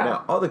about it right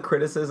now. All the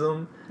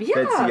criticism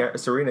that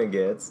Serena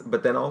gets,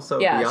 but then also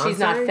Beyonce. She's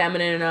not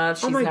feminine enough.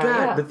 She's God.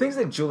 Yeah. The things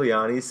that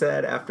Giuliani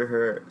said after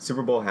her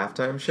Super Bowl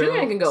halftime show.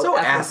 Giuliani can go so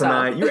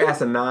asinine. You're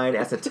asinine,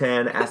 9,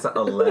 10,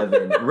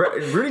 11.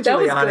 Rudy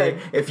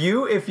Giuliani, if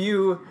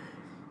you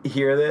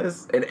hear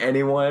this and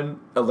anyone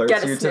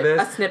alerts you to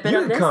this, you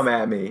can come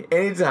at me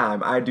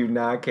anytime. I do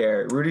not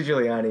care. Rudy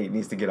Giuliani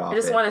needs to get off it. I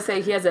just want to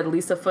say he has at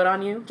least a foot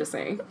on you. Just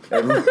saying.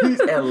 At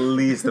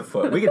least a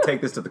foot. We can take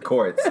this to the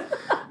courts.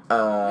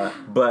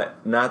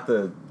 But not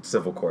the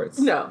civil courts.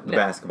 No. The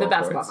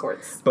basketball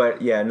courts.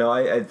 But yeah, no,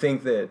 I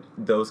think that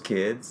those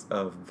kids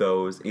of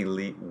those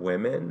elite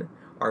women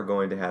are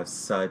going to have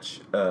such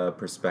a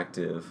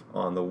perspective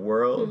on the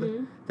world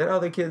that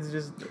other kids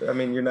just, I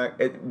mean, we're not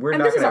going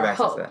to have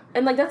access to that.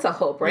 And, like, that's a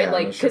hope, right?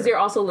 Yeah, because they're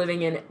also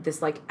living in this,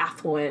 like,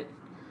 affluent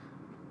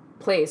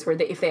place where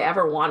if they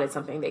ever wanted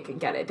something, they can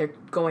get it. They're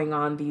going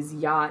on these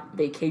yacht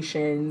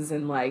vacations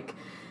and, like,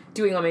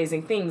 doing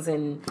amazing things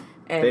and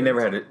they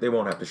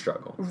won't have to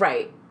struggle.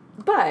 Right.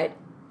 But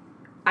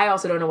I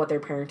also don't know what their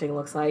parenting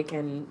looks like,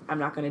 and I'm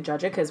not going to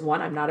judge it because,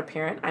 one, I'm not a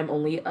parent. I'm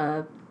only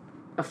a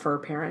fur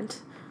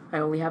parent. I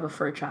only have a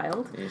fur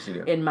child. Yes, you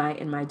do. In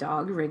my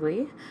dog,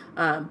 Wrigley.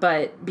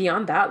 But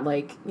beyond that,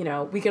 like, you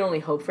know, we can only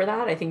hope for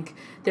that. I think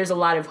there's a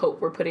lot of hope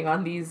we're putting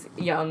on these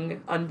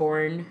young,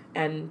 unborn,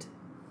 and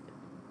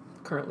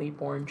currently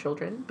born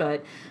children.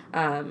 But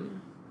yeah,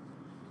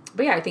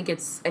 I think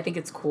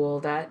it's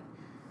cool that,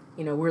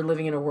 you know, we're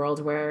living in a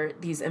world where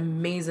these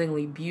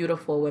amazingly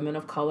beautiful women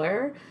of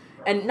color,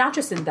 and not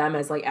just in them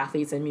as, like,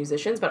 athletes and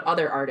musicians, but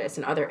other artists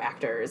and other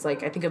actors.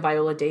 Like, I think of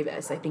Viola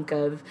Davis. I think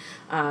of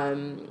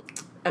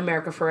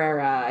America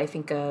Ferrera. I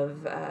think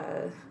of,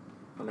 oh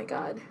my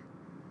God.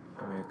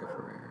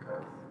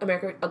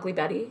 Ugly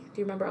Betty.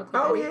 Do you remember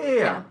Ugly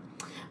Betty? Oh,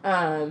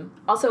 yeah.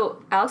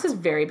 Also, Alex is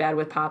very bad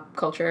with pop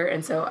culture,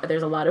 and so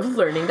there's a lot of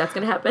learning that's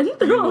going to happen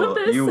through all of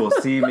this. You will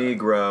see me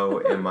grow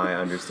in my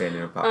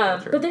understanding of pop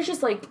culture. But there's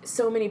just, like,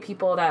 so many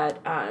people that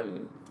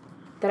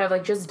have,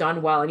 like, just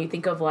done well, and you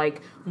think of,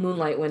 like,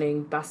 Moonlight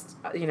winning best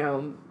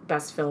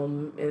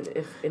film in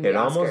the Oscars. It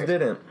almost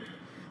didn't.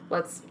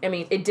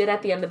 It did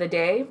at the end of the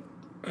day,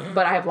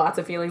 but I have lots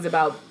of feelings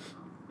about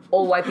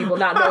old white people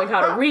not knowing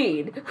how to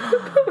read.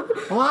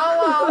 La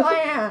La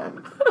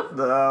Land.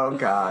 Oh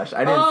gosh,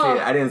 I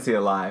didn't see it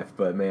live,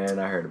 but man,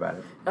 I heard about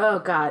it. Oh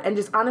God, and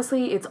just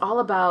honestly, it's all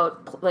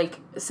about, like,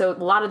 so a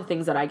lot of the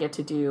things that I get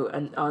to do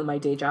on my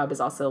day job is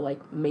also,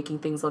 like, making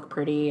things look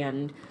pretty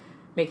and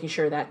making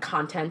sure that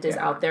content is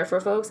out there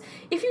for folks.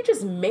 If you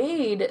just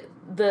made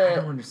I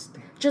don't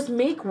understand. Just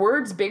make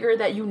words bigger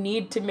that you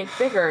need to make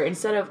bigger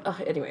instead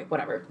of... anyway,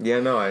 whatever.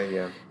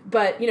 Yeah.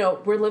 But,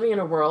 we're living in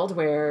a world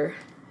where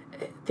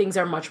things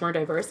are much more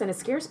diverse, and it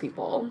scares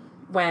people.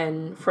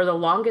 When, for the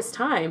longest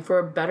time, for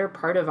a better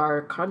part of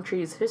our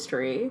country's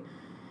history,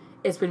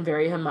 it's been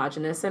very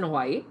homogenous and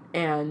white.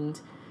 And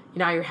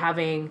now you're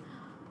having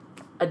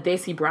a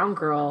Desi brown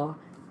girl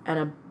and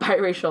a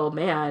biracial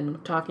man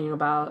talking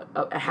about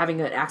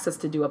having access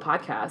to do a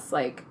podcast.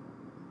 Like,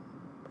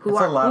 who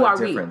are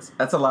we?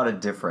 That's a lot of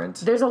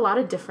different. There's a lot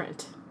of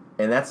different.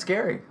 And that's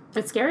scary.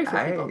 It's scary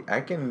for people. I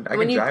can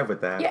jive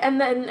with that. Yeah,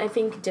 and then I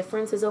think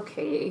difference is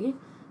okay.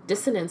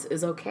 Dissonance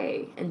is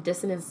okay. And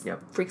dissonance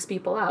freaks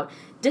people out.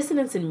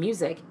 Dissonance in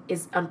music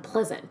is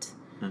unpleasant.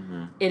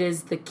 Mm-hmm. It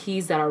is the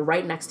keys that are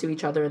right next to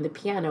each other in the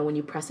piano. When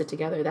you press it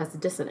together, that's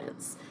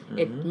dissonance.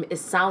 Mm-hmm. It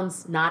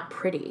sounds not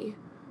pretty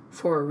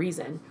for a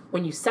reason.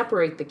 When you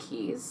separate the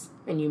keys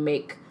and you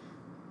make,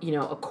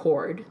 a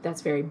chord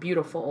that's very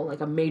beautiful,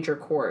 like a major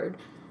chord,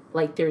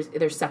 like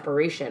there's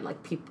separation, like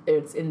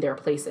it's in their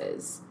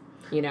places,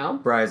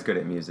 Bri's good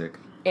at music.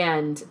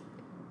 And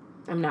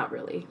I'm not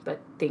really,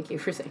 but thank you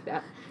for saying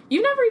that.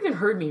 You've never even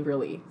heard me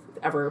really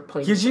ever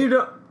play. Because you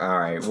don't... All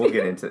right, we'll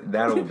get into...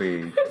 That'll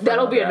be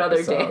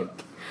another day.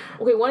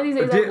 Okay, one of these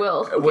days I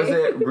will. Okay. Was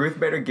it Ruth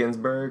Bader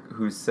Ginsburg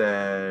who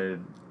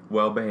said,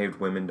 well-behaved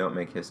women don't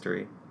make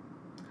history?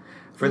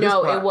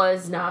 It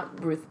was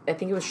not Ruth. I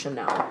think it was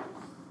Chanel.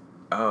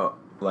 Oh,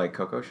 like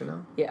Coco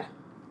Chanel? Yeah.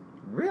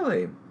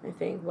 Really? I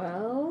think,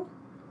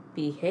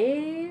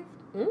 well-behaved...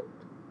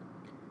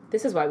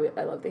 This is why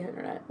I love the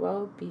internet.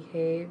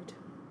 Well-behaved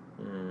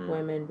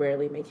women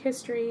rarely make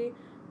history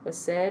was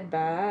said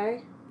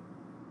by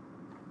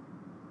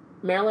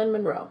Marilyn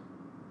Monroe.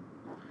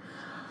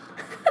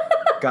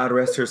 God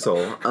rest her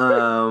soul.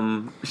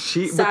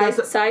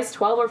 Size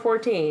 12 or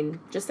 14.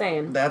 Just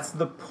saying. That's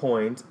the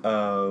point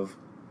of,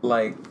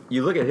 like,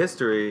 you look at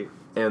history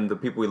and the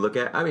people we look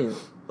at. I mean,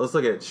 let's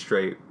look at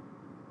straight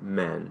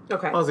men.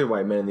 Okay. Mostly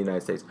white men in the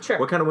United States. Sure.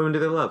 What kind of women do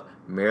they love?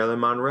 Marilyn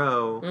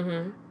Monroe.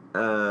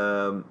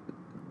 Mm-hmm.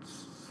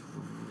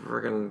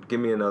 Give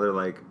me another,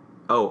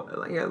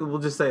 we'll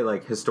just say,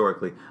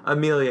 historically,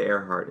 Amelia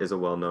Earhart is a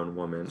well-known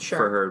woman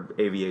for her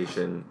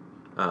aviation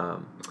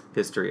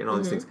history and all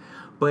these things.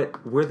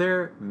 But were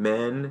there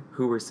men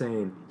who were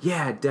saying,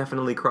 yeah,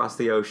 definitely cross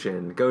the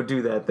ocean, go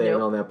do that thing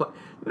on that plane?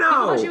 No!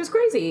 People thought she was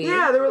crazy.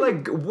 Yeah, they were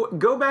like,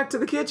 go back to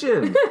the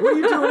kitchen. What are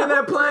you doing in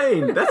that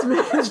plane? That's a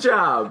man's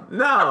job.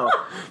 No.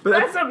 But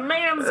that's a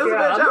man's job. That's a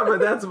man's job,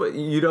 but that's what,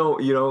 you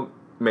don't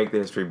make the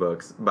history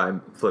books by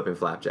flipping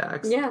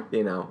flapjacks. Yeah.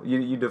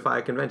 You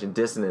defy convention.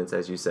 Dissonance,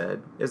 as you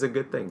said, is a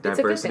good thing.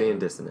 Diversity and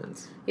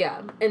dissonance.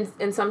 Yeah.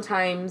 And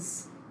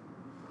sometimes,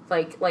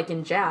 like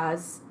in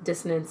jazz,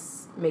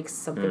 dissonance makes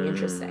something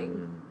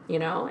interesting,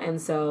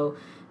 And so,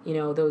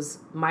 those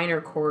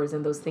minor chords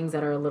and those things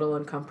that are a little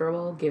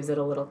uncomfortable gives it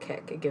a little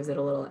kick. It gives it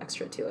a little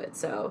extra to it.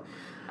 So,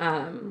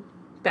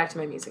 back to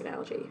my music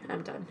analogy.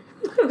 I'm done.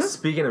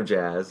 Speaking of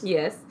jazz.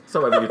 Yes.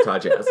 So about Utah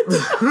Jazz.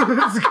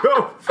 Let's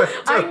go.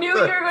 I knew you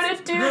were going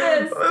to do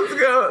this. Let's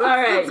go. All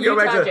right, Utah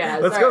back to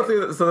Jazz. Let's go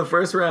through. So the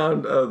first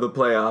round of the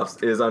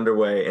playoffs is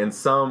underway, and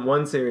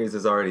one series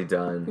is already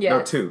done.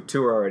 Yes. No,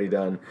 two are already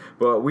done.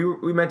 But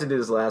we meant to do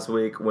this last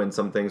week when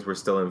some things were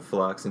still in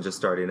flux and just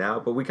starting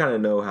out, but we kind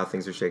of know how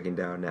things are shaking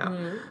down now.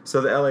 Mm-hmm.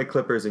 So the LA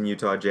Clippers and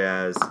Utah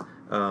Jazz,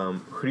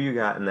 who do you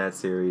got in that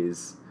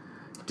series?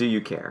 Do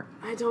you care?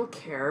 I don't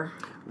care.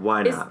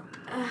 Why not?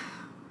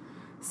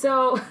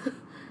 So,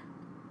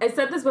 I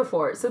said this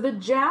before. So the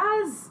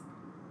Jazz,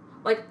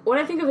 when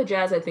I think of the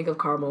Jazz, I think of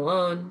Karl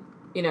Malone,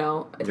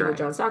 I think of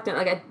John Stockton.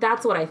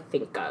 That's what I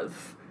think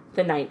of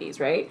the 90s,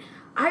 right?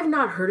 I've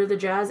not heard of the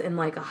Jazz in,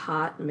 a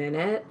hot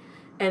minute.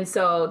 And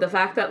so the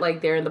fact that,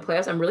 they're in the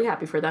playoffs, I'm really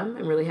happy for them.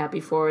 I'm really happy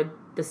for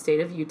the state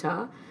of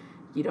Utah.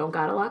 You don't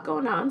got a lot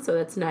going on, so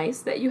that's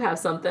nice that you have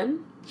something.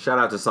 Shout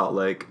out to Salt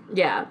Lake.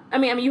 Yeah. I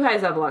mean, you guys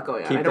have a lot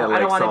going on. I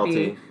don't want to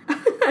be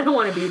I don't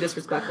want to be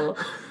disrespectful.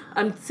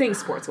 I'm saying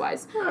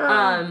sports-wise.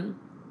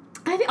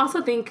 I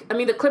also think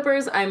the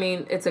Clippers,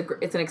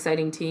 it's an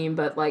exciting team,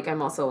 but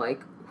I'm also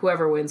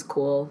whoever wins,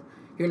 cool.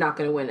 You're not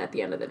going to win at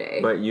the end of the day.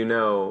 But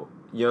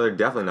they're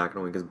definitely not going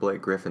to win because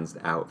Blake Griffin's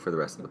out for the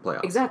rest of the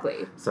playoffs.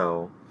 Exactly.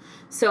 So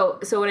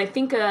when I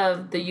think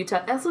of the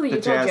Utah, also the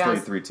Utah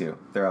Jazz lead 3-2.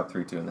 They're up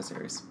 3-2 in the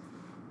series.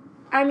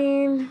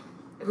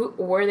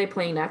 Where are they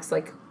playing next?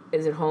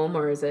 Is it home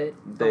or is it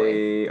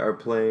away? They are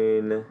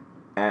playing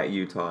at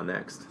Utah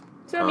next.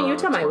 So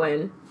Utah might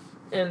win,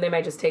 and they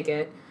might just take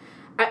it.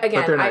 But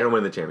they're not going to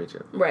win the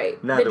championship.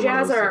 Right. Neither the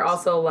Jazz are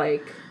also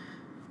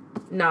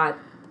not.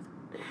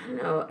 I don't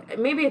know.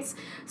 Maybe it's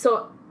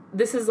so.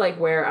 This is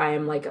where I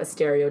am a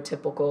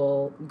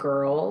stereotypical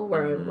girl,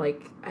 where I'm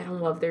I don't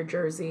love their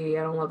jersey,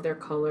 I don't love their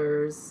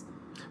colors.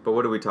 But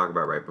what did we talk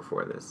about right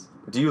before this?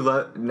 Do you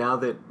love, now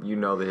that you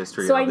know the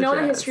history of the Jazz? So I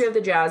know the history of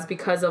the Jazz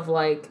because of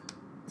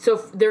so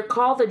they're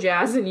called the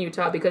Jazz in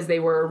Utah because they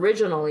were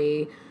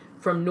originally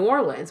from New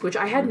Orleans, which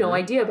I had no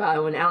idea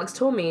about. When Alex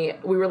told me,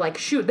 we were like,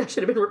 shoot, that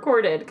should have been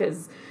recorded,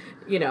 because,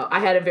 you know,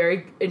 I had a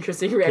very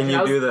interesting reaction. Can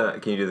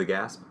you do the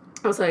gasp?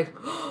 I was like,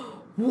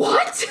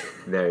 what?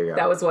 There you go.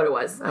 That was what it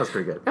was. That was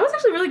pretty good. That was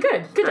actually really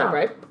good. Good job,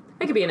 right?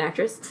 I could be an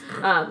actress.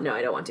 No,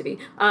 I don't want to be.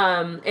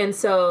 And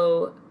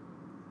so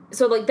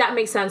like that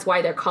makes sense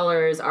why their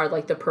colors are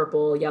like the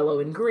purple, yellow,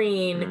 and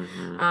green.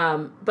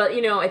 But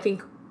you know, I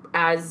think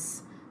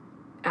as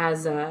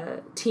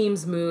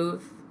teams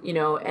move, you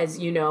know, as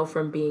you know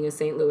from being a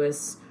St.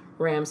 Louis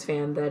Rams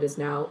fan, that is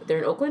now they're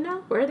in Oakland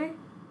now. Where are they?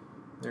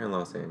 They're in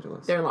Los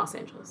Angeles. They're in Los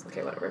Angeles.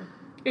 Okay, whatever.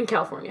 In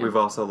California. We've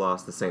also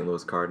lost the St.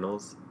 Louis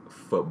Cardinals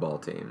football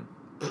team.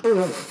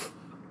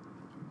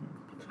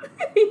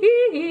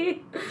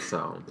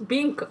 So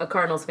being a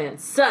Cardinals fan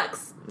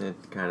sucks. It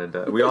kind of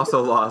does. We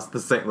also lost the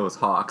St. Louis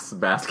Hawks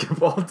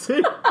basketball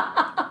team.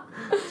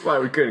 That's why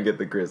we couldn't get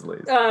the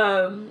Grizzlies.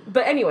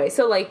 But anyway,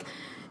 so like,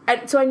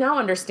 so I now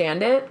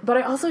understand it, but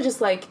I also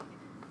just like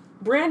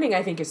branding.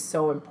 I think is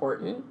so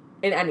important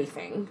in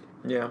anything.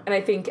 Yeah. And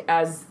I think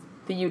as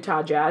the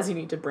Utah Jazz, you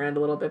need to brand a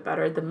little bit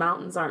better. The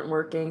Mountains aren't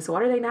working, so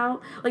what are they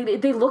now?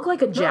 Like they look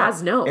like a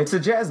jazz note. It's a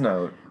jazz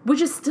note,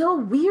 which is still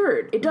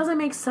weird. It doesn't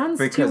make sense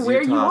because to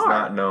where Utah's you are.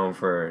 Not known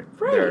for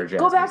their jazz.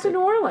 Go back music. to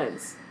New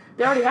Orleans.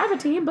 They already have a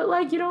team, but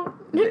like you don't.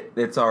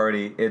 It's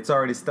already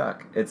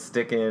stuck. It's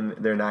sticking.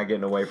 They're not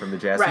getting away from the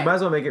jazz. Right. So you might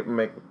as well make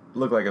it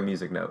look like a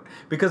music note,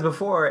 because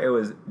before it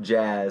was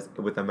jazz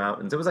with the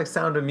mountains. It was like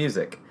Sound of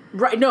Music.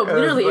 Right. No,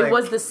 literally, it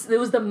was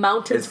the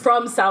mountains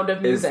from Sound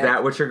of Music. Is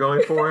that what you're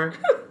going for?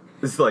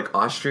 This is like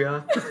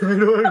Austria? I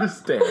don't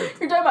understand.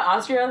 You're talking about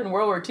Austria in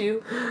World War II?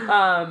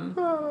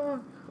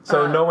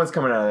 So no one's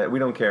coming out of it. We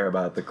don't care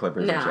about the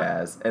Clippers and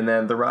Jazz. And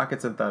then the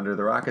Rockets and Thunder.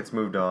 The Rockets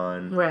moved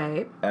on.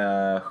 Right.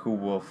 Who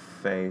will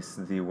face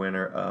the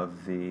winner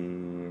of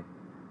the...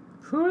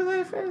 Who do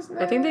they face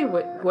now? I think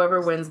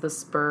whoever wins the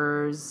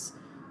Spurs...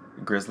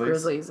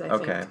 Grizzlies, I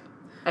think. Okay.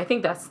 I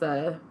think that's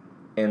the...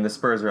 And the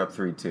Spurs are up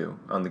 3-2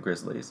 on the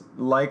Grizzlies.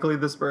 Likely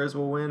the Spurs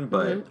will win,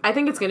 but... I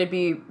think it's going to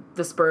be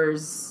the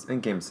Spurs... I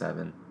think Game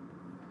 7.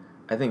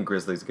 I think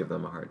Grizzlies give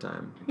them a hard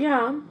time.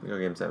 Yeah. Go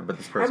Game 7, but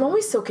the Spurs... I'm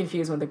always so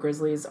confused when the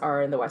Grizzlies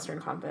are in the Western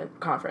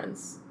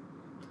Conference.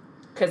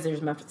 Because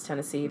there's Memphis,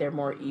 Tennessee. They're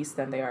more east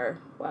than they are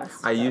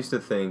west. I used to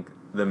think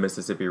the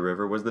Mississippi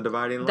River was the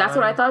dividing line. That's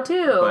what I thought,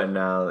 too. But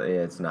now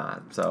it's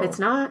not. So it's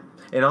not?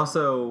 And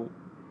also...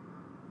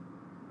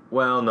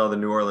 Well, no, the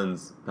New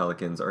Orleans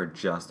Pelicans are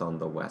just on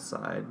the west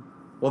side.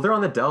 Well, they're on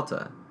the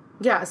Delta.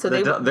 Yeah, so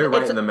they're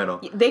right in the middle.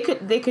 They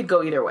could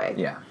go either way.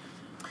 Yeah.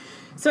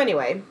 So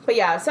anyway, but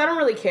yeah, so I don't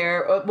really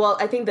care. Well,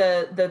 I think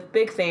the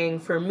big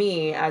thing for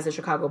me as a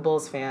Chicago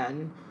Bulls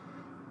fan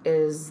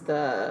is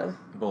the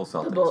Bulls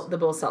Celtics. The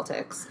Bulls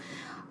Celtics.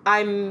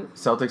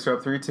 Celtics are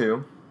up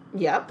 3-2.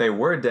 Yep. They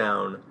were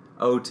down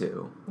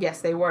 0-2. Yes,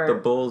 they were. The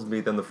Bulls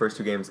beat them the first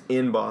 2 games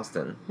in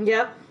Boston.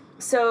 Yep.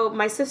 So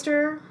my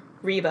sister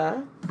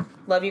Reba,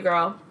 love you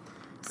girl,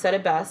 said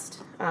it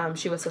best.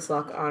 She was a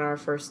luck on our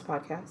first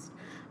podcast.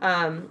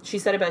 She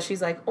said it best.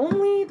 She's like,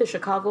 only the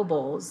Chicago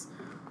Bulls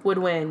would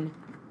win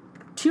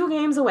 2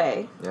 games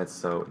away. That's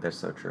so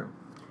true.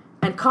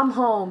 And come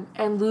home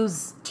and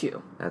lose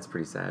 2. That's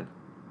pretty sad.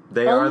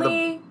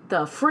 Only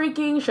the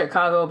freaking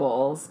Chicago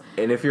Bulls.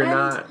 And if you're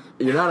not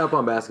up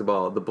on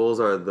basketball, the Bulls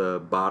are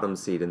the bottom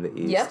seed in the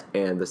East. Yep.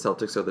 And the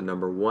Celtics are the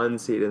number 1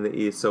 seed in the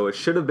East. So it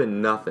should have been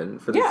nothing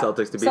for the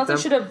Celtics to beat them.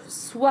 Celtics should have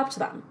swept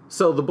them.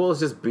 So the Bulls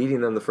just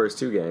beating them the first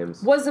 2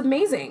 games was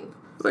amazing.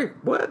 Like,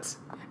 what?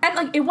 And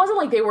like it wasn't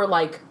like they were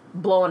like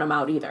blowing them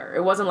out either.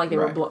 It wasn't like they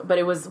were but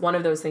it was one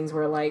of those things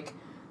where like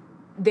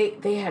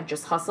they had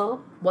just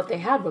hustle. What they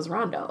had was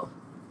Rondo.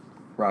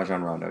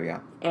 Rajon Rondo, yeah.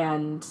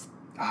 And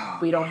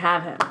we don't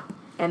have him.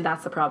 And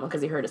that's the problem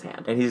because he hurt his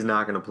hand. And he's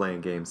not going to play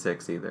in Game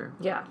 6 either.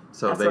 Yeah.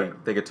 So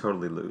they could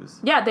totally lose.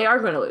 Yeah, they are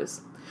going to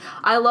lose.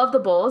 I love the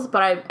Bulls,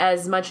 but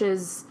as much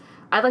as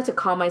I like to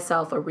call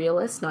myself a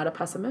realist, not a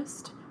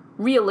pessimist,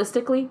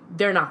 realistically,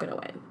 they're not going to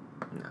win.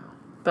 No.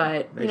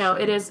 But,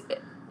 it is...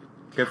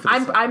 Good for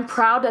the I'm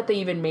proud that they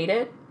even made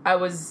it. I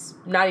was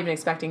not even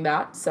expecting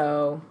that,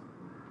 so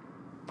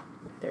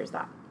there's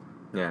that.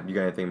 Yeah, you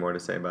got anything more to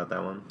say about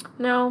that one?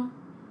 No.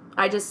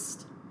 I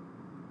just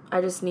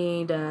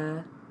need...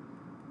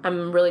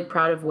 I'm really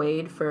proud of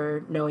Wade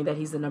for knowing that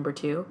he's the number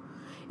 2.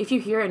 If you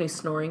hear any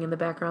snoring in the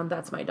background,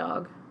 that's my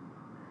dog.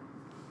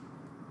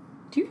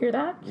 Do you hear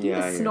that? He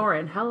is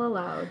snoring hella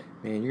loud.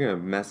 Man, you're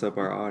going to mess up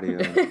our audio.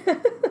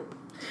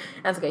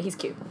 That's okay. He's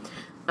cute.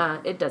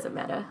 It doesn't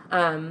matter.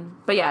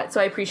 But yeah,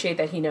 so I appreciate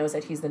that he knows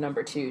that he's the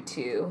number 2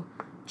 to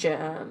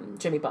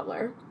Jimmy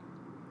Butler.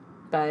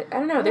 But I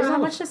don't know. There's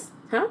not much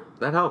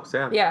That helps,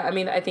 yeah. Yeah, I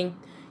mean, I think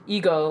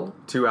ego.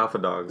 2 alpha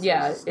dogs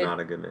is not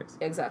a good mix.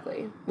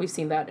 Exactly. We've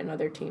seen that in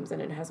other teams,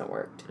 and it hasn't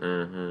worked.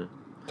 Mm-hmm.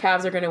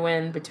 Cavs are going to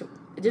win.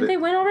 Didn't they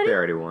win already? They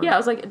already won. Yeah, I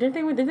was like, didn't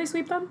they win? Didn't they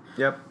sweep them?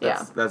 Yep.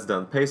 That's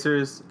done.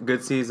 Pacers,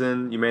 good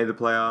season. You made the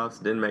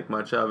playoffs. Didn't make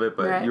much of it,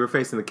 but you were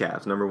facing the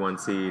Cavs, number 1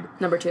 seed.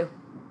 Number 2.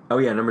 Oh,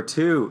 yeah, number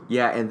 2.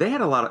 Yeah, and they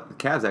had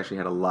Cavs actually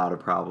had a lot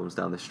of problems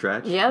down the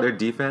stretch. Yep. Their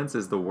defense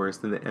is the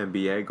worst in the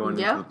NBA going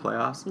into the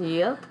playoffs.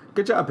 Yep.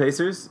 Good job,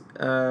 Pacers.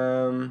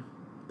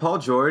 Paul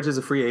George is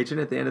a free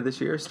agent at the end of this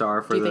year,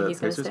 star for the Pacers. Do you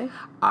think he's going to stay?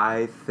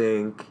 I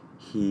think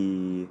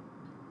he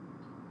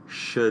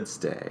should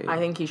stay. I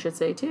think he should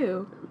stay,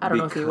 too. I don't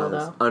know if he will,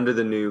 though. Under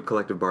the new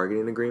collective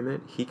bargaining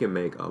agreement, he can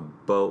make a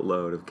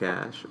boatload of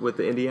cash with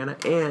the Indiana,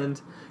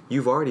 and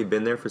you've already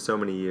been there for so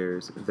many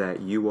years that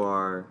you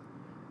are...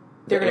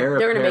 They're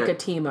going to make a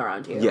team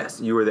around you.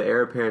 Yes, you were the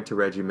heir apparent to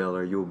Reggie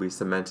Miller. You will be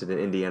cemented in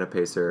Indiana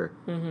Pacer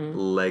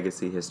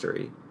legacy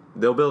history.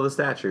 They'll build a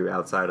statue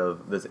outside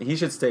of this. He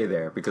should stay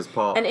there because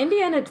Paul... And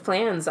Indiana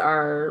fans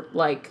are,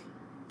 like...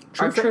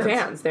 True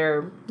fans.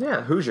 They're...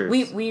 Yeah, Hoosiers.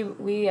 We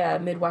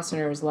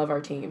Midwesterners love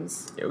our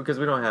teams. Yeah, because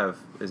we don't have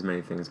as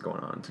many things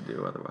going on to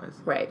do otherwise.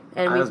 Right.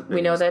 And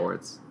we know that...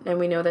 And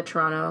we know that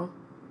Toronto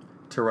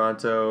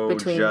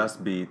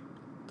just beat...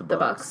 The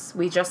Bucks.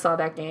 We just saw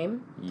that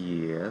game.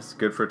 Yes,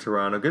 good for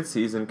Toronto. Good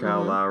season,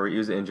 Kyle Lowry. He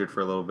was injured for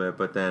a little bit,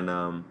 but then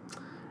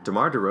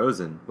DeMar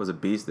DeRozan was a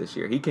beast this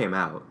year. He came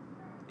out.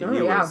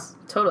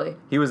 Totally.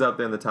 He was up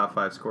there in the top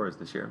 5 scorers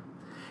this year.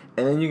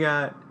 And then you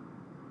got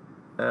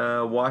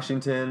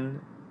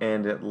Washington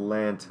and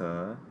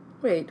Atlanta.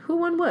 Wait, who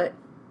won what?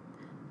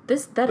 The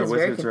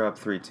Wizards are up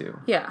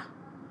 3-2. Yeah.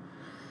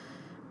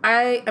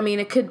 I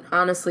mean, it could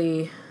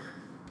honestly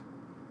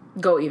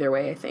go either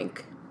way, I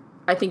think.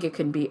 I think it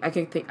can be. I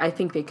think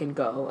they can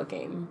go a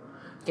game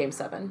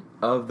 7.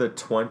 Of the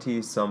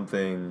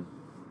 20-something,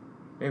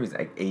 maybe it's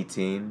like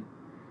 18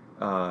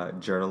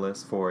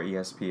 journalists for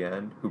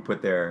ESPN who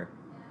put their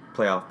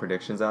playoff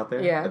predictions out there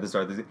at the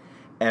start of the season,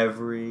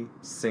 every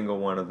single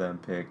one of them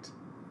picked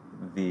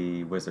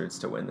the Wizards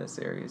to win this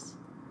series.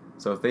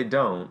 So if they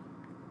don't,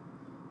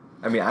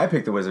 I mean, I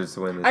picked the Wizards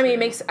to win this.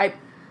 Series.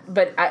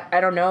 But I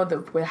don't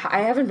know.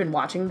 I haven't been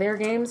watching their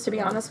games, to be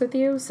honest with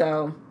you.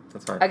 So.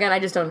 That's fine. Again, I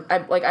just don't.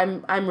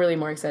 I'm really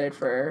more excited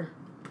for.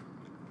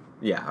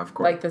 Yeah, of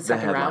course. Like the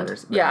second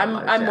round. Yeah,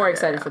 I'm more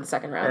excited for the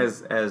second round.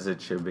 As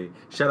it should be.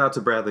 Shout out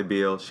to Bradley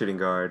Beal, shooting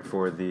guard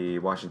for the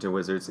Washington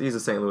Wizards. He's a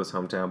St. Louis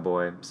hometown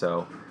boy,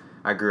 so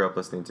I grew up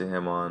listening to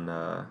him on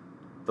the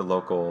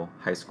local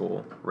high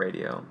school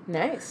radio.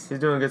 Nice. He's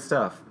doing good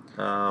stuff.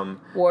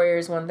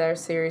 Warriors won their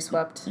series,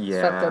 swept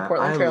the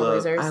Portland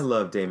Trailblazers. I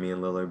love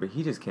Damian Lillard, but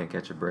he just can't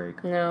catch a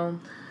break. No.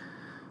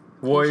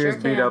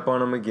 Warriors beat up on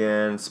them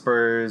again.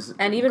 Spurs.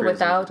 And even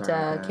without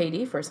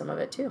KD for some of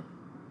it, too.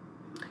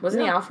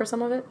 Wasn't he out for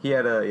some of it? He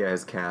had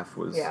his calf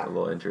was a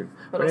little injured.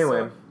 But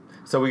anyway,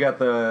 so we got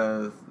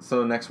the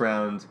next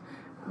round.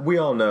 We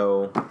all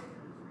know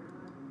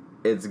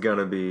it's going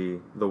to be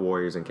the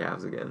Warriors and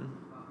Cavs again.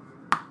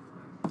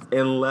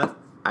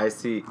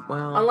 Unless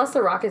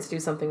the Rockets do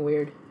something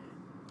weird.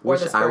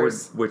 Which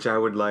I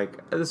would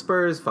like. The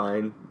Spurs,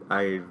 fine.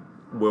 I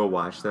will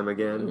watch them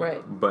again.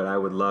 Right. But I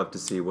would love to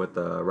see what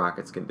the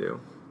Rockets can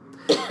do.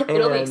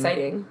 It'll be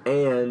exciting.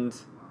 And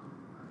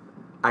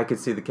I could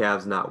see the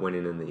Cavs not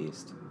winning in the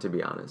East, to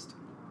be honest.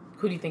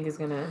 Who do you think is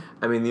going to...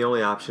 I mean, the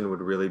only option would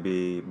really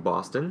be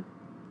Boston.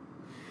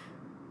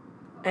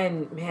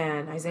 And,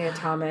 man, Isaiah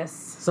Thomas.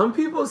 Some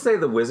people say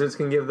the Wizards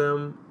can give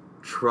them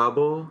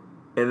trouble,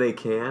 and they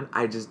can.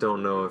 I just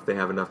don't know if they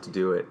have enough to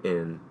do it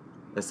in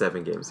a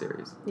 7-game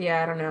series.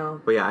 Yeah, I don't know.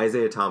 But yeah,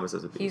 Isaiah Thomas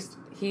is a beast.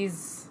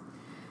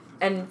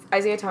 And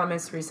Isaiah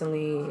Thomas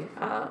recently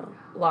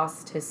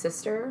lost his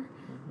sister.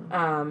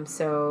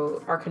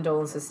 So our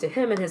condolences to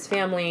him and his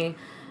family,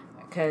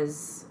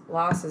 because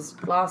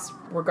loss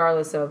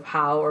regardless of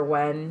how or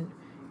when,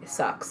 it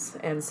sucks.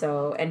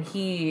 And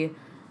he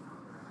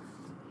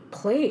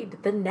played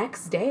the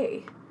next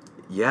day.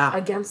 Yeah.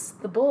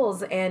 Against the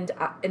Bulls, and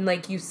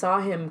like you saw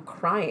him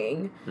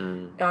crying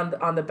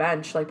on the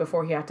bench, like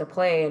before he had to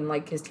play, and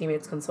like his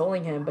teammates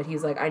consoling him, but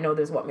he's like, I know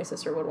this is what my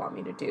sister would want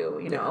me to do,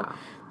 you know.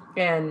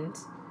 And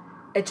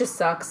it just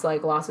sucks.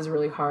 Like, loss is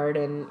really hard,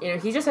 and you know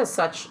he just has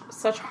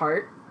such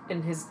heart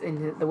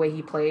in the way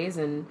he plays,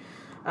 and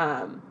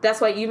that's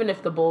why even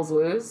if the Bulls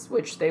lose,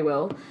 which they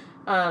will,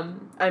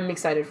 I'm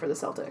excited for the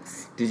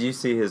Celtics. Did you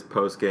see his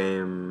post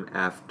game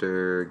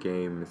after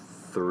Game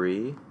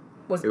 3?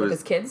 Was with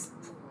his kids?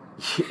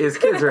 His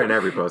kids are in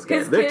every post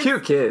game. They're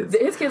cute kids.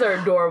 His kids are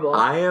adorable.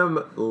 I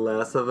am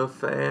less of a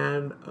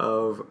fan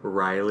of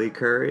Riley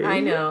Curry.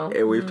 I know.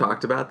 And we've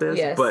talked about this.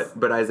 Yes.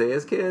 But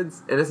Isaiah's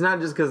kids, and it's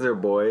not just because they're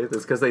boys,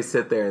 it's because they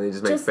sit there and they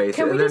just make faces.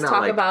 Can we just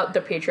talk about the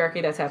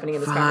patriarchy that's happening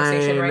in this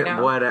conversation right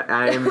now?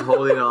 I'm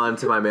holding on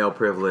to my male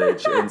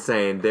privilege and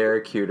saying they're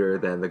cuter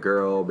than the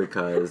girl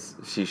because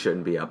she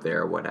shouldn't be up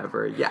there or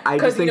whatever. Yeah, I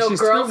just think she's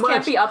too much. Girls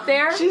can't be up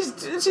there?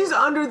 She's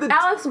under the...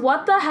 Alex,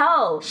 what the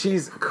hell?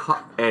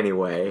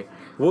 Anyway...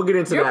 We'll get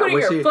into that. You're putting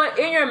your foot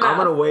in your mouth. I'm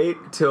going to wait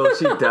till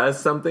she does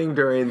something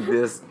during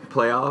this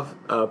playoff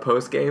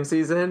post-game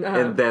season,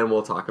 and then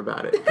we'll talk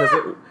about it. Because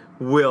it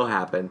will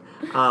happen.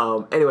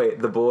 Anyway,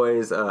 the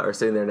boys are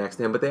sitting there next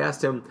to him, but they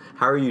asked him,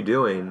 how are you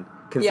doing,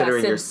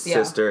 considering your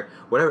sister?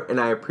 Whatever.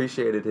 And I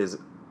appreciated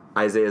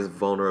Isaiah's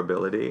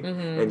vulnerability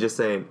and just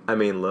saying, I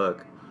mean,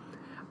 look,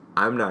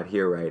 I'm not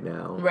here right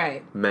now.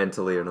 Right.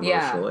 Mentally and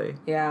emotionally.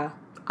 Yeah.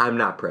 I'm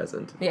not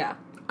present. Yeah.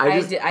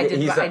 I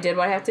did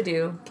what I have to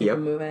do. Keep it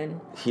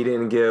moving. He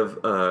didn't give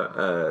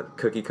a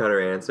cookie cutter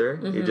answer.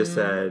 Mm-hmm. He just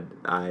said,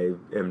 I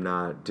am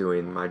not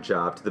doing my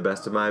job to the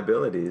best of my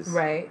abilities.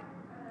 Right.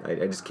 I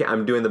just can't.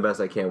 I'm doing the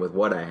best I can with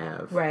what I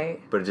have.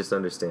 Right. But just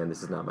understand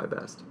this is not my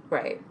best.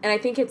 Right. And I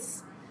think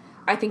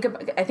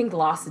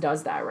loss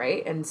does that,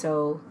 right? And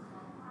so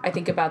I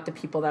think about the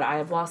people that I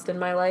have lost in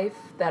my life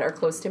that are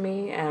close to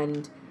me,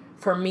 and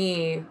for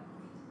me,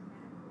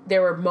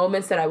 there were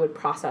moments that I would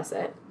process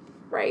it,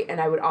 right? And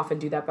I would often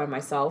do that by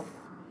myself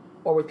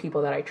or with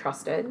people that I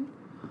trusted.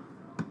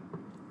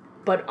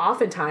 But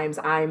oftentimes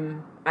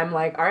I'm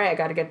like, all right, I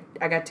got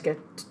to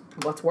get,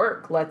 let's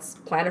work. Let's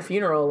plan a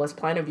funeral. Let's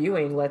plan a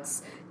viewing.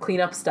 Let's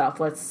clean up stuff.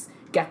 Let's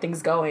get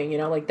things going.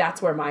 Like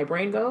that's where my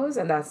brain goes.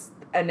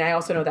 And I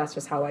also know that's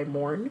just how I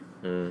mourn.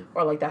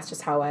 Or like that's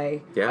just how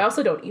I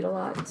also don't eat a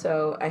lot.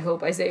 So I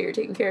hope, Isaiah, you're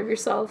taking care of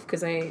yourself,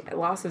 because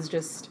loss is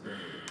just,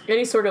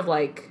 any sort of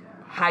like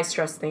high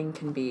stress thing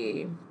can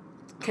be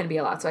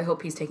a lot. So I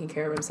hope he's taking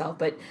care of himself.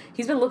 But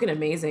he's been looking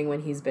amazing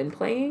when he's been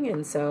playing,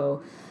 and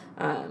so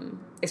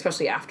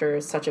especially after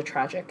such a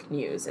tragic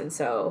news. And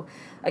so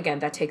again,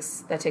 that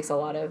takes a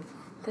lot of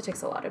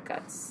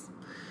guts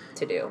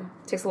to do.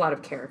 It takes a lot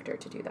of character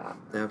to do that.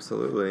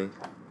 Absolutely.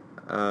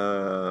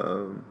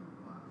 A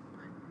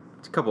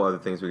couple other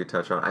things we could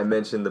touch on. I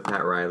mentioned the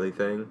Pat Riley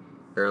thing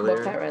earlier.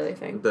 What Pat Riley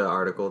thing? The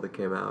article that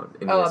came out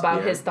in ESPN.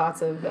 About his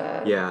thoughts of...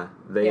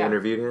 they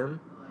interviewed him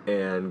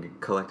and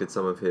collected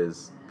some of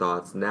his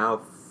thoughts.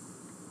 Now,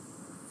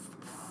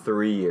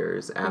 3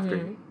 years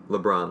after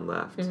LeBron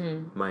left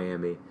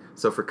Miami.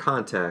 So for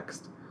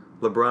context,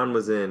 LeBron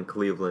was in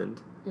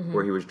Cleveland,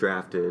 where he was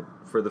drafted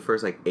for the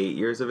first 8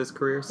 years of his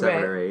career,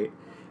 7 or 8.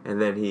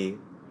 And then he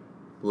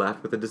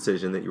left with a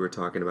decision that you were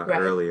talking about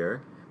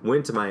earlier.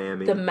 Went to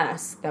Miami. The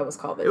mess, that was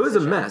called. It was a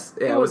mess.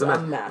 Yeah, it was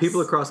a mess. People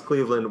across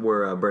Cleveland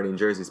were burning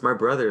jerseys. My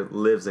brother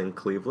lives in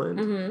Cleveland,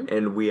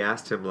 and we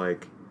asked him,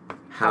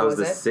 how's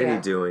the city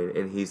doing?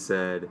 And he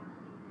said,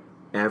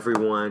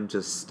 everyone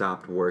just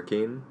stopped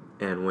working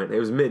and went. It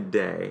was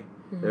midday.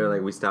 They were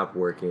like, we stopped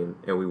working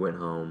and we went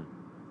home.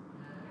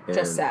 And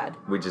just sad.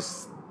 We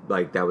just,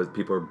 that was,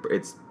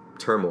 it's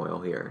turmoil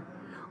here.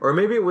 Or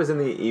maybe it was in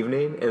the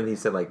evening, and he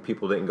said,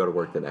 people didn't go to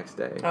work the next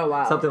day. Oh,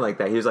 wow. Something like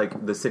that. He was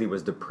the city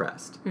was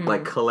depressed.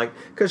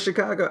 Because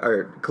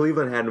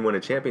Cleveland hadn't won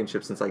a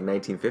championship since,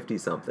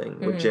 1950-something,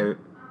 with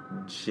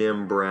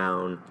Jim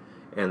Brown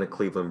and the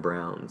Cleveland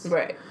Browns.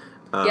 Right.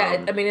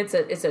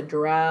 It's a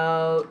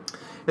drought.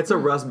 It's a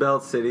Rust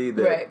Belt city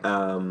that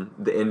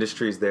the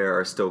industries there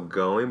are still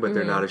going, but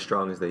they're not as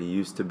strong as they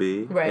used to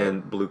be. Right.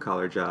 And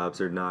blue-collar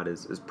jobs are not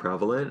as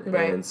prevalent.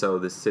 Right. And so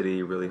the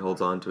city really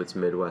holds on to its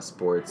Midwest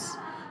sports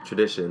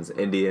traditions.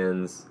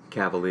 Indians,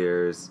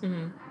 Cavaliers,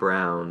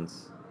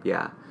 Browns.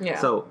 Yeah.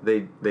 So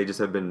they just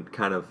have been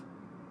kind of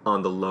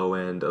on the low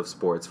end of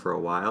sports for a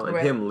while. And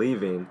him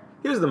leaving...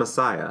 He was the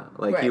Messiah.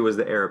 He was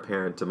the heir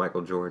apparent to Michael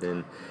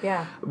Jordan.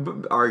 Yeah.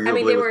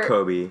 Arguably with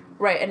Kobe.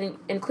 Right,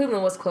 and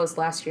Cleveland was close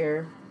last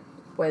year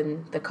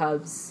when the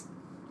Cubs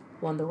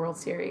won the World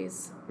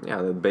Series.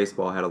 Yeah, the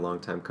baseball had a long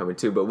time coming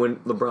too. But when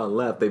LeBron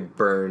left, they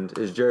burned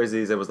his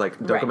jerseys. It was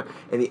don't come back.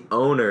 And the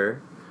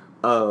owner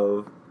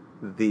of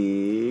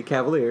the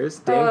Cavaliers,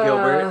 Dan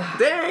Gilbert,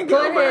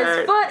 put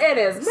his foot in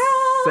his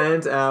mouth,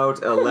 sent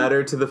out a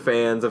letter to the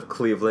fans of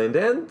Cleveland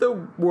and the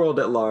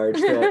world at large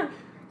that...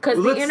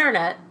 Because the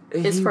internet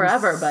is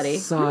forever, buddy.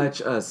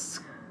 Such a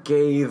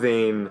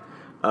scathing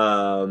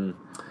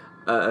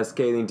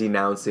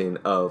denouncing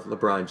of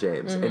LeBron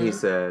James. And he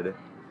said,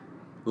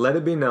 let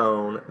it be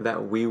known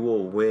that we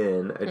will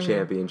win a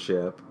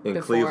championship in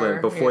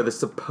Cleveland before the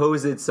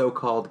supposed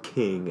so-called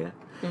king.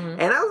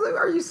 And I was like,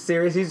 are you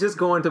serious? He's just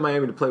going to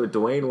Miami to play with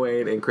Dwayne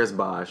Wade and Chris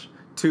Bosh,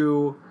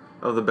 two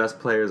of the best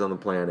players on the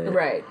planet.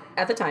 Right,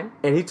 at the time.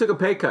 And he took a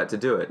pay cut to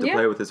do it, to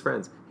play with his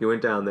friends. He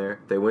went down there.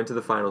 They went to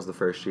the finals the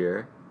first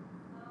year.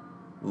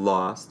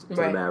 Lost to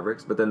the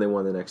Mavericks, but then they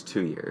won the next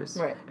 2 years.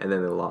 Right. And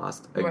then they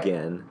lost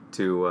again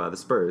to the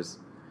Spurs.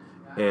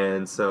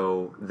 And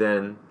so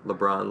then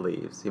LeBron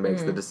leaves. He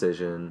makes the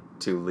decision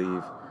to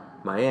leave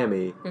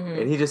Miami.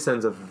 And he just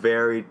sends a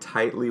very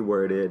tightly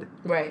worded,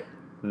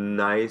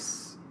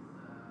 nice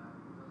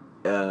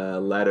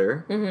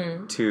letter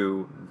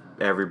to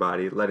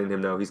everybody, letting him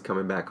know he's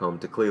coming back home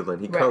to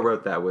Cleveland. He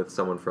co-wrote that with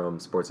someone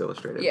from Sports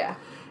Illustrated. Yeah.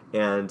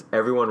 And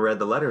everyone read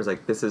the letter and was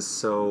like, this is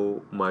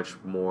so much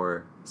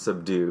more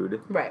subdued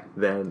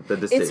than the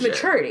decision. It's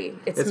maturity.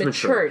 It's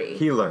maturity.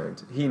 He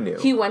learned. He knew.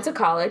 He went to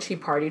college. He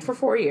partied for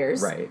 4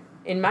 years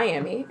in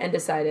Miami and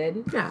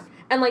decided. Yeah.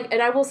 And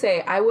I will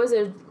say, I was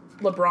a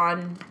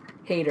LeBron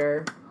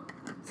hater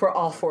for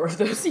all 4 of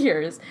those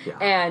years. Yeah.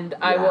 And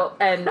I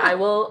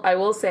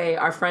will say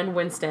our friend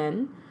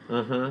Winston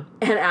and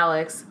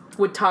Alex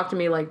would talk to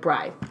me like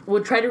Bri,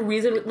 would try to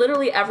reason,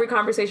 literally every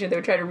conversation they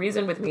would try to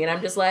reason with me, and I'm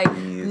just like,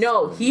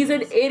 no, he's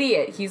an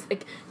idiot. He's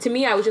to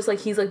me, I was just like,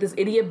 he's this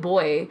idiot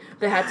boy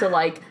that had to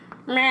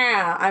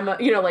I'm a,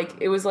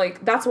 it was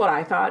that's what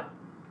I thought.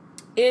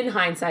 in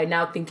hindsight,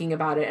 now thinking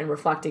about it and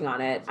reflecting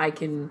on it, I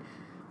get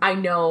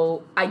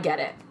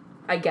it.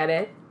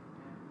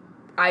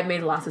 I've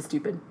made lots of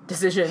stupid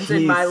decisions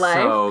in my life.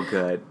 He's so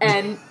good.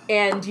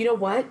 And you know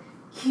what?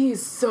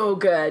 He's so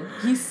good.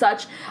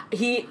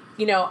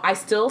 I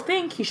still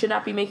think he should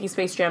not be making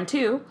Space Jam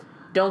 2.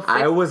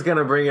 I was going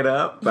to bring it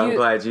up, but I'm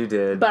glad you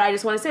did. But I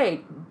just want to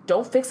say,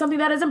 don't fix something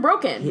that isn't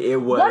broken. It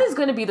was. What is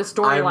going to be the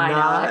storyline,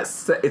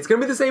 Alex? It's going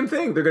to be the same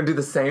thing. They're going to do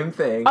the same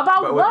thing.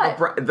 About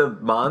what? The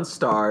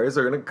Monstars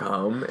are going to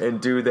come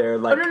and do their,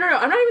 like... Oh, no.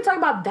 I'm not even talking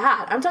about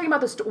that. I'm talking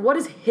about what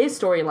is his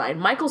storyline?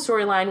 Michael's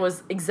storyline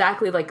was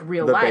exactly like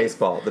real life.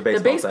 The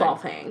baseball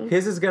thing.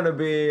 His is going to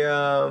be...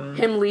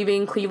 him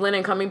leaving Cleveland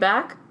and coming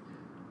back?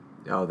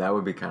 Oh, that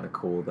would be kind of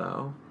cool,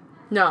 though.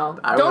 No,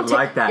 I would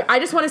like that. I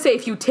just want to say,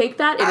 if you take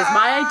that, it is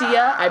my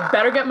idea. I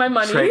better get my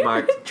money.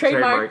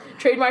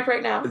 Trademark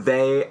right now.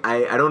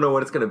 I don't know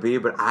what it's gonna be,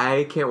 but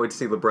I can't wait to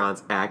see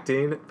LeBron's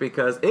acting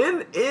because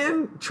in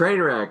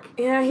Trainwreck,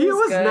 he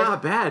was good.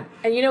 Not bad.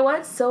 And you know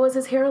what? So is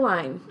his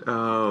hairline.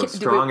 Oh,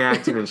 strong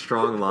acting and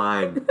strong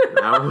line.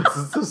 That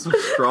was some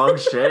strong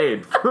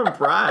shade from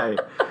Bry.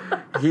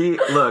 I'm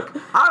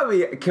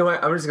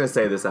just gonna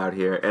say this out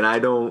here, and I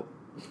don't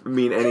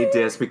mean any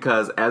diss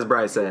because, as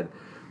Bry said,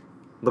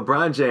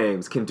 LeBron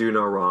James can do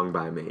no wrong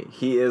by me.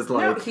 He is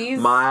like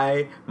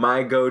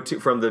my go-to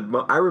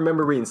from I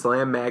remember reading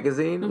Slam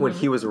magazine when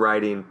he was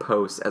writing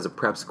posts as a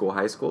prep school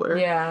high schooler.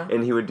 Yeah.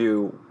 And he would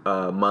do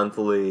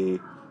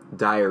monthly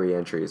diary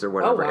entries or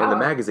whatever in the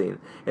magazine.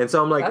 And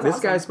so I'm like, that's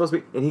awesome. Guy's supposed to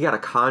be, and he got a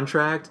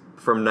contract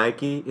from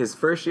Nike his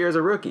first year as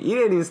a rookie. He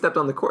didn't even step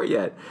on the court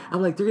yet.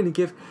 I'm like, they're going to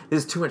give,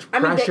 there's too much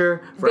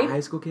pressure for a high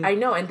school kid. I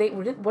know, and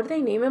what did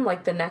they name him?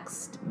 Like the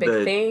next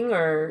big thing?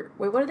 Or,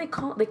 wait, what did they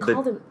call, they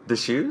called him? The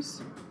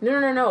shoes?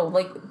 No.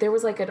 Like, there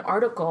was like an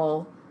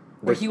article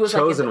where he was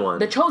chosen one.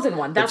 The chosen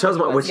one. That's the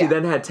chosen one, which he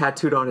then had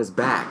tattooed on his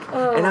back.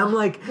 And I'm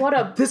like,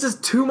 this is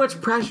too much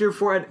pressure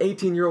for an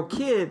 18-year-old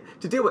kid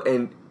to deal with.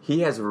 And he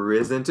has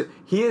risen to,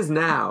 he is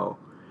now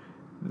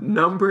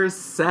number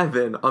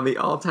 7 on the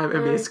all-time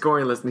NBA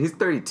scoring list, and he's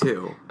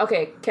 32.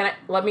 Okay,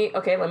 let me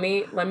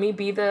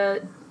be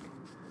the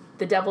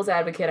devil's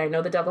advocate. I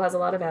know the devil has a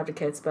lot of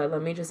advocates, but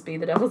let me just be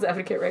the devil's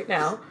advocate right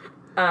now.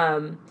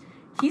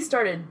 He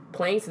started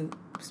playing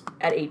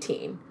at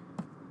 18.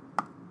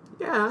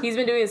 Yeah. He's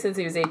been doing it since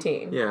he was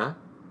 18. Yeah.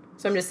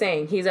 So I'm just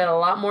saying, he's had a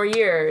lot more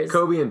years.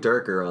 Kobe and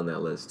Dirk are on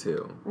that list,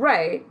 too.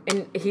 Right.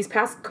 And he's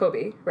past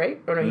Kobe,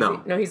 right? Or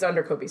no, he's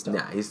under Kobe still.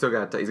 Yeah, he's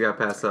got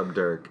past up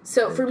Dirk.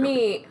 So for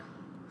me...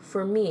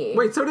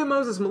 Wait, so did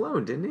Moses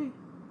Malone, didn't he?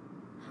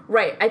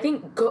 Right. I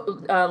think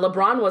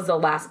LeBron was the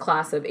last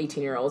class of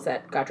 18-year-olds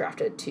that got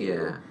drafted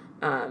to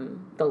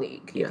the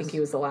league. I think he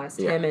was the last.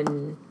 Yeah. Him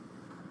and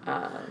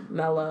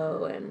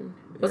Melo and...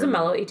 Was it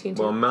Melo 18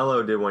 too? Well,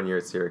 Melo did 1 year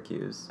at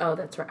Syracuse. Oh,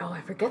 that's right. Oh, I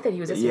forget that he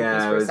was at Syracuse for a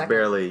second. Yeah, it was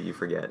barely, you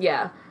forget.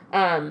 Yeah.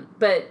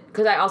 But,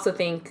 because I also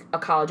think a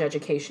college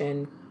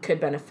education could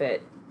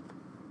benefit,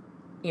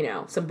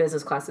 some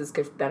business classes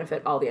could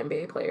benefit all the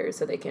NBA players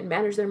so they can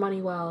manage their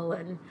money well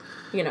and,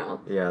 be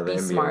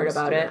smart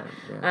about it.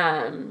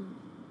 Yeah.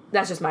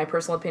 That's just my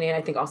personal opinion.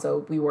 I think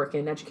also we work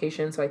in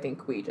education, so I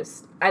think we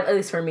just, at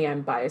least for me,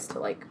 I'm biased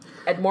to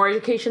more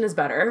education is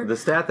better. The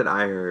stat that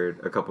I heard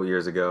a couple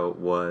years ago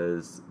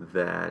was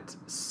that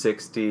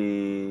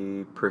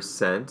 60%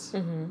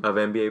 of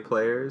NBA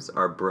players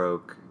are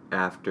broke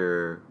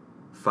after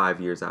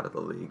 5 years out of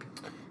the league.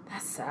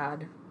 That's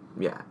sad.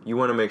 Yeah, you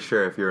want to make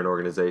sure if you're an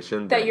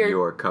organization that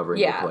you're covering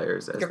your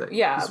players as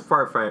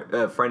far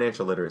as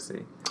financial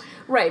literacy.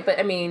 Right, but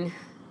I mean,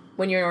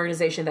 when you're an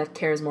organization that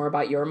cares more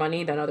about your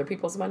money than other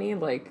people's money, are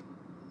you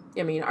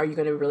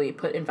going to really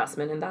put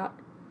investment in that?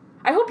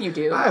 I hope you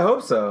do. I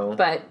hope so.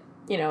 But,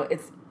 I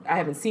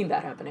haven't seen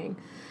that happening.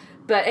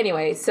 But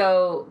anyway,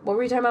 so what were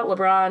we talking about?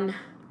 LeBron.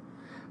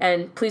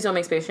 And please don't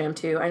make Space Jam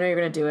 2. I know you're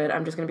going to do it.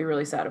 I'm just going to be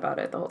really sad about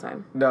it the whole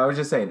time. No, I was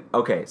just saying.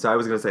 Okay, so I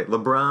was going to say,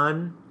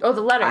 LeBron. Oh,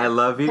 the letter. I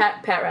love you.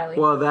 Pat Riley.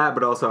 Well, that,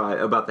 but also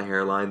about the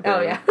hairline thing.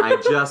 Oh, yeah.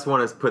 I just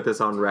want to put this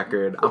on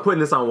record. I'm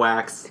putting this on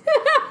wax.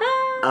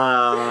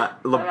 I'm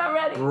not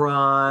ready.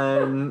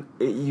 LeBron,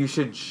 you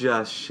should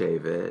just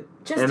shave it.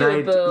 Just do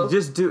it, boo.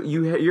 Just do.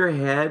 Your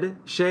head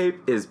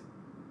shape is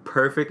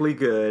perfectly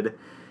good.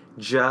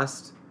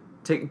 Just...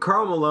 Take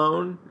Karl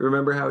Malone.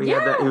 Remember how he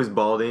had that? He was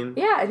balding.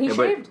 Yeah, and he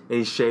shaved. And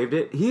he shaved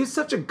it. He's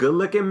such a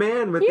good-looking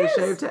man with the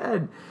shaved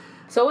head.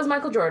 So was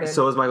Michael Jordan.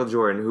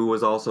 Who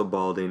was also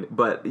balding.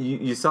 But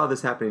you saw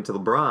this happening to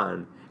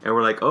LeBron, and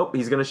we're like, oh,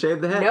 he's going to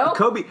shave the head. Nope.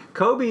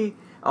 Kobe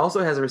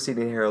also has a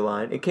receding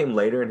hairline. It came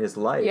later in his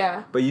life.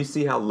 Yeah. But you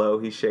see how low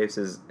he shaves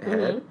his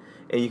head,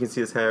 and you can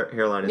see his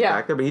hairline is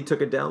back there, but he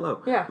took it down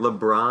low. Yeah.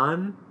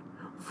 LeBron...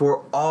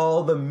 For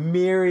all the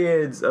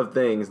myriads of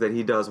things that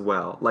he does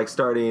well, like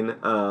starting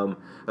a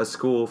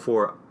school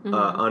for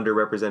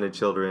underrepresented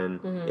children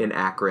in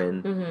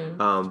Akron,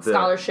 the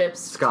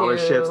scholarships,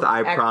 the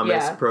I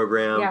Promise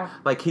program. Yeah.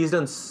 Like he's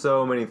done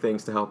so many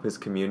things to help his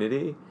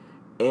community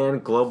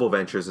and global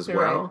ventures as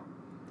well. Right.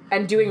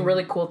 And doing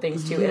really cool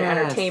things too in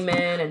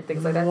entertainment and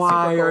things like that.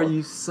 Why Super cool. are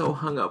you so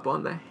hung up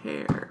on the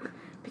hair?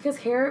 Because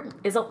hair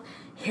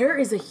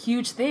is a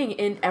huge thing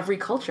in every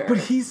culture.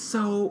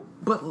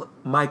 But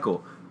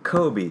Michael,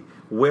 Kobe,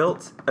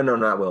 Wilt, no,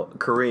 not Wilt,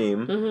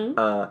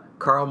 Kareem,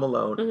 Karl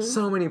Malone,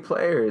 so many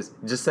players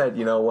just said,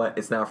 you know what,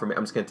 it's not for me,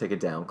 I'm just going to take it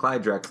down.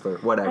 Clyde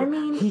Drexler, whatever. I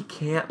mean, he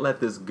can't let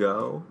this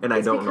go, and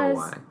I don't know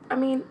why. I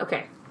mean,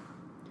 okay.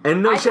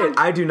 And no shade,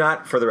 I do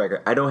not, for the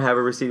record, I don't have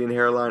a receding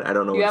hairline. I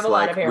don't know what it's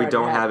like. We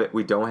don't have it.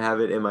 We don't have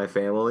it in my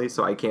family,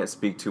 so I can't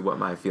speak to what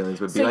my feelings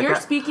would be like. So you're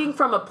speaking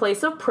from a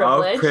place of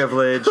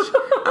privilege.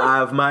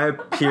 Of my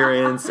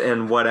appearance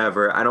and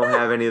whatever. I don't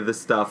have any of the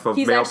stuff of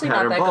male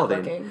pattern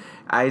balding.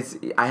 I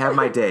have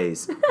my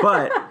days,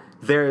 but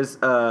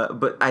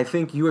but I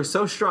think you are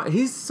so strong.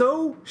 He's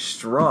so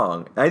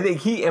strong. I think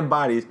he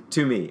embodies,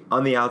 to me,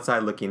 on the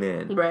outside looking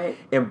in,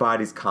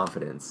 embodies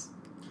confidence.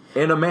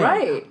 In a man.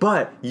 Right.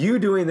 But you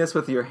doing this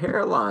with your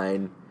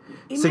hairline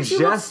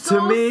suggests to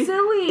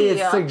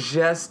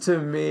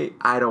me,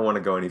 I don't want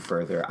to go any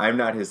further. I'm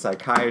not his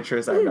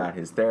psychiatrist. I'm not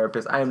his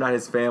therapist. I am not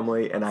his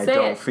family. And I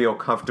don't feel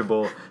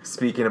comfortable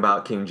speaking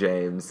about King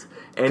James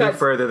any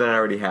further than I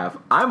already have.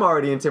 I'm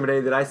already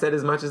intimidated that I said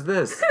as much as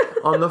this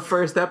on the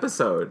first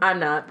episode. I'm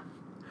not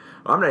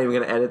even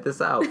going to edit this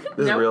out.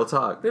 This is real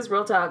talk. This is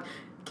real talk.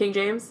 King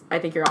James, I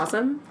think you're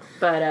awesome.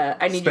 But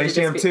I need Space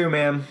you to Jam 2,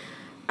 man.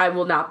 I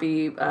will not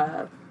be,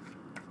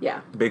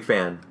 Big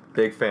fan.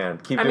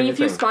 Keep doing if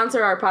you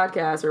sponsor our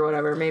podcast or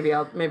whatever, maybe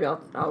I'll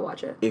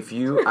watch it.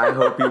 I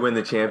hope you win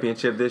the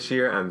championship this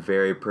year. I'm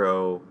very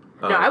pro.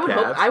 No, I would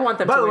hope. I want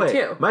them to win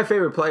too. My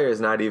favorite player is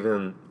not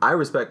even. I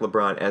respect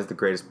LeBron as the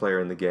greatest player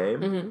in the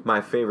game. Mm-hmm.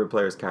 My favorite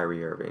player is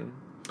Kyrie Irving.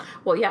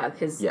 Well, yeah,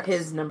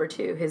 his number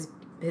 2,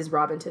 his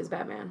Robin to his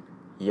Batman.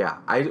 Yeah,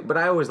 but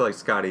I always liked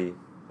Scottie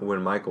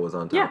when Michael was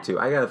on top too.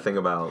 I got to think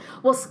about.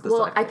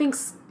 Well, I think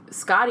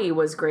Scottie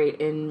was great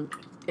in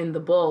the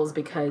Bulls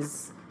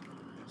because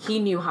he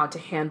knew how to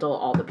handle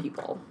all the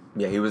people.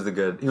 Yeah, he was the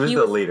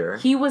leader.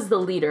 He was the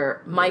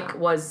leader. Mike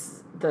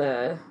was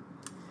the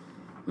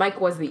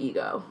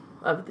ego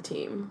of the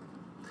team.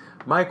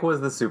 Mike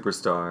was the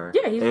superstar.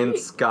 Yeah, and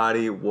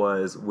Scottie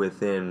was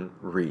within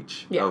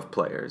reach of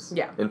players.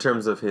 Yeah. In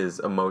terms of his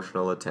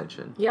emotional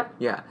attention. Yep.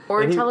 Yeah.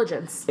 Or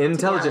intelligence.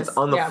 Intelligence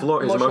on the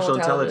floor. His emotional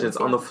intelligence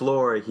on the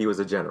floor. He was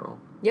a general.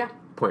 Yeah.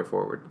 Point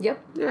forward.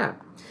 Yep. Yeah.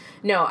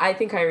 No, I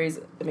think Kyrie's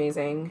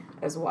amazing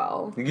as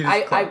well.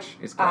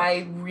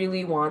 I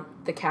really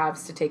want the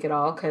Cavs to take it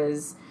all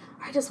because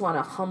I just want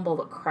to humble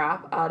the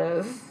crap out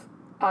of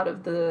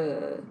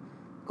the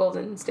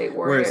Golden State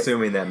Warriors. We're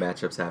assuming that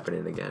matchup's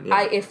happening again.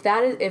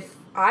 Yeah.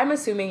 I'm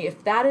assuming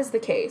if that is the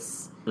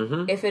case,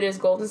 if it is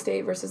Golden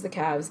State versus the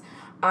Cavs,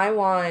 I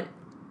want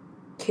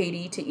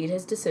KD to eat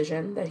his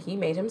decision that he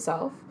made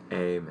himself.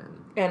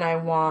 Amen. And I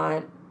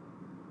want,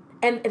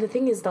 and the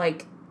thing is,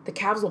 like, the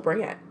Cavs will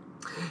bring it.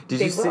 Did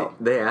you see?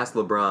 They asked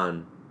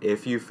LeBron,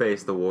 if you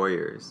face the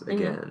Warriors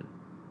again,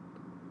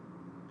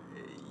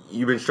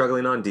 you've been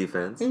struggling on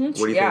defense. Mm-hmm. What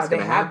do you think is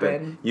going to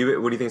happen? What do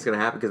you think is going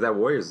to happen? Because that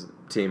Warriors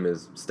team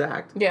is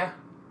stacked. Yeah.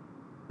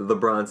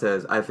 LeBron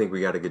says, I think we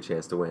got a good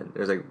chance to win. It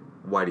was like,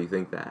 why do you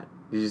think that?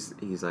 He's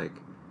like,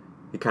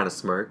 he kind of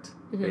smirked,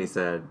 and he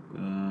said,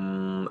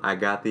 I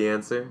got the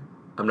answer.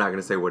 I'm not going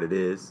to say what it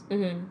is,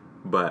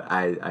 but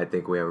I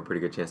think we have a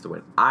pretty good chance to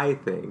win. I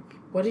think...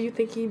 What do you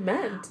think he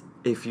meant?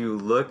 If you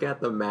look at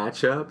the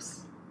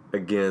matchups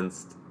between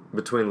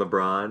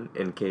LeBron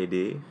and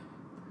KD,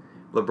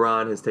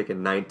 LeBron has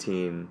taken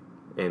 19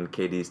 and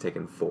KD's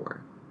taken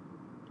 4.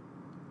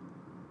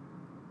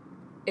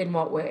 In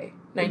what way?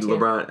 19?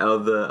 LeBron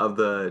of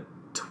the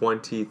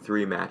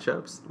 23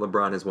 matchups,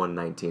 LeBron has won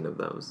 19 of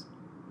those.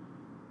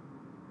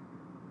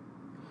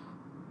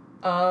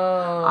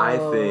 Oh,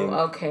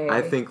 okay.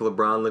 I think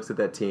LeBron looks at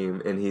that team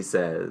and he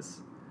says,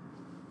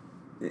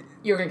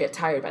 "You're gonna get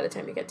tired by the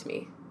time you get to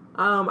me."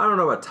 I don't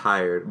know about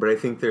tired, but I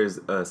think there's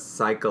a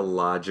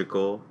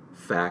psychological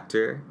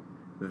factor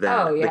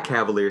that the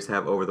Cavaliers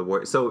have over the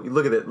Warriors. So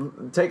look at it.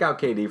 Take out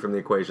KD from the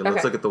equation. Okay.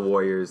 Let's look at the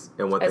Warriors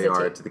and what they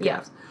are to the Cavs.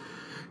 Yeah.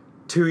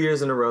 2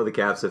 years in a row, the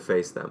Cavs have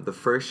faced them. The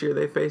first year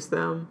they faced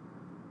them,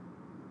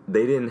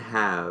 they didn't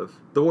have...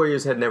 The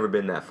Warriors had never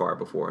been that far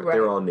before. Right. They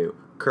were all new.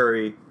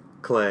 Curry,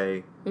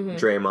 Clay,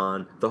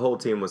 Draymond. The whole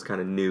team was kind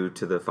of new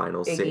to the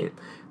finals scene.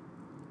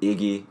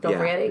 Iggy. Don't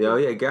forget Iggy. Oh,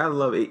 yeah, gotta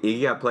love Iggy.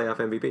 Iggy got playoff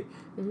MVP.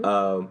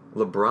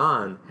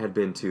 LeBron had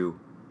been to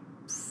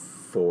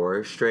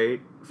 4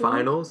 straight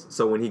finals.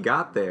 So when he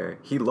got there,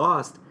 he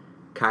lost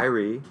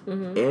Kyrie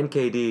and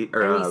KD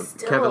or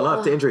Kevin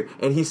Love to injury,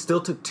 and he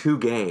still took 2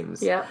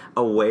 games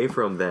away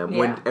from them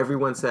when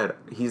everyone said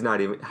he's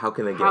not even. How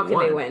can they get one? How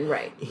can they win?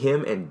 Right.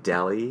 Him and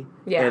Delly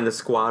and the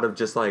squad of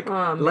just like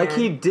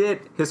he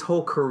did his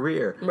whole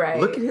career. Right.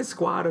 Look at his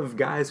squad of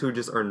guys who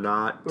just are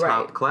not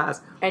top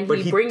class, and but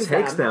he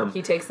takes them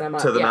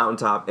up, to the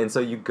mountaintop, and so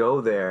you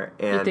go there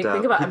and I'm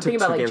thinking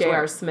about like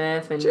J.R.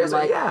 Smith and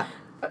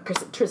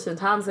Tristan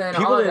Thompson,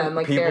 all of them.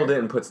 People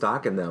didn't put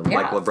stock in them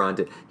like LeBron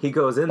did. He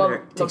goes in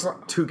there, takes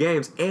 2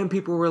 games, and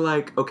people were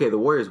like, okay, the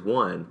Warriors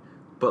won,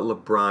 but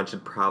LeBron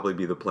should probably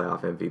be the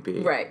playoff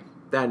MVP. Right.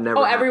 That never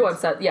Oh, happens. everyone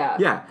said,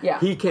 yeah. Yeah.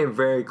 He came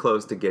very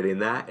close to getting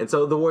that. And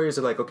so the Warriors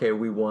are like, okay,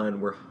 we won.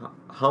 We're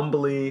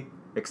humbly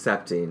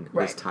accepting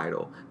this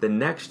title. The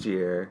next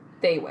year,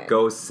 they win.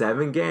 Goes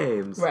 7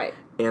 games. Right.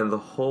 And the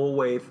whole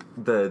way,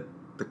 the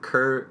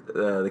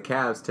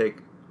Cavs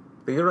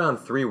they get around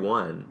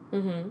 3-1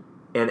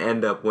 and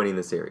end up winning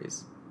the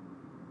series.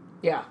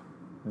 Yeah.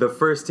 The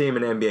first team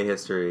in NBA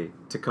history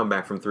to come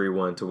back from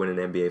 3-1 to win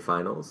an NBA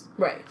Finals.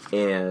 Right.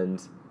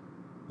 And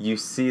you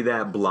see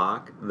that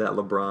block that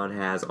LeBron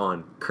has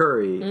on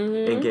Curry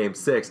in Game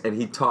 6, and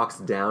he talks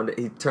down.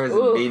 He turns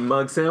and mean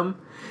mugs him.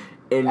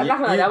 And I'm not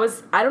gonna lie, that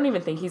was... I don't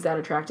even think he's that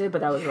attractive,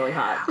 but that was really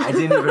hot. I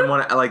didn't even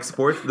want to... Like,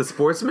 the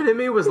sportsman in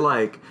me was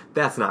like,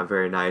 that's not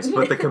very nice.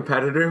 But the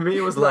competitor in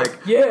me was like,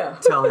 yeah.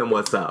 Tell him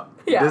what's up.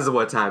 Yeah. This is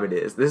what time it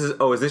is. Is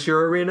this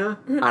your arena?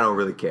 I don't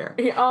really care.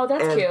 Oh,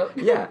 that's cute.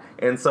 Yeah.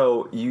 And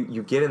so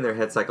you get in their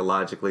head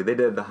psychologically. They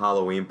did the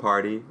Halloween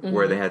party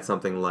where they had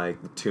something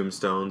like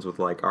tombstones with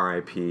like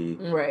R.I.P.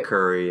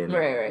 Curry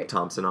and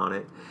Thompson on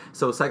it.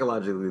 So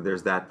psychologically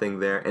there's that thing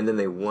there. And then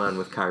they won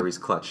with Kyrie's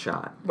clutch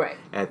shot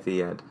at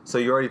the end. So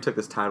you already took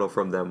this title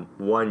from them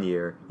 1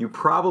 year. You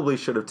probably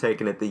should have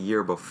taken it the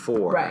year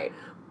before. Right.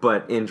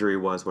 But injury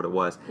was what it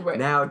was. Right.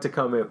 Now to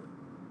come in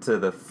to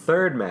the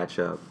third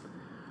matchup,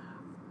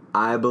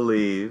 I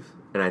believe,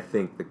 and I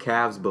think the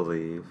Cavs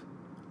believe,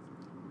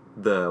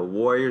 the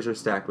Warriors are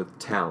stacked with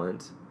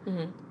talent.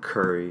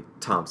 Curry,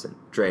 Thompson,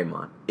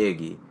 Draymond,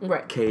 Iggy,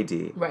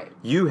 KD. Right.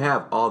 You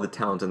have all the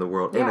talent in the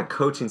world and a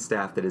coaching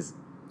staff that is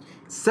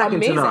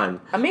second to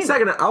none.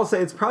 Amazing. I'll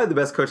say it's probably the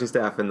best coaching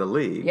staff in the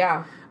league.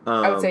 Yeah.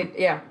 I would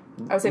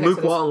say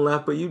Luke Walton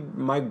left, but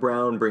Mike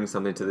Brown brings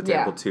something to the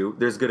table too.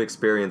 There's good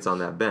experience on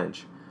that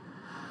bench.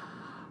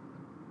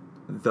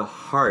 The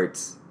heart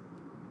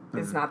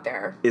is not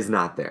there.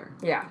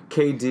 Yeah.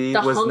 KD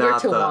the was hunger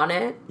not to want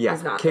it.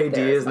 Is not KD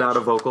there is not a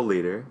vocal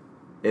leader.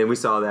 And we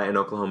saw that in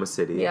Oklahoma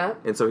City. Yeah.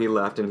 And so he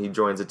left and he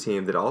joins a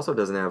team that also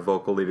doesn't have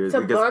vocal leaders.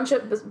 It's a bunch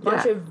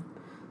of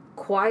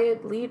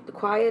quiet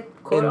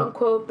quote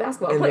unquote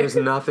basketball and players.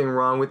 There's nothing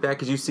wrong with that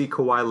because you see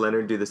Kawhi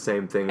Leonard do the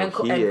same thing when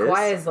he is. And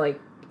Kawhi is like,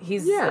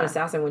 he's an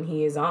assassin when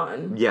he is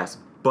on. Yes,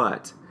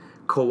 but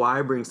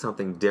Kawhi brings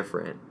something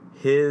different.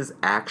 His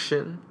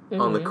action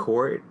on the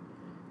court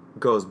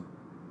goes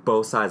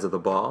both sides of the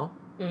ball.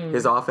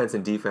 His offense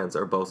and defense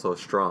are both so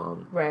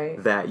strong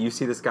that you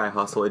see this guy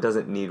hustle. It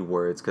doesn't need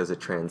words because it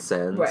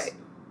transcends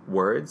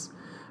words.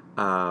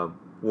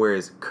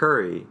 Whereas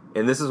Curry,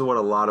 and this is what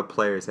a lot of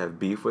players have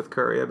beef with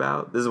Curry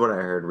about. This is what I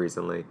heard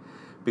recently,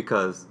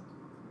 because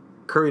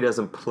Curry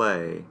doesn't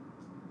play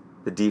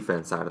the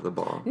defense side of the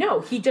ball.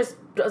 No, he just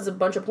does a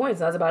bunch of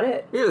points. That's about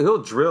it. Yeah,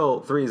 he'll drill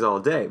threes all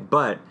day,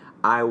 but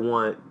I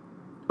want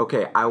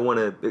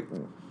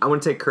to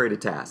take Curry to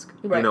task.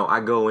 Right. You know, I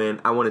go in,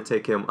 I want to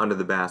take him under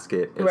the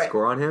basket and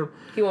score on him.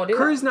 He won't do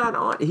Curry's that. not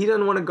on. He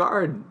doesn't want to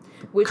guard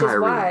Which Kyrie.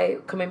 is why,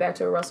 coming back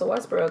to Russell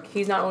Westbrook,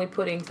 he's not only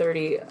putting up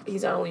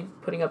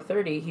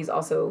 30, he's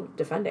also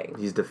defending.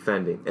 He's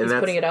defending. And he's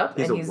putting it up.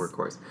 He's a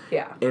workhorse.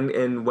 Yeah.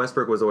 And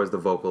Westbrook was always the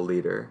vocal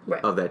leader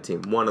of that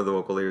team. One of the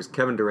vocal leaders.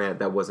 Kevin Durant,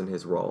 that wasn't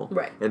his role.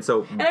 Right. And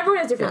so... And everyone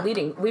has different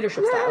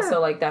leadership styles, so,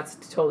 like, that's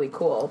totally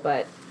cool.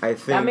 But I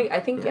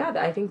think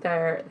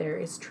there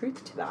is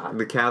truth to that.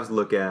 The Cavs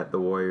look at the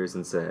Warriors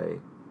and say,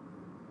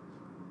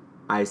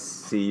 I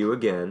see you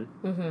again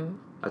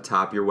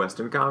atop your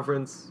Western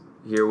Conference.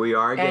 Here we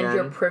are again. And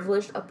your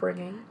privileged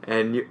upbringing.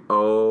 And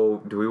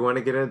do we want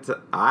to get into...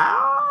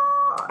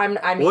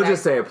 We'll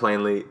just say it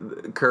plainly.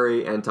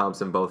 Curry and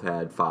Thompson both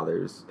had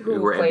fathers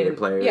who were NBA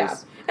players. Yeah.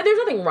 And there's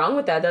nothing wrong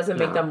with that. It doesn't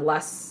make them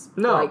less,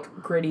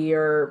 gritty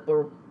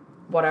or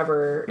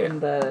whatever in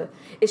the...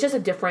 It's just a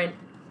different...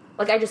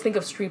 Like, I just think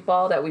of street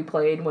ball that we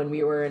played when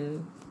we were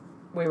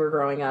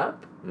growing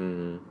up.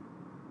 Mm-hmm.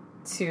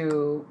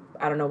 To...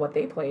 I don't know what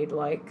they played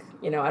like.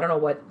 You know, I don't know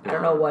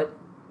what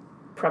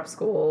prep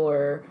school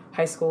or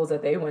high schools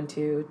that they went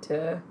to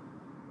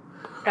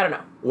I don't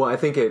know. Well, I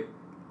think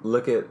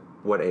look at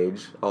what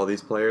age all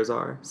these players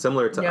are.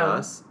 Similar to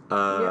us.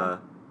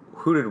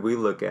 Who did we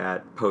look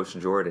at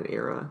post-Jordan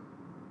era?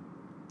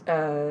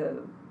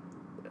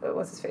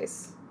 What's his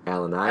face?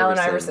 Allen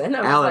Iverson.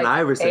 Allen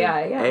Iverson.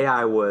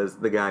 AI was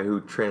the guy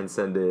who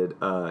transcended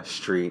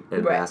street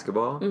and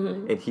basketball.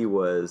 Mm-hmm. And he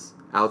was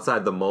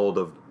outside the mold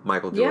of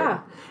Michael Jordan.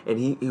 Yeah. And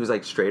he was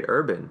like straight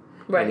urban.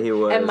 Right. And he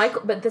was... And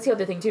Michael, but that's the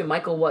other thing too.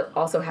 Michael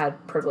also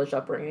had privileged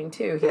upbringing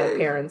too. He had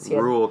parents.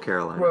 Rural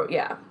Carolina.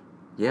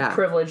 Yeah.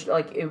 Privileged,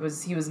 like he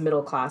was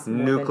middle class.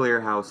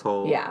 Nuclear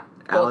household. Yeah.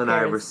 Allen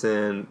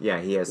Iverson. Yeah,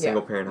 he has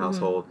single parent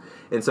household.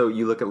 Mm-hmm. And so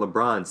you look at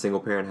LeBron, single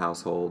parent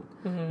household.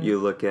 Mm-hmm. You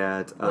look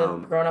at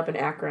grown up in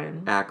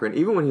Akron.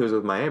 Even when he was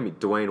with Miami,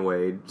 Dwayne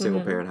Wade,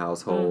 single parent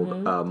household.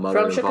 Mm-hmm.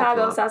 Mother from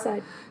Chicago,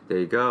 Southside. There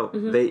you go.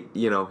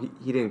 Mm-hmm.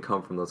 He didn't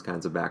come from those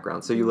kinds of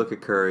backgrounds. So you look at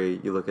Curry,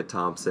 you look at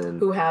Thompson,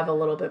 who have a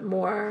little bit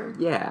more.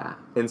 Yeah,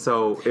 and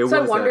so it was.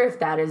 So I wonder if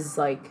that is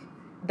like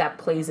that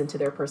plays into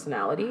their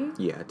personality.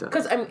 Yeah, it does.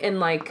 Because it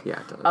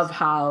does. Of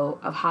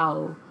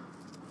how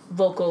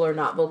vocal or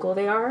not vocal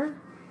they are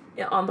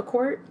on the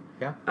court.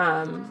 Yeah.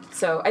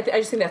 So I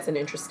just think that's an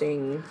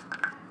interesting.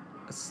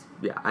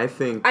 Yeah, I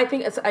think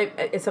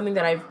it's something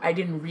that I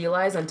didn't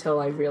realize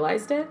until I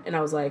realized it, and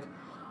I was like,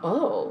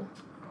 oh,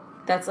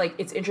 that's like,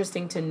 it's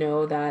interesting to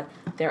know that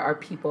there are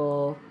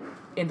people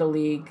in the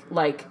league,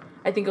 like,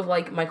 I think of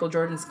like Michael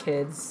Jordan's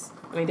kids.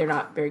 I mean, they're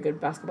not very good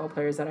basketball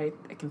players that I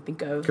can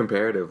think of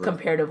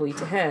comparatively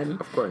to him,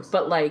 of course,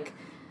 but like,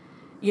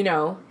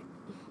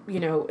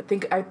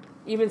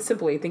 even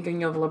simply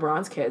thinking of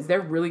LeBron's kids,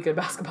 they're really good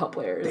basketball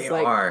players. They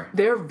like, are.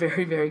 They're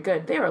very, very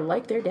good. They are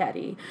like their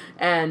daddy.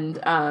 And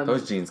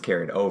those genes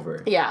carried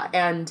over. Yeah,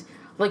 and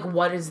like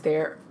what is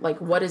their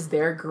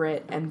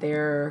grit and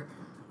their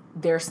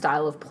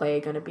style of play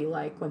going to be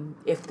like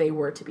if they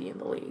were to be in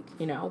the league?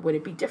 Would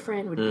it be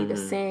different? Would it be the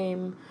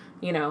same?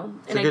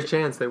 It's a good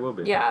chance they will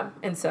be. Yeah,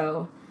 and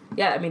so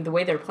yeah, I mean, the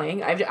way they're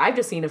playing, I've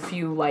just seen a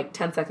few like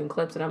 10-second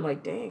clips, and I'm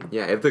like, dang.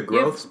 Yeah, if the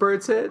growth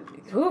spurts hit.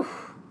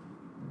 Oof.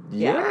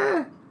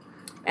 Yeah.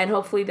 And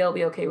hopefully they'll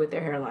be okay with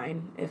their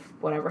hairline if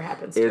whatever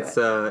happens to it.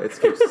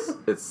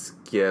 It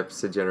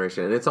skips a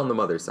generation, and it's on the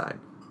mother's side.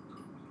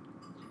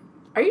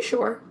 Are you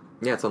sure?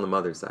 Yeah, it's on the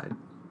mother's side.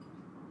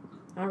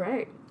 All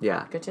right.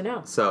 Yeah. Good to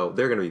know. So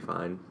they're going to be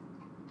fine.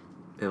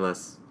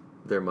 Unless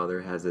their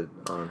mother has it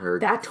on her.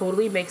 That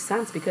totally makes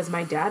sense because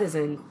my dad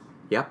isn't.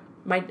 Yep.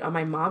 My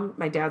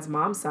dad's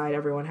mom's side,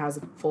 everyone has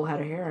a full head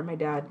of hair, and my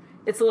dad,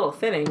 it's a little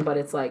thinning, but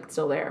it's like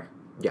still there.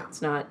 Yeah.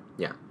 It's not.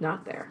 Yeah.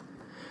 Not there.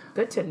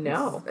 Good to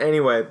know.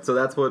 Anyway, so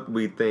that's what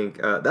we think.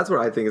 That's what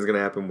I think is going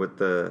to happen with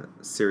the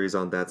series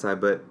on that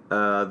side. But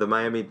the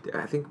Miami,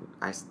 I think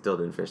I still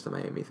didn't finish the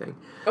Miami thing.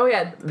 Oh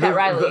yeah, Pat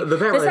Riley.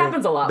 This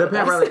happens a lot. The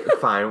Pat Riley,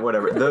 fine,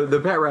 whatever.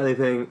 The Pat Riley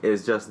thing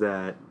is just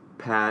that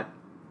Pat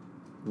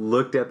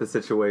looked at the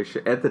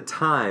situation at the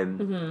time.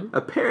 Mm-hmm.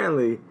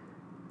 Apparently,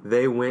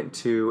 they went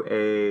to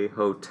a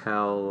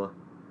hotel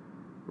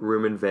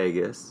room in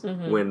Vegas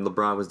when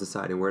LeBron was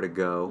deciding where to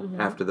go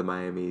after the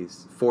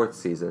Miami's 4th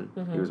season.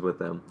 He was with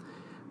them.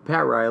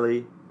 Pat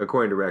Riley,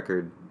 according to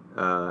record,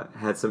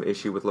 had some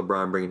issue with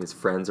LeBron bringing his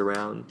friends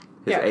around.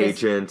 His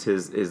agent,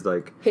 his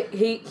like...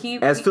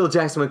 As Phil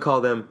Jackson would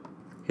call them,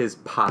 his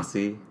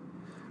posse.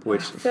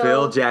 Which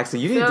Phil Jackson,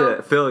 you need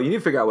to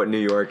figure out what New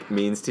York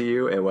means to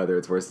you and whether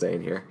it's worth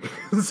staying here.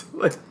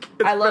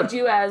 I loved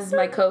you as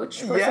my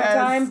coach for some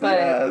time,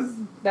 but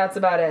that's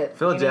about it.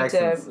 Phil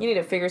Jackson, you need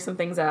to figure some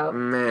things out.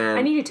 Man,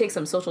 I need to take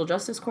some social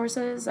justice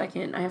courses. I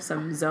have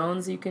some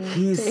zones you can take.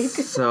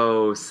 He's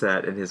so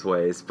set in his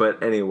ways,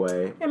 but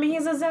anyway. I mean,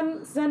 he's a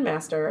Zen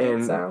master, right?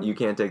 And you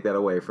can't take that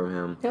away from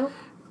him.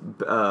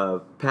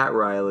 Nope. Pat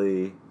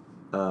Riley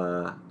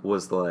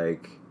was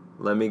like,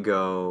 "Let me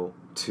go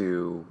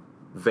to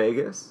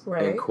Vegas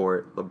and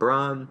court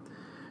LeBron."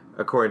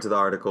 According to the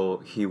article,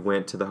 he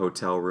went to the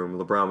hotel room.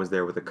 LeBron was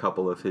there with a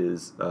couple of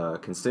his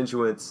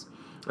constituents,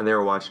 and they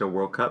were watching a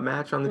World Cup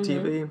match on the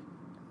TV.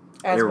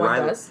 As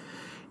one does.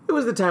 It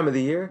was the time of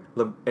the year,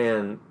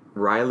 and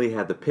Riley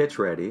had the pitch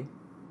ready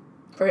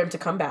for him to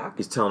come back.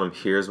 He's telling him,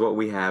 here's what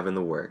we have in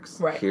the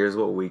works. Right. Here's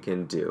what we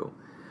can do.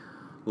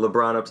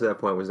 LeBron, up to that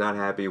point, was not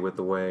happy with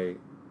the way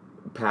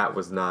Pat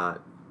was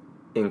not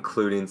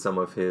including some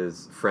of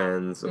his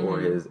friends or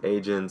his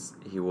agents.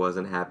 He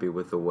wasn't happy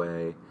with the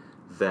way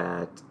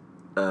that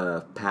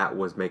Pat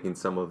was making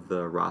some of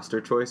the roster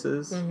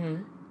choices,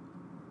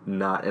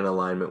 not in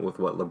alignment with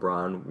what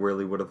LeBron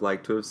really would have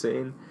liked to have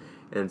seen.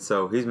 And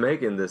so he's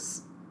making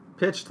this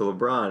pitch to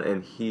LeBron,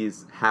 and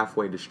he's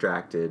halfway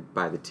distracted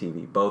by the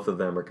TV. Both of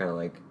them are kind of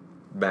like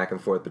back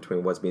and forth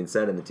between what's being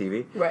said in the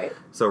TV. Right.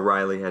 So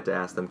Riley had to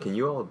ask them, can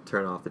you all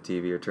turn off the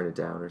TV or turn it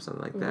down or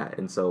something like that?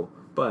 And so,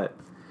 but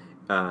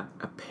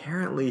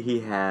apparently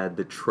he had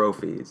the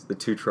trophies, the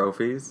 2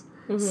 trophies,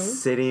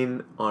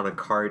 sitting on a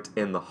cart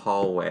in the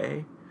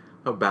hallway,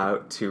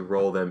 about to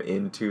roll them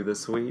into the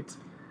suite.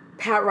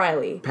 Pat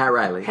Riley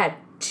had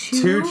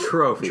two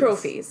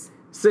trophies.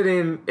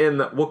 Sitting in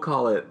the, we'll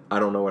call it,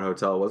 I don't know what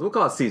hotel it was, we'll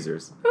call it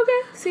Caesars.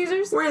 Okay,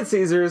 Caesars. We're at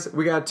Caesars.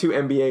 We got 2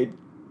 NBA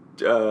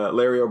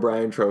Larry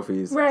O'Brien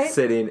trophies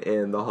sitting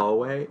in the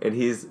hallway, and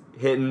he's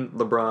hitting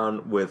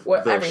LeBron with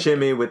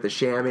shimmy, with the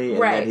chamois,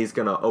 and then he's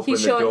going to open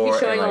the door. He's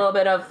showing a little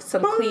bit of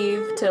some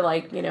cleave to,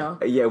 like, you know.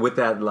 Yeah, with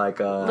that, like,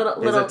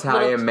 his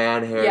Italian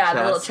man hair chest.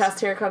 The little chest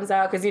hair comes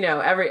out, because, you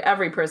know,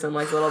 every person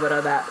likes a little bit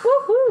of that.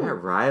 Woohoo! Yeah,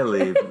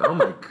 Riley. Oh,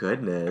 my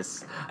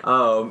goodness.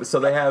 So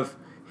they have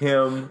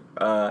him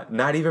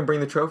not even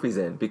bring the trophies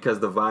in, because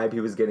the vibe he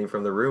was getting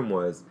from the room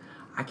was,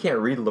 I can't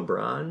read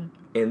LeBron,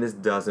 and this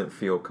doesn't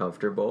feel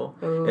comfortable.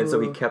 Ooh. And so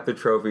he kept the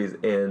trophies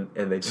in,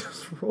 and they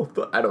just rolled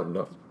them, I don't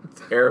know,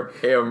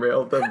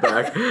 airmailed them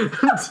back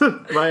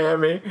to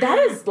Miami. That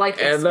is, like,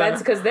 expensive,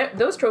 because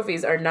those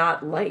trophies are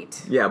not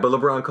light. Yeah, but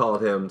LeBron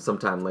called him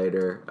sometime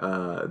later,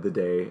 the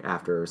day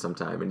after or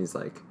sometime, and he's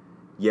like,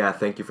 yeah,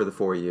 thank you for the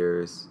 4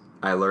 years.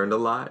 I learned a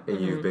lot,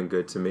 and you've been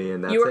good to me,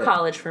 and that's it. You were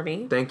college for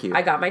me. Thank you.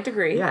 I got my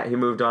degree. Yeah, he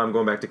moved on,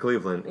 going back to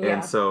Cleveland. Yeah.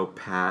 And so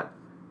Pat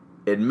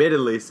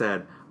admittedly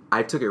said,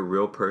 I took it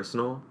real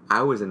personal.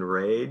 I was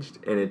enraged,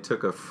 and it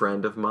took a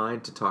friend of mine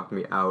to talk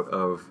me out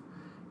of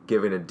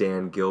giving a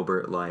Dan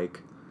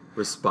Gilbert-like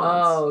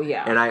response. Oh,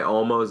 yeah. And I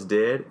almost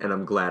did, and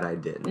I'm glad I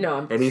didn't.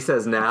 No. And he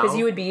says now... Because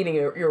you would be eating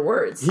your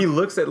words. He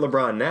looks at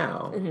LeBron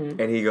now,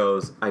 and he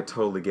goes, I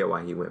totally get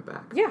why he went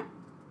back. Yeah.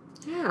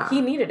 Yeah.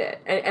 He needed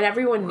it. And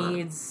everyone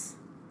needs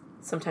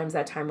sometimes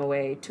that time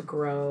away to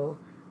grow,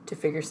 to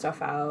figure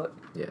stuff out.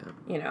 Yeah.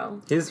 You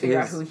know, to figure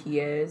out who he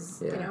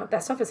is. Yeah. You know,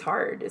 that stuff is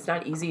hard. It's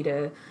not easy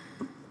to...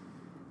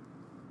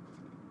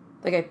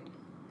 Like,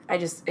 I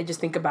just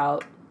think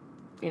about,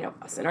 you know,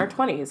 us in our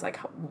 20s, like,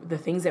 the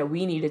things that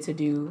we needed to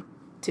do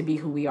to be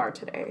who we are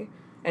today.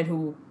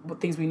 And what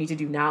things we need to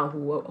do now, who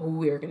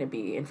we are going to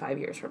be in 5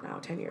 years from now,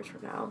 10 years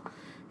from now.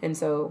 And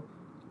so,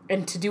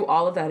 and to do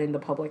all of that in the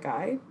public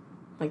eye,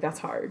 like, that's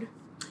hard.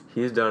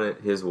 He's done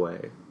it his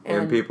way.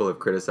 And people have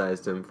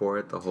criticized him for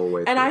it the whole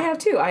way through. And I have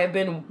too. I have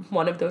been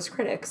one of those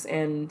critics.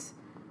 And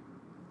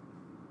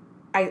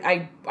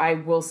I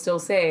will still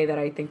say that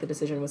I think the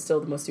decision was still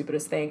the most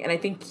stupidest thing. And I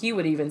think he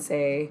would even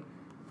say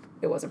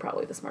it wasn't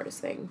probably the smartest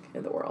thing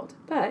in the world.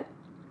 But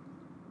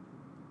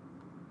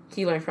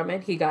he learned from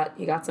it. He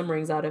got some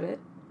rings out of it.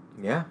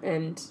 Yeah.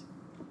 And,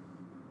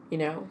 you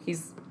know,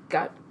 he's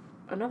got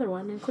another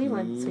one in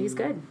Cleveland, so he's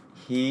good.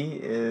 He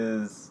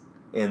is,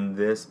 in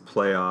this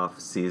playoff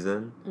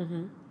season,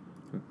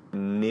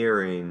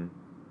 nearing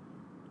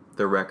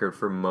the record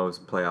for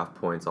most playoff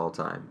points all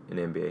time in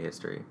NBA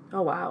history.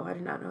 Oh, wow. I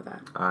did not know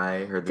that. I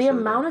heard this the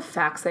amount of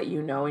facts that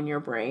you know in your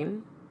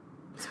brain,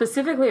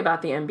 specifically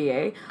about the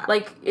NBA,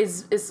 like,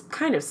 is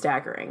kind of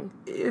staggering.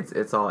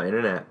 It's all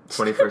internet,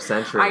 21st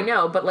century. I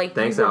know, but, like,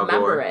 thanks, you remember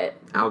Al Gore.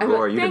 it. Al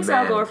Gore, you Thanks, the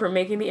man. Al Gore, for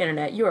making the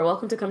internet. You are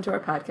welcome to come to our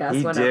podcast.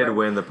 He whenever. did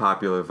win the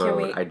popular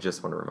vote. I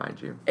just want to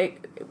remind you.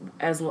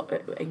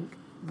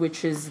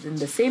 Which is in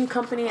the same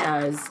company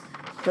as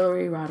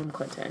Hillary Rodham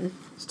Clinton.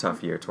 It's a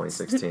tough year,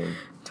 2016.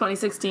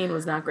 2016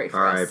 was not great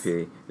for us.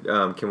 R.I.P.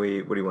 What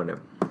do you want to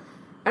do?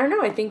 I don't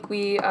know. I think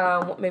we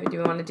maybe do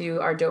we want to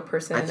do our dope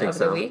person of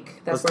the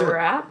week? That's where we're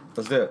at.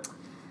 Let's do it.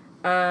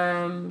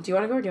 Do you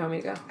want to go or do you want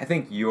me to go? I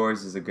think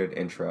yours is a good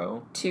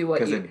intro. To what?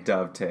 Because it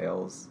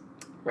dovetails.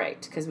 Right,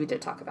 because we did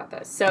talk about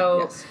this.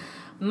 So,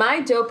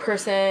 my dope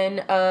person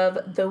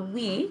of the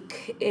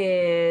week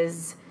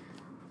is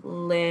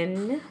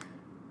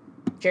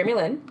Jeremy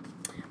Lin.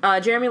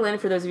 Jeremy Lin,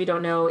 for those of you who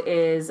don't know,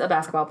 is a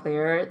basketball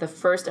player, the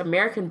first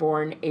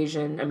American-born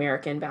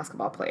Asian-American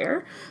basketball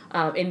player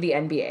in the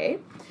NBA.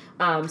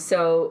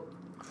 So,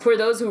 for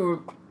those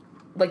who,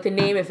 like, the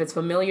name, if it's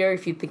familiar,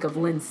 if you think of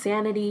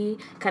Linsanity,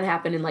 kind of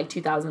happened in, like,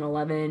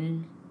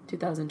 2011,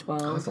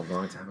 2012. That was a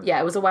long time ago. Yeah,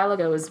 it was a while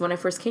ago. It was when I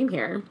first came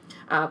here.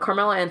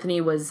 Carmelo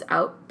Anthony was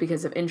out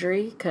because of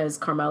injury, because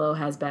Carmelo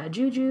has bad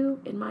juju,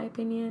 in my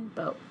opinion,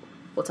 but...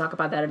 We'll talk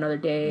about that another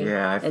day.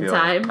 Yeah,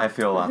 I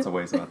feel lots of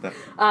ways about that.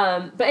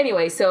 But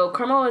anyway, so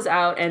Carmelo was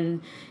out,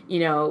 and, you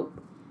know,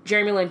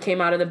 Jeremy Lin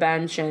came out of the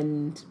bench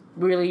and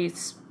really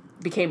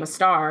became a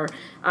star.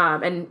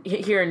 And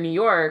here in New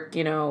York,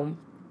 you know,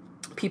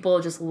 people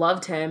just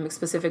loved him.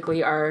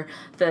 Specifically,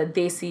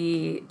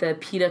 the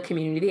PETA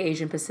community, the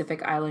Asian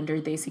Pacific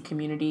Islander Desi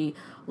community,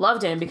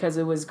 loved him because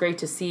it was great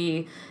to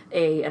see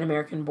an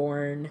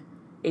American-born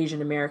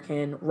Asian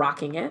American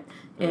rocking it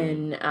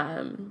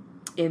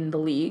in the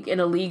league, in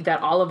a league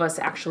that all of us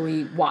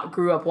actually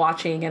grew up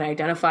watching and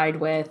identified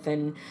with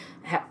and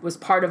was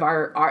part of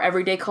our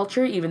everyday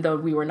culture, even though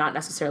we were not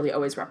necessarily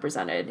always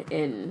represented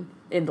in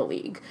the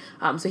league.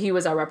 So he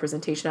was our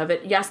representation of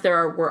it. Yes,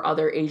 there were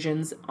other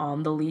Asians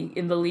in the league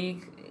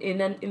in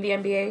the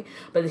NBA,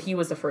 but he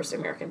was the first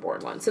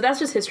American-born one. So that's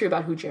just history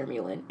about who Jeremy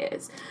Lin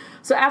is.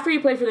 So after he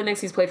played for the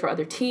Knicks, he's played for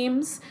other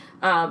teams.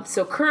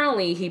 So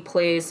currently he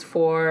plays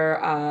for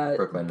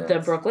the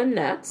Brooklyn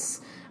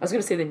Nets. I was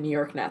going to say the New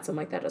York Nets. I'm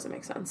like, that doesn't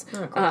make sense.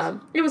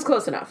 It was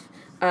close enough.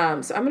 So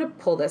I'm going to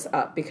pull this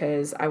up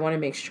because I want to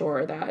make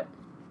sure that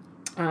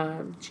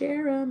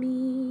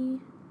Jeremy...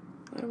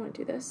 I don't want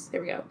to do this.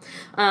 There we go.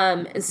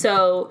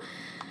 So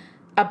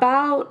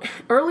about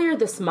earlier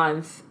this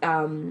month,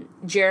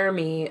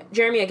 Jeremy,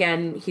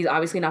 again, he's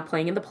obviously not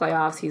playing in the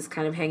playoffs. He's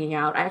kind of hanging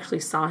out. I actually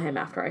saw him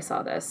after I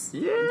saw this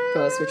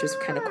post, which was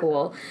kind of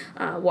cool,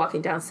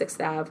 walking down 6th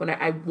Ave when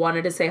I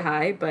wanted to say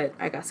hi, but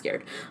I got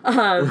scared.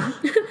 I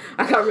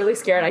got really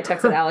scared. I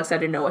texted Alex. I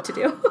didn't know what to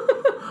do.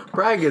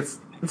 Bragg gets...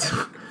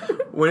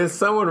 when it's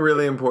someone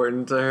really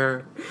important to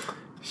her...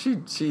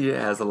 She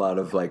has a lot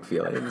of, like,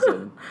 feelings.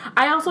 And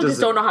I also just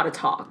don't know how to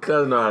talk.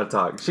 Doesn't know how to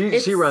talk.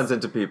 She runs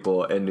into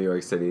people in New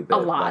York City that, a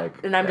lot.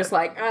 And I'm just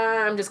like,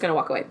 I'm just going to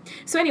walk away.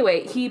 So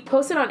anyway, he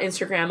posted on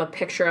Instagram a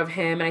picture of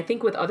him, and I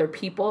think with other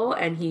people,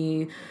 and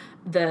in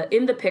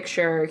the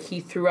picture,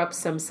 he threw up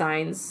some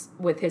signs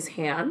with his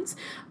hands.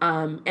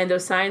 And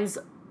those signs...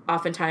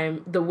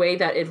 Oftentimes, the way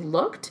that it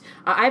looked,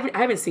 I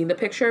haven't seen the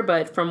picture,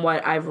 but from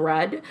what I've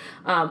read,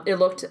 it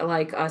looked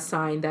like a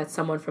sign that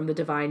someone from the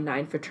Divine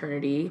Nine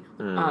fraternity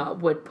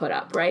would put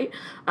up, right?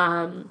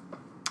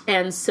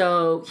 And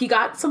so he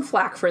got some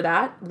flack for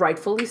that,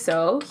 rightfully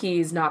so.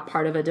 He's not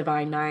part of a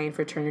Divine Nine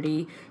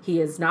fraternity. He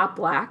is not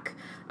black.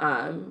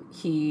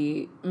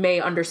 He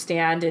may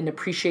understand and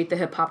appreciate the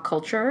hip-hop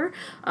culture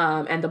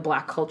and the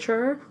black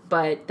culture,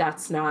 but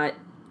that's not,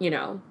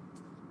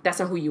 that's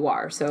not who you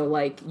are. So,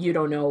 like, you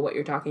don't know what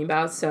you're talking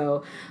about.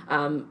 So,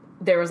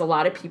 there was a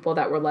lot of people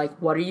that were like,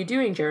 what are you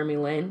doing, Jeremy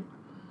Lin?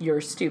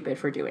 You're stupid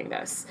for doing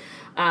this.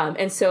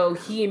 And so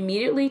he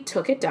immediately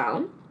took it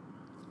down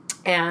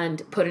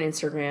and put an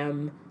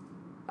Instagram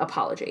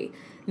apology.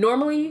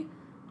 Normally,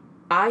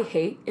 I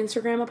hate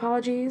Instagram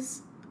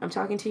apologies. I'm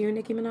talking to you,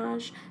 Nicki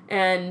Minaj,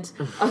 and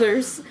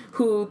others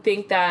who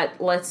think that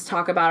let's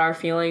talk about our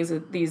feelings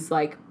with these,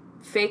 like,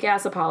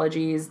 fake-ass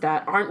apologies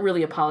that aren't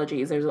really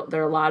apologies. There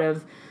are a lot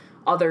of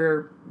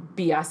other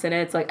BS in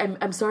it. It's like,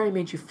 I'm sorry I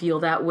made you feel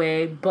that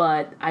way,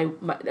 but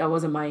that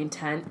wasn't my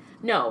intent.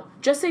 No,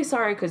 just say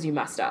sorry because you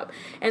messed up.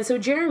 And so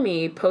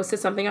Jeremy posted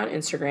something on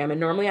Instagram, and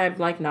normally I'm,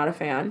 like, not a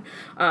fan,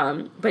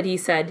 but he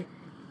said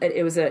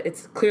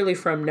it's clearly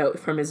from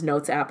his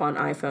Notes app on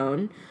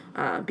iPhone,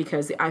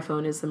 because the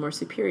iPhone is the more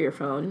superior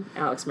phone,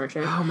 Alex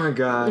Merchant. Oh my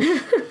gosh.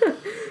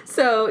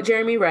 So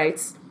Jeremy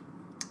writes,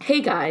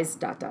 "Hey guys, ...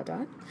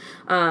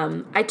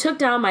 I took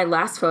down my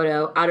last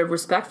photo out of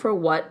respect for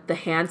what the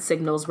hand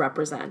signals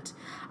represent.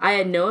 I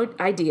had no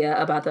idea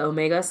about the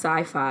Omega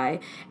Psi Phi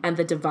and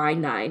the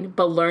Divine Nine,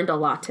 but learned a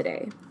lot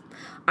today.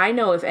 I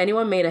know if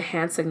anyone made a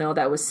hand signal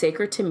that was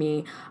sacred to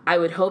me, I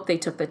would hope they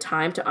took the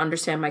time to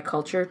understand my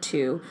culture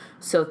too,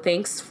 so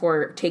thanks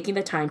for taking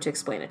the time to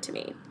explain it to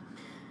me."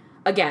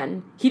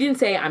 Again, he didn't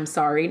say I'm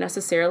sorry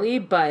necessarily,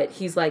 but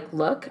he's like,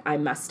 look, I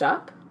messed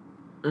up.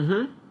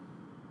 Mm-hmm.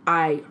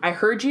 I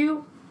heard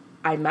you.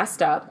 I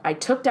messed up. I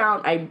took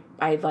down, I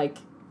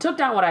took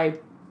down what I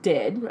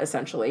did,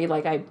 essentially.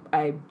 Like,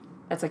 I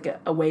that's like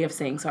a way of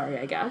saying sorry,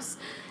 I guess.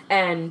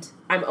 And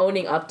I'm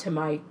owning up to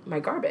my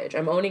garbage.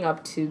 I'm owning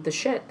up to the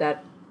shit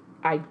that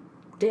I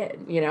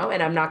did, you know?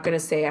 And I'm not going to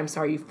say, I'm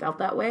sorry you felt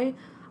that way.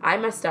 I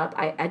messed up.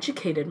 I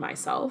educated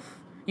myself.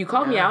 You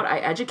called me out. I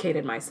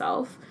educated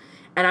myself.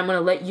 And I'm going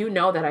to let you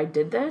know that I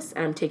did this,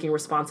 and I'm taking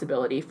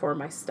responsibility for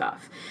my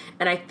stuff.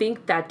 And I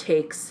think that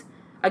takes...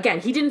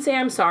 Again, he didn't say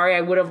I'm sorry.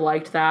 I would have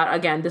liked that.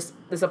 Again, this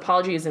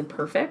apology isn't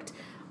perfect.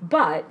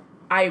 But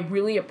I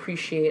really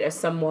appreciate, as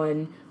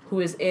someone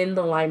who is in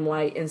the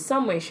limelight in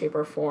some way, shape,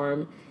 or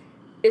form,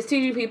 is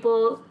teaching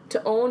people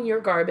to own your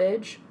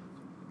garbage,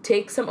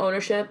 take some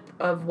ownership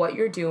of what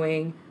you're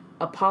doing,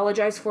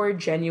 apologize for it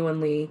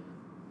genuinely,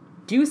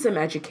 do some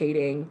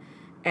educating,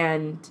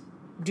 and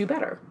do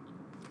better.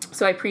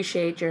 So I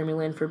appreciate Jeremy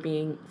Lin for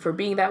being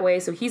that way.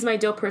 So he's my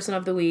dope person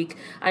of the week.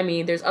 I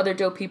mean, there's other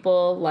dope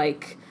people,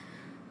 like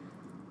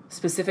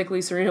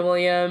specifically Serena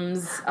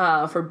Williams,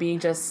 for being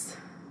just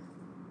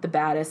the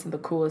baddest and the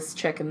coolest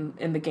chick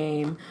in the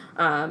game,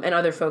 and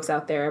other folks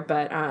out there.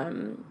 But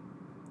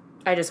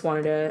I just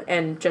wanted to,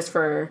 and just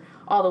for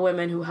all the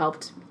women who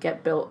helped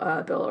get Bill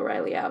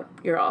O'Reilly out.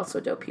 You're also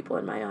dope people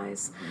in my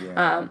eyes.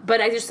 Yeah.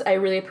 But I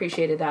really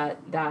appreciated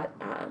that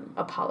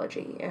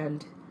apology,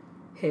 and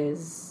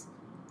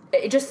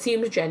it just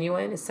seemed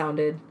genuine. It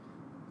sounded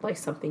like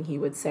something he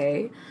would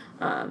say,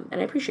 and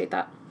I appreciate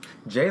that.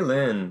 Jay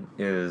Lin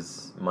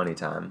is money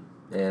time,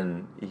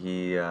 and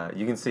he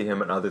you can see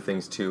him in other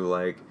things too.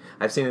 Like,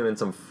 I've seen him in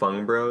some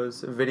Fung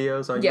Bros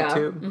videos on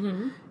YouTube,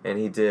 mm-hmm. and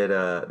they did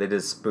a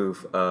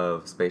spoof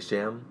of Space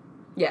Jam.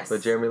 Yes.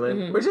 With Jeremy Lin,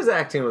 mm-hmm. which his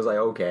acting was like,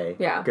 okay.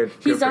 Yeah. Good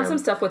He's done some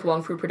stuff with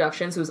Wong Fu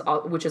Productions,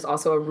 which is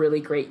also a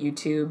really great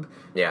YouTube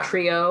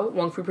trio.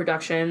 Wong Fu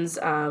Productions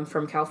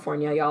from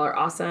California. Y'all are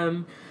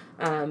awesome.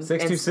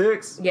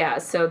 626. Yeah,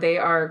 so they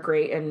are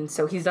great, and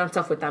so he's done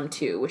stuff with them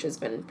too, which has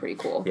been pretty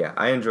cool. Yeah,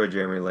 I enjoy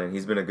Jeremy Lin.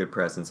 He's been a good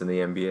presence in the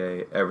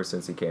NBA ever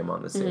since he came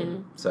on the scene.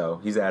 Mm-hmm. So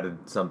he's added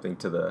something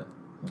to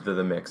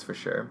the mix for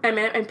sure.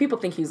 And people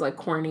think he's like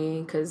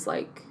corny because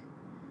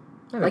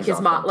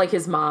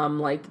his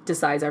mom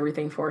decides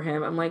everything for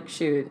him. I'm like,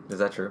 shoot. Is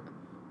that true?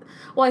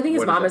 Well, I think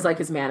his mom is like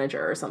his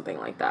manager or something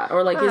like that,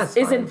 or like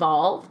is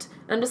involved.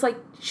 And I'm just like,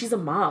 she's a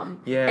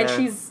mom. Yeah. And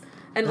she's.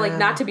 And,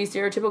 not to be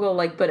stereotypical,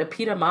 but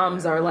APITA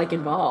moms are,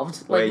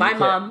 involved. Like, my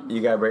mom...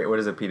 You got break. What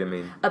does APITA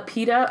mean?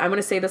 APITA, I'm going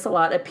to say this a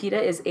lot. APITA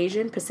is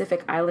Asian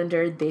Pacific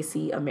Islander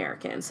Desi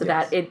American. So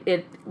that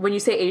it when you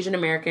say Asian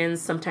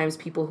Americans, sometimes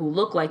people who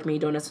look like me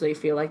don't necessarily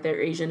feel like they're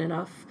Asian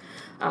enough.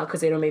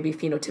 Because they don't maybe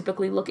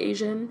phenotypically look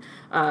Asian.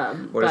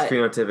 What does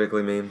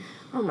phenotypically mean?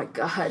 Oh, my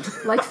God.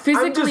 Like,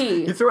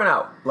 physically... You're throwing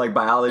out,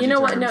 biology You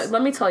know terms. what? No,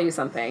 let me tell you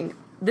something.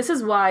 This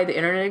is why the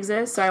internet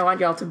exists, so I want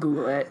y'all to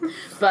Google it.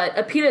 But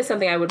APITA is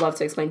something I would love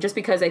to explain, just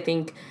because I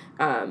think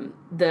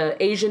the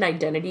Asian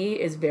identity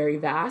is very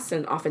vast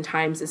and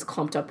oftentimes is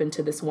clumped up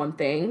into this one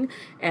thing.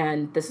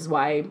 And this is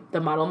why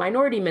the model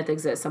minority myth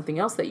exists, something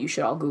else that you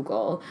should all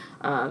Google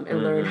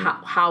and learn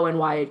how and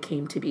why it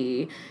came to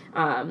be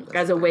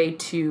as a way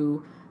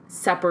to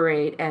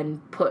separate and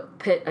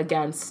pit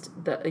against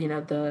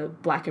the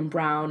black and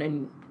brown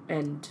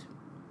and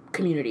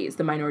communities,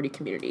 the minority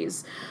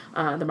communities,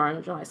 the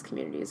marginalized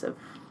communities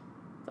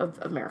of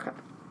America.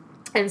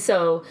 And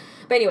so,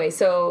 but anyway,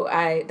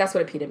 that's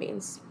what APITA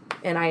means.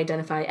 And I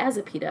identify as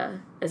APITA,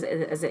 as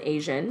an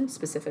Asian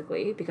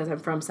specifically, because I'm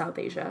from South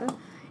Asia,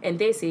 and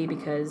Desi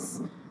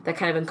because that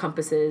kind of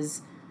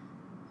encompasses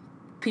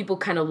people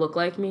kind of look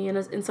like me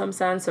in some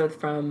sense. So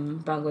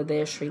from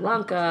Bangladesh, Sri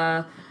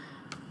Lanka,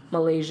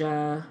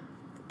 Malaysia,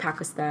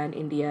 Pakistan,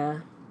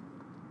 India,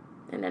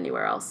 and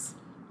anywhere else.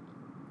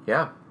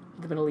 Yeah.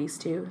 The Middle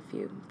East too.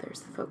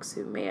 There's folks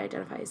who may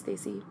identify as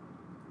Desi.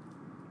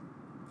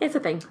 It's a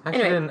thing.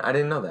 Actually, anyway. I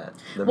didn't know that.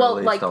 The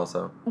Middle East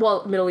also.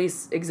 Well, Middle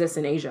East exists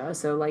in Asia,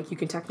 so like you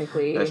can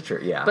technically. That's true.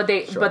 Yeah. But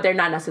they're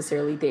not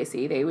necessarily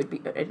Desi. They would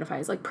be identified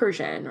as like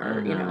Persian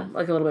or you know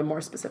like a little bit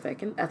more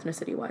specific and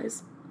ethnicity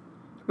wise,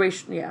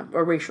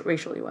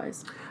 racially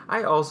wise.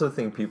 I also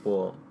think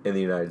people in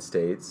the United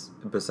States,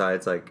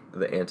 besides like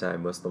the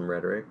anti-Muslim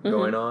rhetoric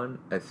going on,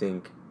 I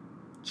think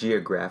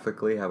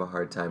geographically have a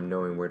hard time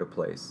knowing where to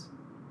place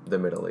the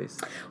Middle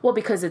East. Well,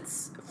 because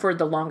it's for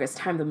the longest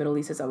time the Middle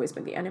East has always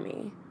been the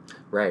enemy.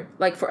 Right.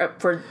 Like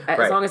for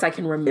as long as I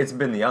can remember. It's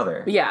been the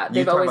other. Yeah,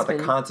 they've always been.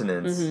 You talk about the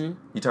continents.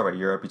 You talk about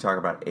Europe. You talk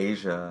about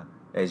Asia.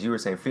 As you were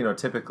saying,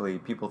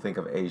 phenotypically, people think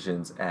of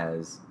Asians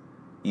as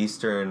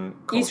Eastern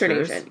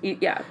cultures. Eastern Asian.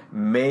 Yeah.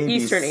 Maybe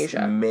Eastern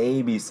Asia.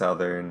 Maybe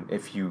Southern.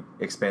 If you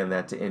expand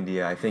that to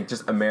India, I think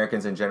just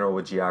Americans in general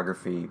with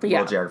geography,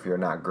 world geography, are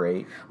not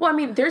great. Well, I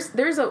mean, there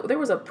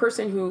was a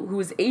person who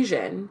was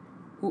Asian.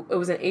 It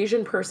was an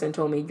Asian person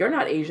told me, "You're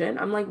not Asian."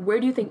 I'm like, "Where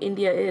do you think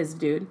India is,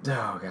 dude?"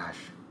 Oh gosh.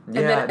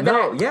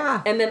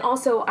 And then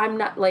also, I'm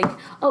not like,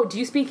 "Oh, do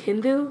you speak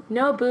Hindu?"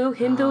 No, boo.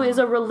 Hindu is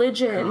a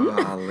religion.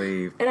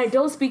 Golly. And I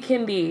don't speak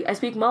Hindi. I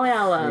speak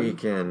Malayalam.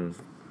 Freaking.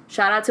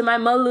 Shout out to my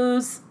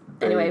Malus.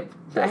 Anyway,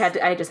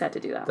 I just had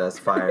to do that. That's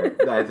fire.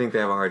 I think they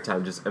have a hard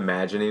time just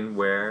imagining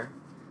where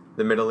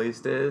the Middle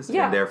East is.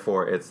 Yeah. And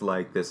therefore, it's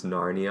like this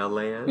Narnia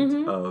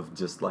land of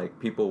just like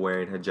people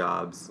wearing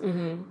hijabs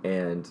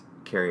and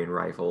carrying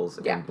rifles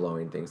and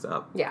blowing things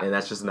up. Yeah. And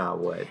that's just not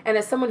what. And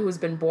as someone who's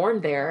been born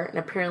there and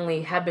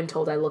apparently have been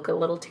told I look a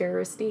little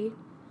terroristy.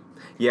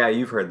 Yeah,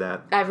 you've heard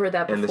that. I've heard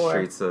that before.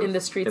 In the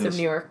streets of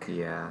New York.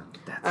 Yeah.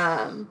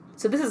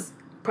 So this is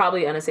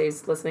probably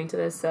NSA's listening to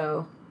this,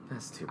 so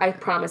that's too bad. I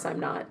promise I'm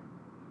not.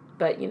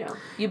 But, you know,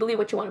 you believe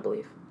what you want to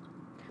believe.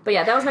 But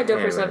yeah, that was my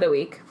dope person of the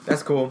week.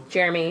 That's cool.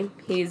 Jeremy.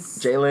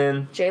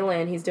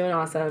 Jalen, he's doing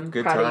awesome.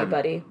 Good Proud time. of you,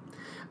 buddy.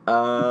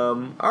 All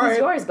right. Who's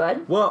yours,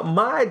 bud? Well,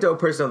 my dope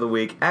person of the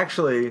week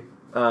actually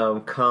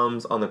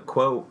comes on a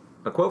quote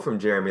from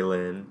Jeremy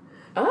Lin.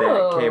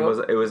 Oh.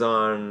 It was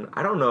on,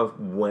 I don't know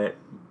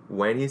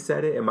when he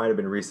said it. It might have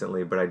been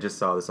recently, but I just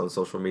saw this on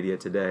social media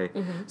today.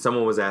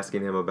 Someone was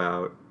asking him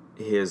about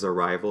his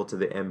arrival to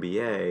the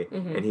NBA,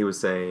 and he was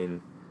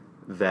saying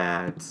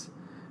that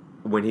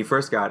when he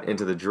first got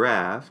into the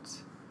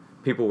draft,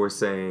 people were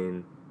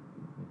saying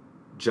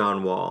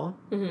John Wall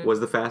was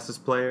the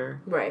fastest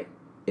player. Right.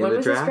 In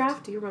the draft? When was this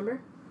draft? Do you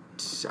remember?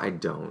 I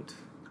don't.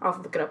 I'll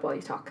look it up while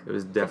you talk. It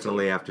was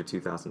definitely after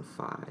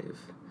 2005.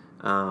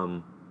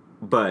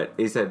 But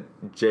he said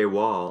Jay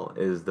Wall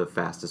is the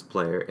fastest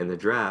player in the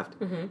draft,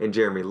 and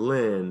Jeremy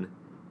Lin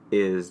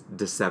is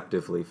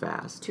deceptively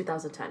fast.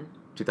 2010.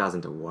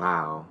 2010.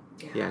 Wow.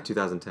 Yeah,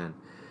 2010.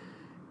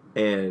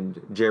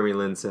 And Jeremy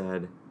Lin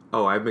said,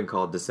 "Oh, I've been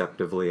called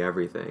deceptively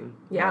everything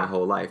my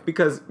whole life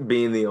because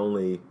being the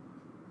only."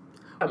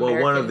 American.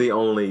 Well, one of the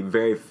only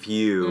very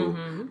few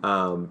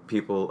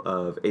people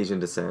of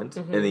Asian descent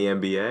in the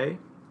NBA.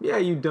 Yeah,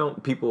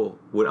 people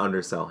would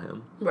undersell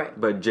him. Right.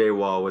 But Jay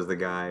Wall was the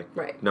guy,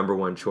 number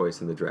one choice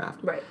in the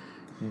draft. Right.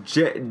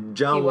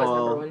 John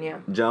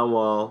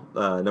Wall,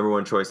 number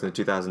one choice in the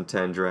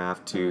 2010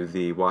 draft to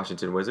the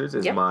Washington Wizards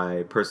is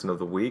my person of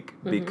the week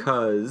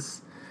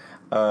because,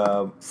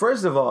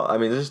 first of all, I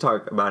mean, let's just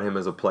talk about him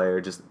as a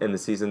player just in the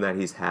season that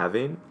he's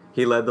having.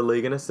 He led the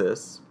league in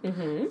assists.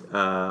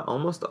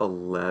 Almost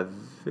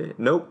 11.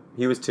 Nope,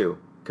 he was 2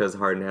 because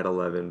Harden had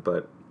 11.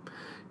 But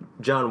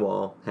John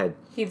Wall had.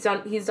 He's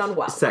done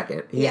well.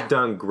 Second, he's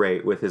done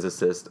great with his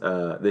assist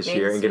this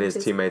year and getting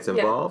his teammates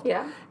involved.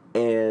 Yeah.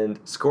 And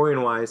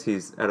scoring wise,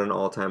 he's at an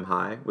all-time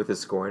high with his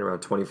scoring around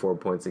 24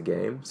 points a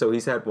game. So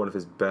he's had one of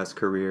his best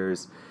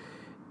careers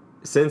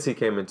since he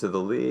came into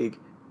the league.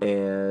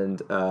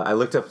 And I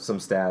looked up some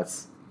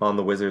stats on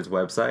the Wizards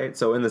website.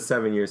 So in the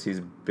 7 years he's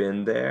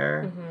been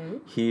there,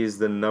 he's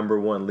the number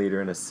one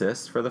leader in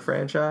assists for the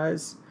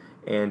franchise.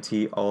 And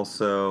he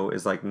also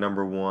is like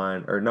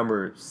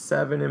number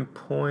 7 in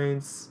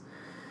points.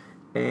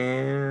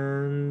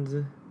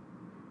 And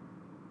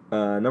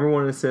number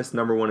 1 in assists,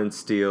 number 1 in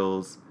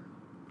steals.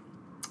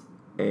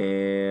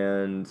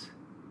 And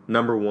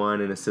number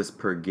 1 in assists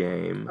per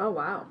game. Oh,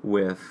 wow.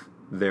 With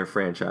their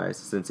franchise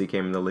since he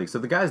came in the league. So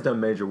the guy's done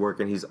major work,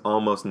 and he's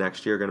almost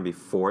next year going to be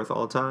 4th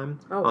all-time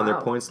on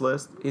their points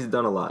list. He's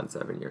done a lot in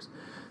 7 years.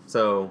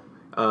 So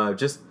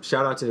just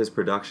shout out to his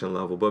production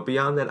level. But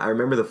beyond that, I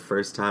remember the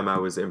first time I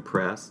was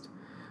impressed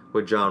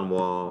with John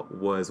Wall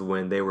was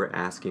when they were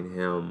asking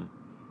him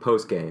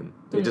post-game.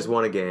 He just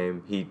won a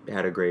game. He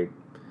had a great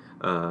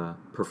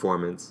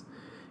performance.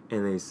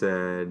 And they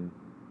said,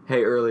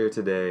 "Hey, earlier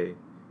today,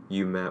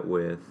 you met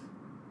with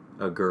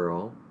a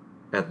girl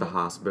at the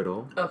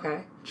hospital,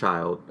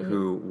 child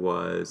who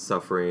was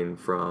suffering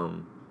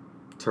from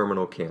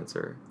terminal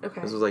cancer.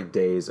 This was like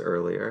days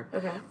earlier.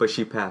 But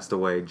she passed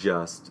away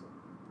just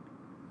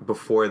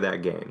before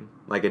that game,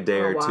 like a day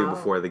or two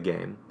before the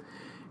game."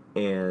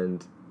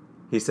 And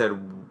he said,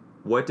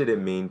 what did it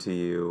mean to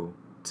you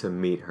to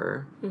meet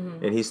her?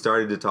 Mm-hmm. And he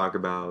started to talk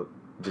about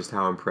just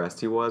how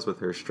impressed he was with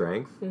her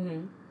strength.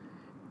 Mm-hmm.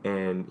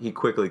 And he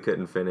quickly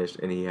couldn't finish,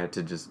 and he had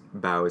to just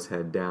bow his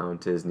head down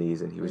to his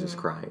knees, and he was just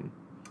crying.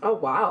 Oh,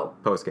 wow.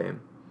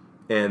 Post-game.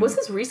 And was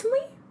this recently?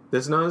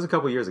 This was a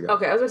couple years ago.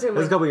 Okay, I was going to say... It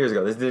was a couple years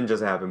ago. This didn't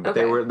just happen, but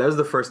that was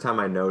the first time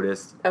I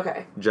noticed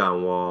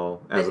John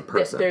Wall as a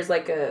person. There's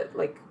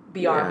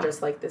beyond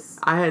just this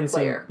I hadn't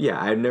player.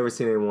 I had never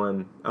seen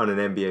anyone on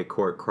an NBA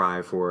court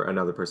cry for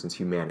another person's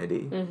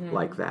humanity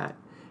like that.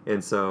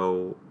 And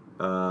so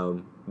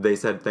they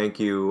said, thank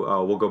you,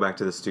 we'll go back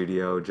to the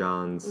studio.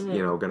 John's,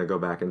 going to go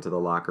back into the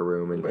locker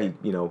room. And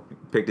he,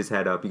 picked his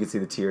head up. You could see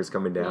the tears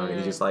coming down. And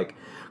he just,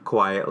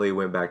 quietly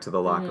went back to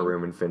the locker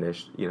room and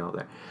finished,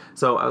 there.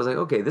 So I was like,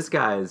 okay, this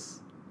guy's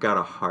got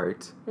a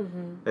heart,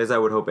 as I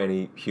would hope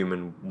any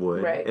human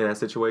would in that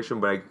situation.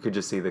 But I could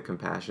just see the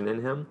compassion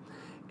in him.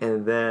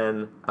 And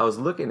then I was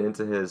looking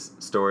into his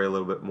story a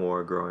little bit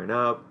more growing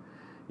up.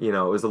 It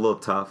was a little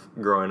tough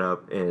growing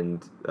up,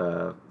 and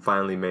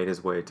finally made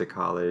his way to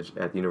college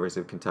at the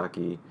University of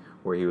Kentucky,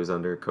 where he was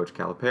under Coach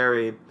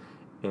Calipari,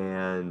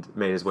 and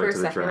made his way to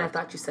the draft. For a second, I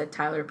thought you said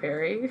Tyler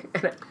Perry,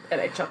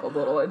 and I chuckled a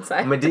little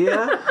inside.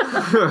 Medea?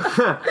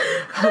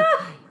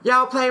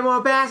 Y'all play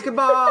more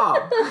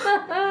basketball!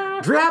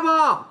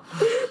 Dribble!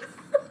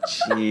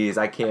 Jeez,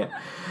 I can't.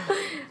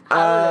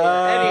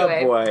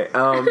 Anyway.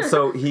 Boy.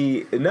 So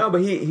he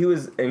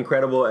was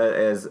incredible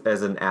as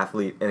an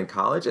athlete in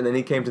college, and then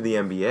he came to the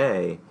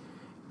NBA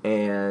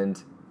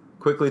and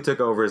quickly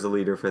took over as a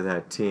leader for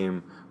that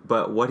team.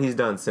 But what he's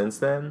done since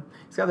then,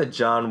 he's got the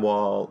John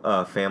Wall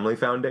Family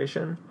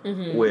Foundation,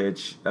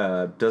 which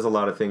does a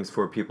lot of things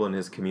for people in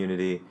his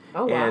community.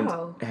 Oh,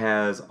 wow. And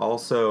has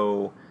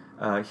also,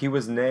 he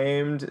was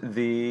named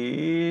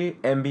the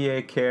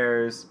NBA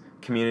Cares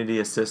Community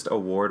Assist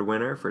Award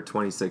winner for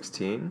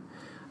 2016.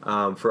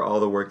 For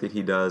all the work that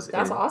he does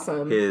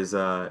in his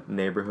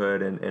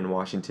neighborhood in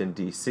Washington,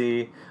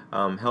 D.C.,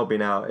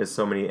 helping out as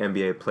so many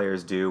NBA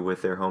players do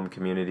with their home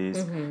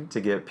communities to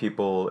get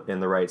people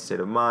in the right state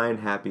of mind,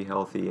 happy,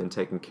 healthy, and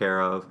taken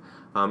care of,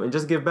 and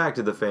just give back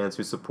to the fans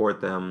who support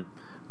them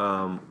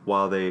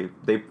while they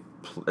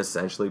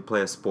essentially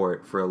play a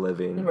sport for a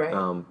living.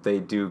 Right. They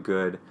do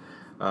good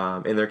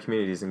in their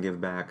communities and give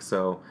back.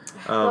 So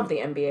I love the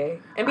NBA.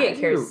 NBA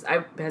Cares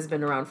has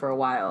been around for a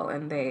while,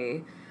 and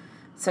they...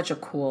 such a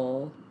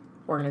cool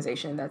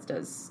organization that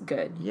does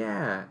good.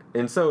 Yeah.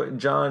 And so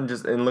John,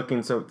 just in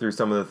looking through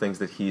some of the things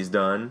that he's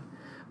done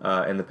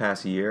in the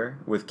past year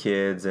with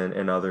kids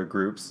and other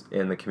groups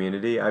in the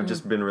community, I've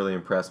just been really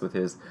impressed with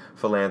his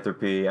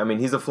philanthropy. I mean,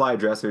 he's a fly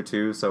dresser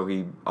too, so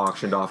he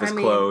auctioned off his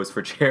clothes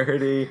for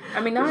charity.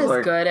 I mean, not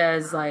as good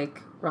as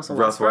Russell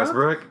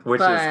Westbrook, which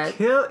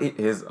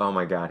is oh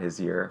my God, his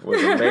year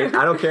was amazing.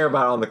 I don't care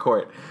about it on the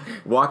court.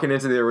 Walking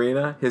into the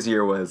arena, his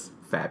year was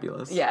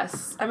fabulous.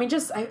 Yes. I mean,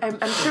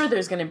 I'm sure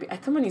there's going to be...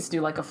 Someone needs to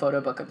do a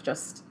photo book of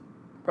just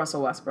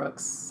Russell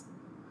Westbrook's...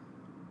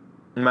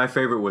 My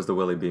favorite was the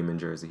Willie Beeman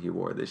jersey he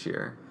wore this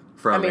year.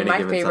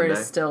 My favorite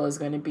still is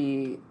going to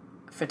be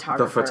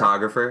photographer. The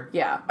photographer?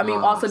 Yeah. I mean,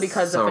 also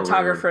because the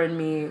photographer in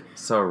me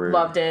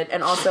loved it.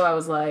 And also I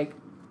was like,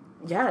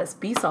 yes,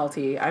 be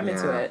salty. I'm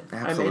into it.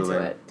 Absolutely.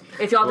 I'm into it.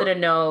 If y'all didn't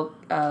know,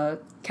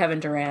 Kevin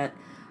Durant...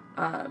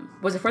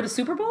 was it for the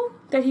Super Bowl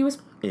that he was...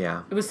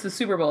 Yeah. It was the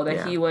Super Bowl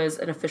that he was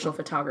an official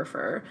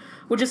photographer,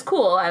 which is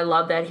cool. I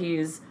love that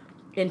he's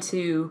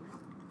into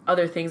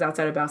other things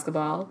outside of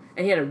basketball.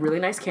 And he had a really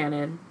nice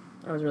Canon.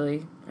 I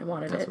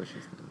wanted That's it. What she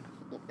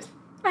said.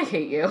 I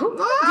hate you. Did you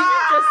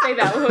just say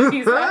that what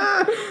he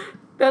said?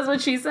 That's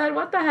what she said?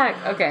 What the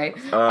heck? Okay.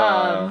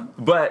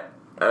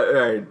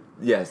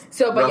 Yes.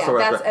 So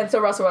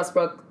Russell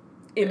Westbrook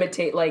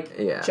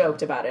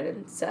joked about it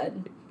and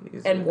said...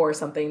 and wore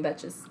something that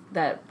just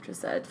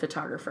said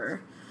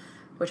photographer,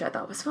 which I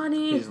thought was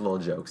funny. He's a little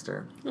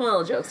jokester.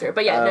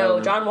 But yeah,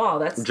 John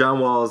Wall,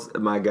 John Wall's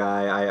my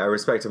guy. I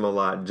respect him a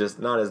lot, just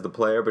not as the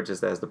player, but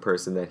just as the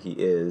person that he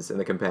is and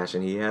the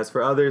compassion he has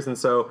for others. And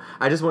so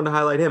I just wanted to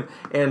highlight him.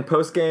 And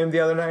post-game the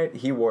other night,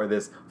 he wore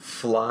this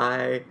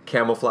fly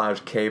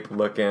camouflage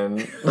cape-looking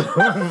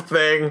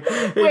thing.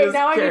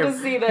 I need to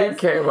see this.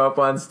 He came up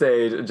on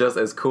stage just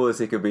as cool as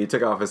he could be,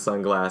 took off his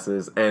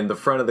sunglasses, and the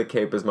front of the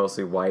cape is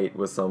mostly white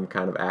with some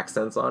kind of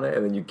accents on it,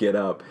 and then you get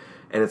up,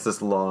 and it's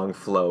this long,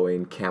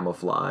 flowing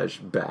camouflage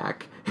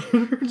back.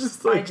 And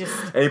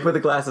he put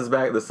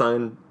the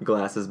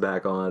sunglasses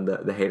back on,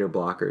 the hater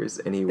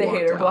blockers, and he walked out. The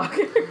hater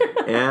blocker.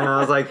 And I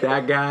was like,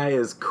 that guy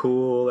is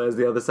cool as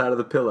the other side of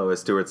the pillow,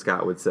 as Stuart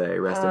Scott would say.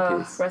 Rest in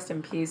peace. Rest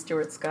in peace,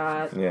 Stuart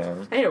Scott.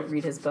 Yeah. I need to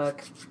read his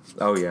book.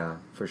 Oh, yeah,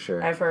 for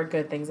sure. I've heard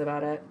good things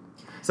about it.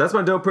 So that's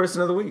my dope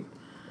person of the week.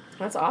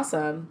 That's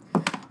awesome.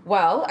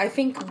 Well, I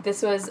think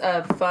this was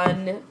a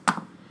fun...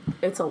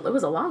 It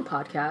was a long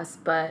podcast,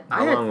 but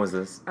How long was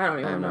this? I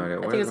don't even know.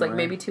 I think it was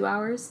maybe 2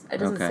 hours. It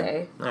doesn't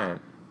say. All right.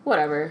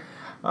 Whatever.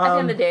 At the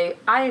end of the day,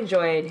 I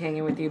enjoyed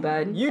hanging with you,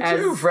 bud. You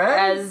too,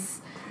 Fred.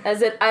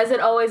 As it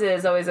always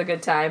is, always a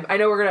good time. I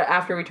know we're gonna,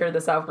 after we turn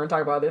this off, we're gonna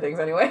talk about other things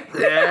anyway.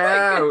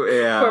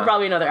 Yeah. For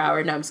probably another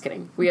hour. No, I'm just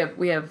kidding. We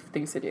have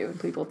things to do and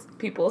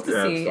people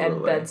to see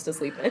and beds to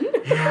sleep in.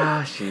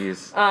 Yeah,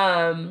 jeez.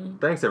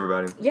 Thanks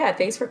everybody. Yeah,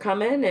 thanks for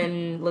coming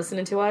and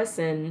listening to us.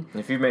 And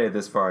if you've made it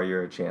this far,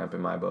 you're a champ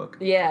in my book.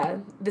 Yeah,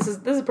 this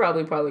is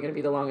probably gonna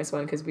be the longest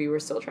one because we were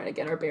still trying to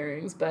get our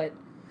bearings, but.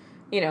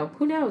 You know,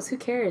 who knows? Who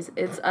cares?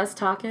 It's us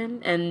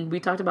talking, and we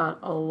talked about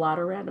a lot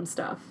of random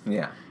stuff.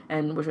 Yeah.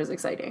 And which was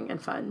exciting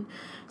and fun.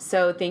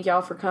 So thank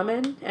y'all for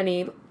coming.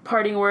 Any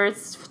parting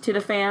words to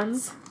the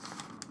fans?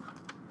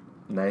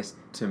 Nice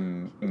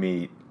to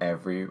meet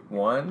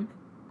everyone.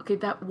 Okay,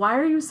 why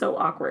are you so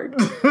awkward?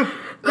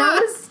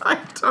 I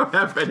don't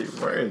have any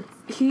words.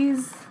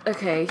 He's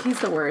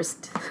the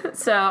worst.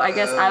 So I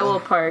guess I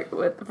will part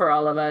for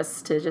all of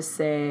us to just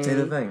say... Say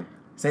the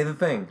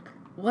thing.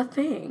 What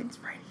thing? It's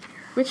right.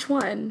 Which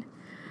one?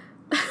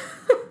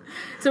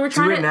 So we're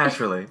trying to do it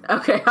naturally.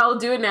 Okay, I'll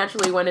do it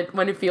naturally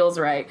when it feels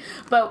right.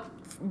 But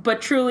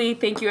truly,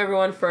 thank you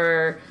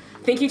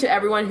to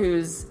everyone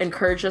who's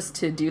encouraged us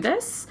to do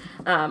this.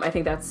 I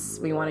think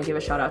we want to give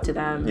a shout out to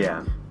them.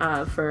 Yeah.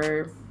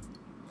 For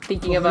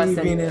thinking of us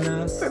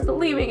and for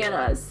believing in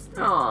us.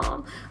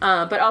 Aww.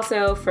 But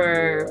also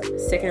for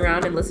sticking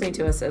around and listening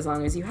to us as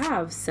long as you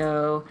have.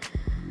 So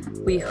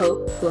we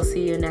hope we'll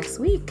see you next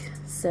week.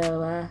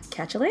 So,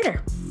 catch you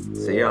later.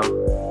 See y'all.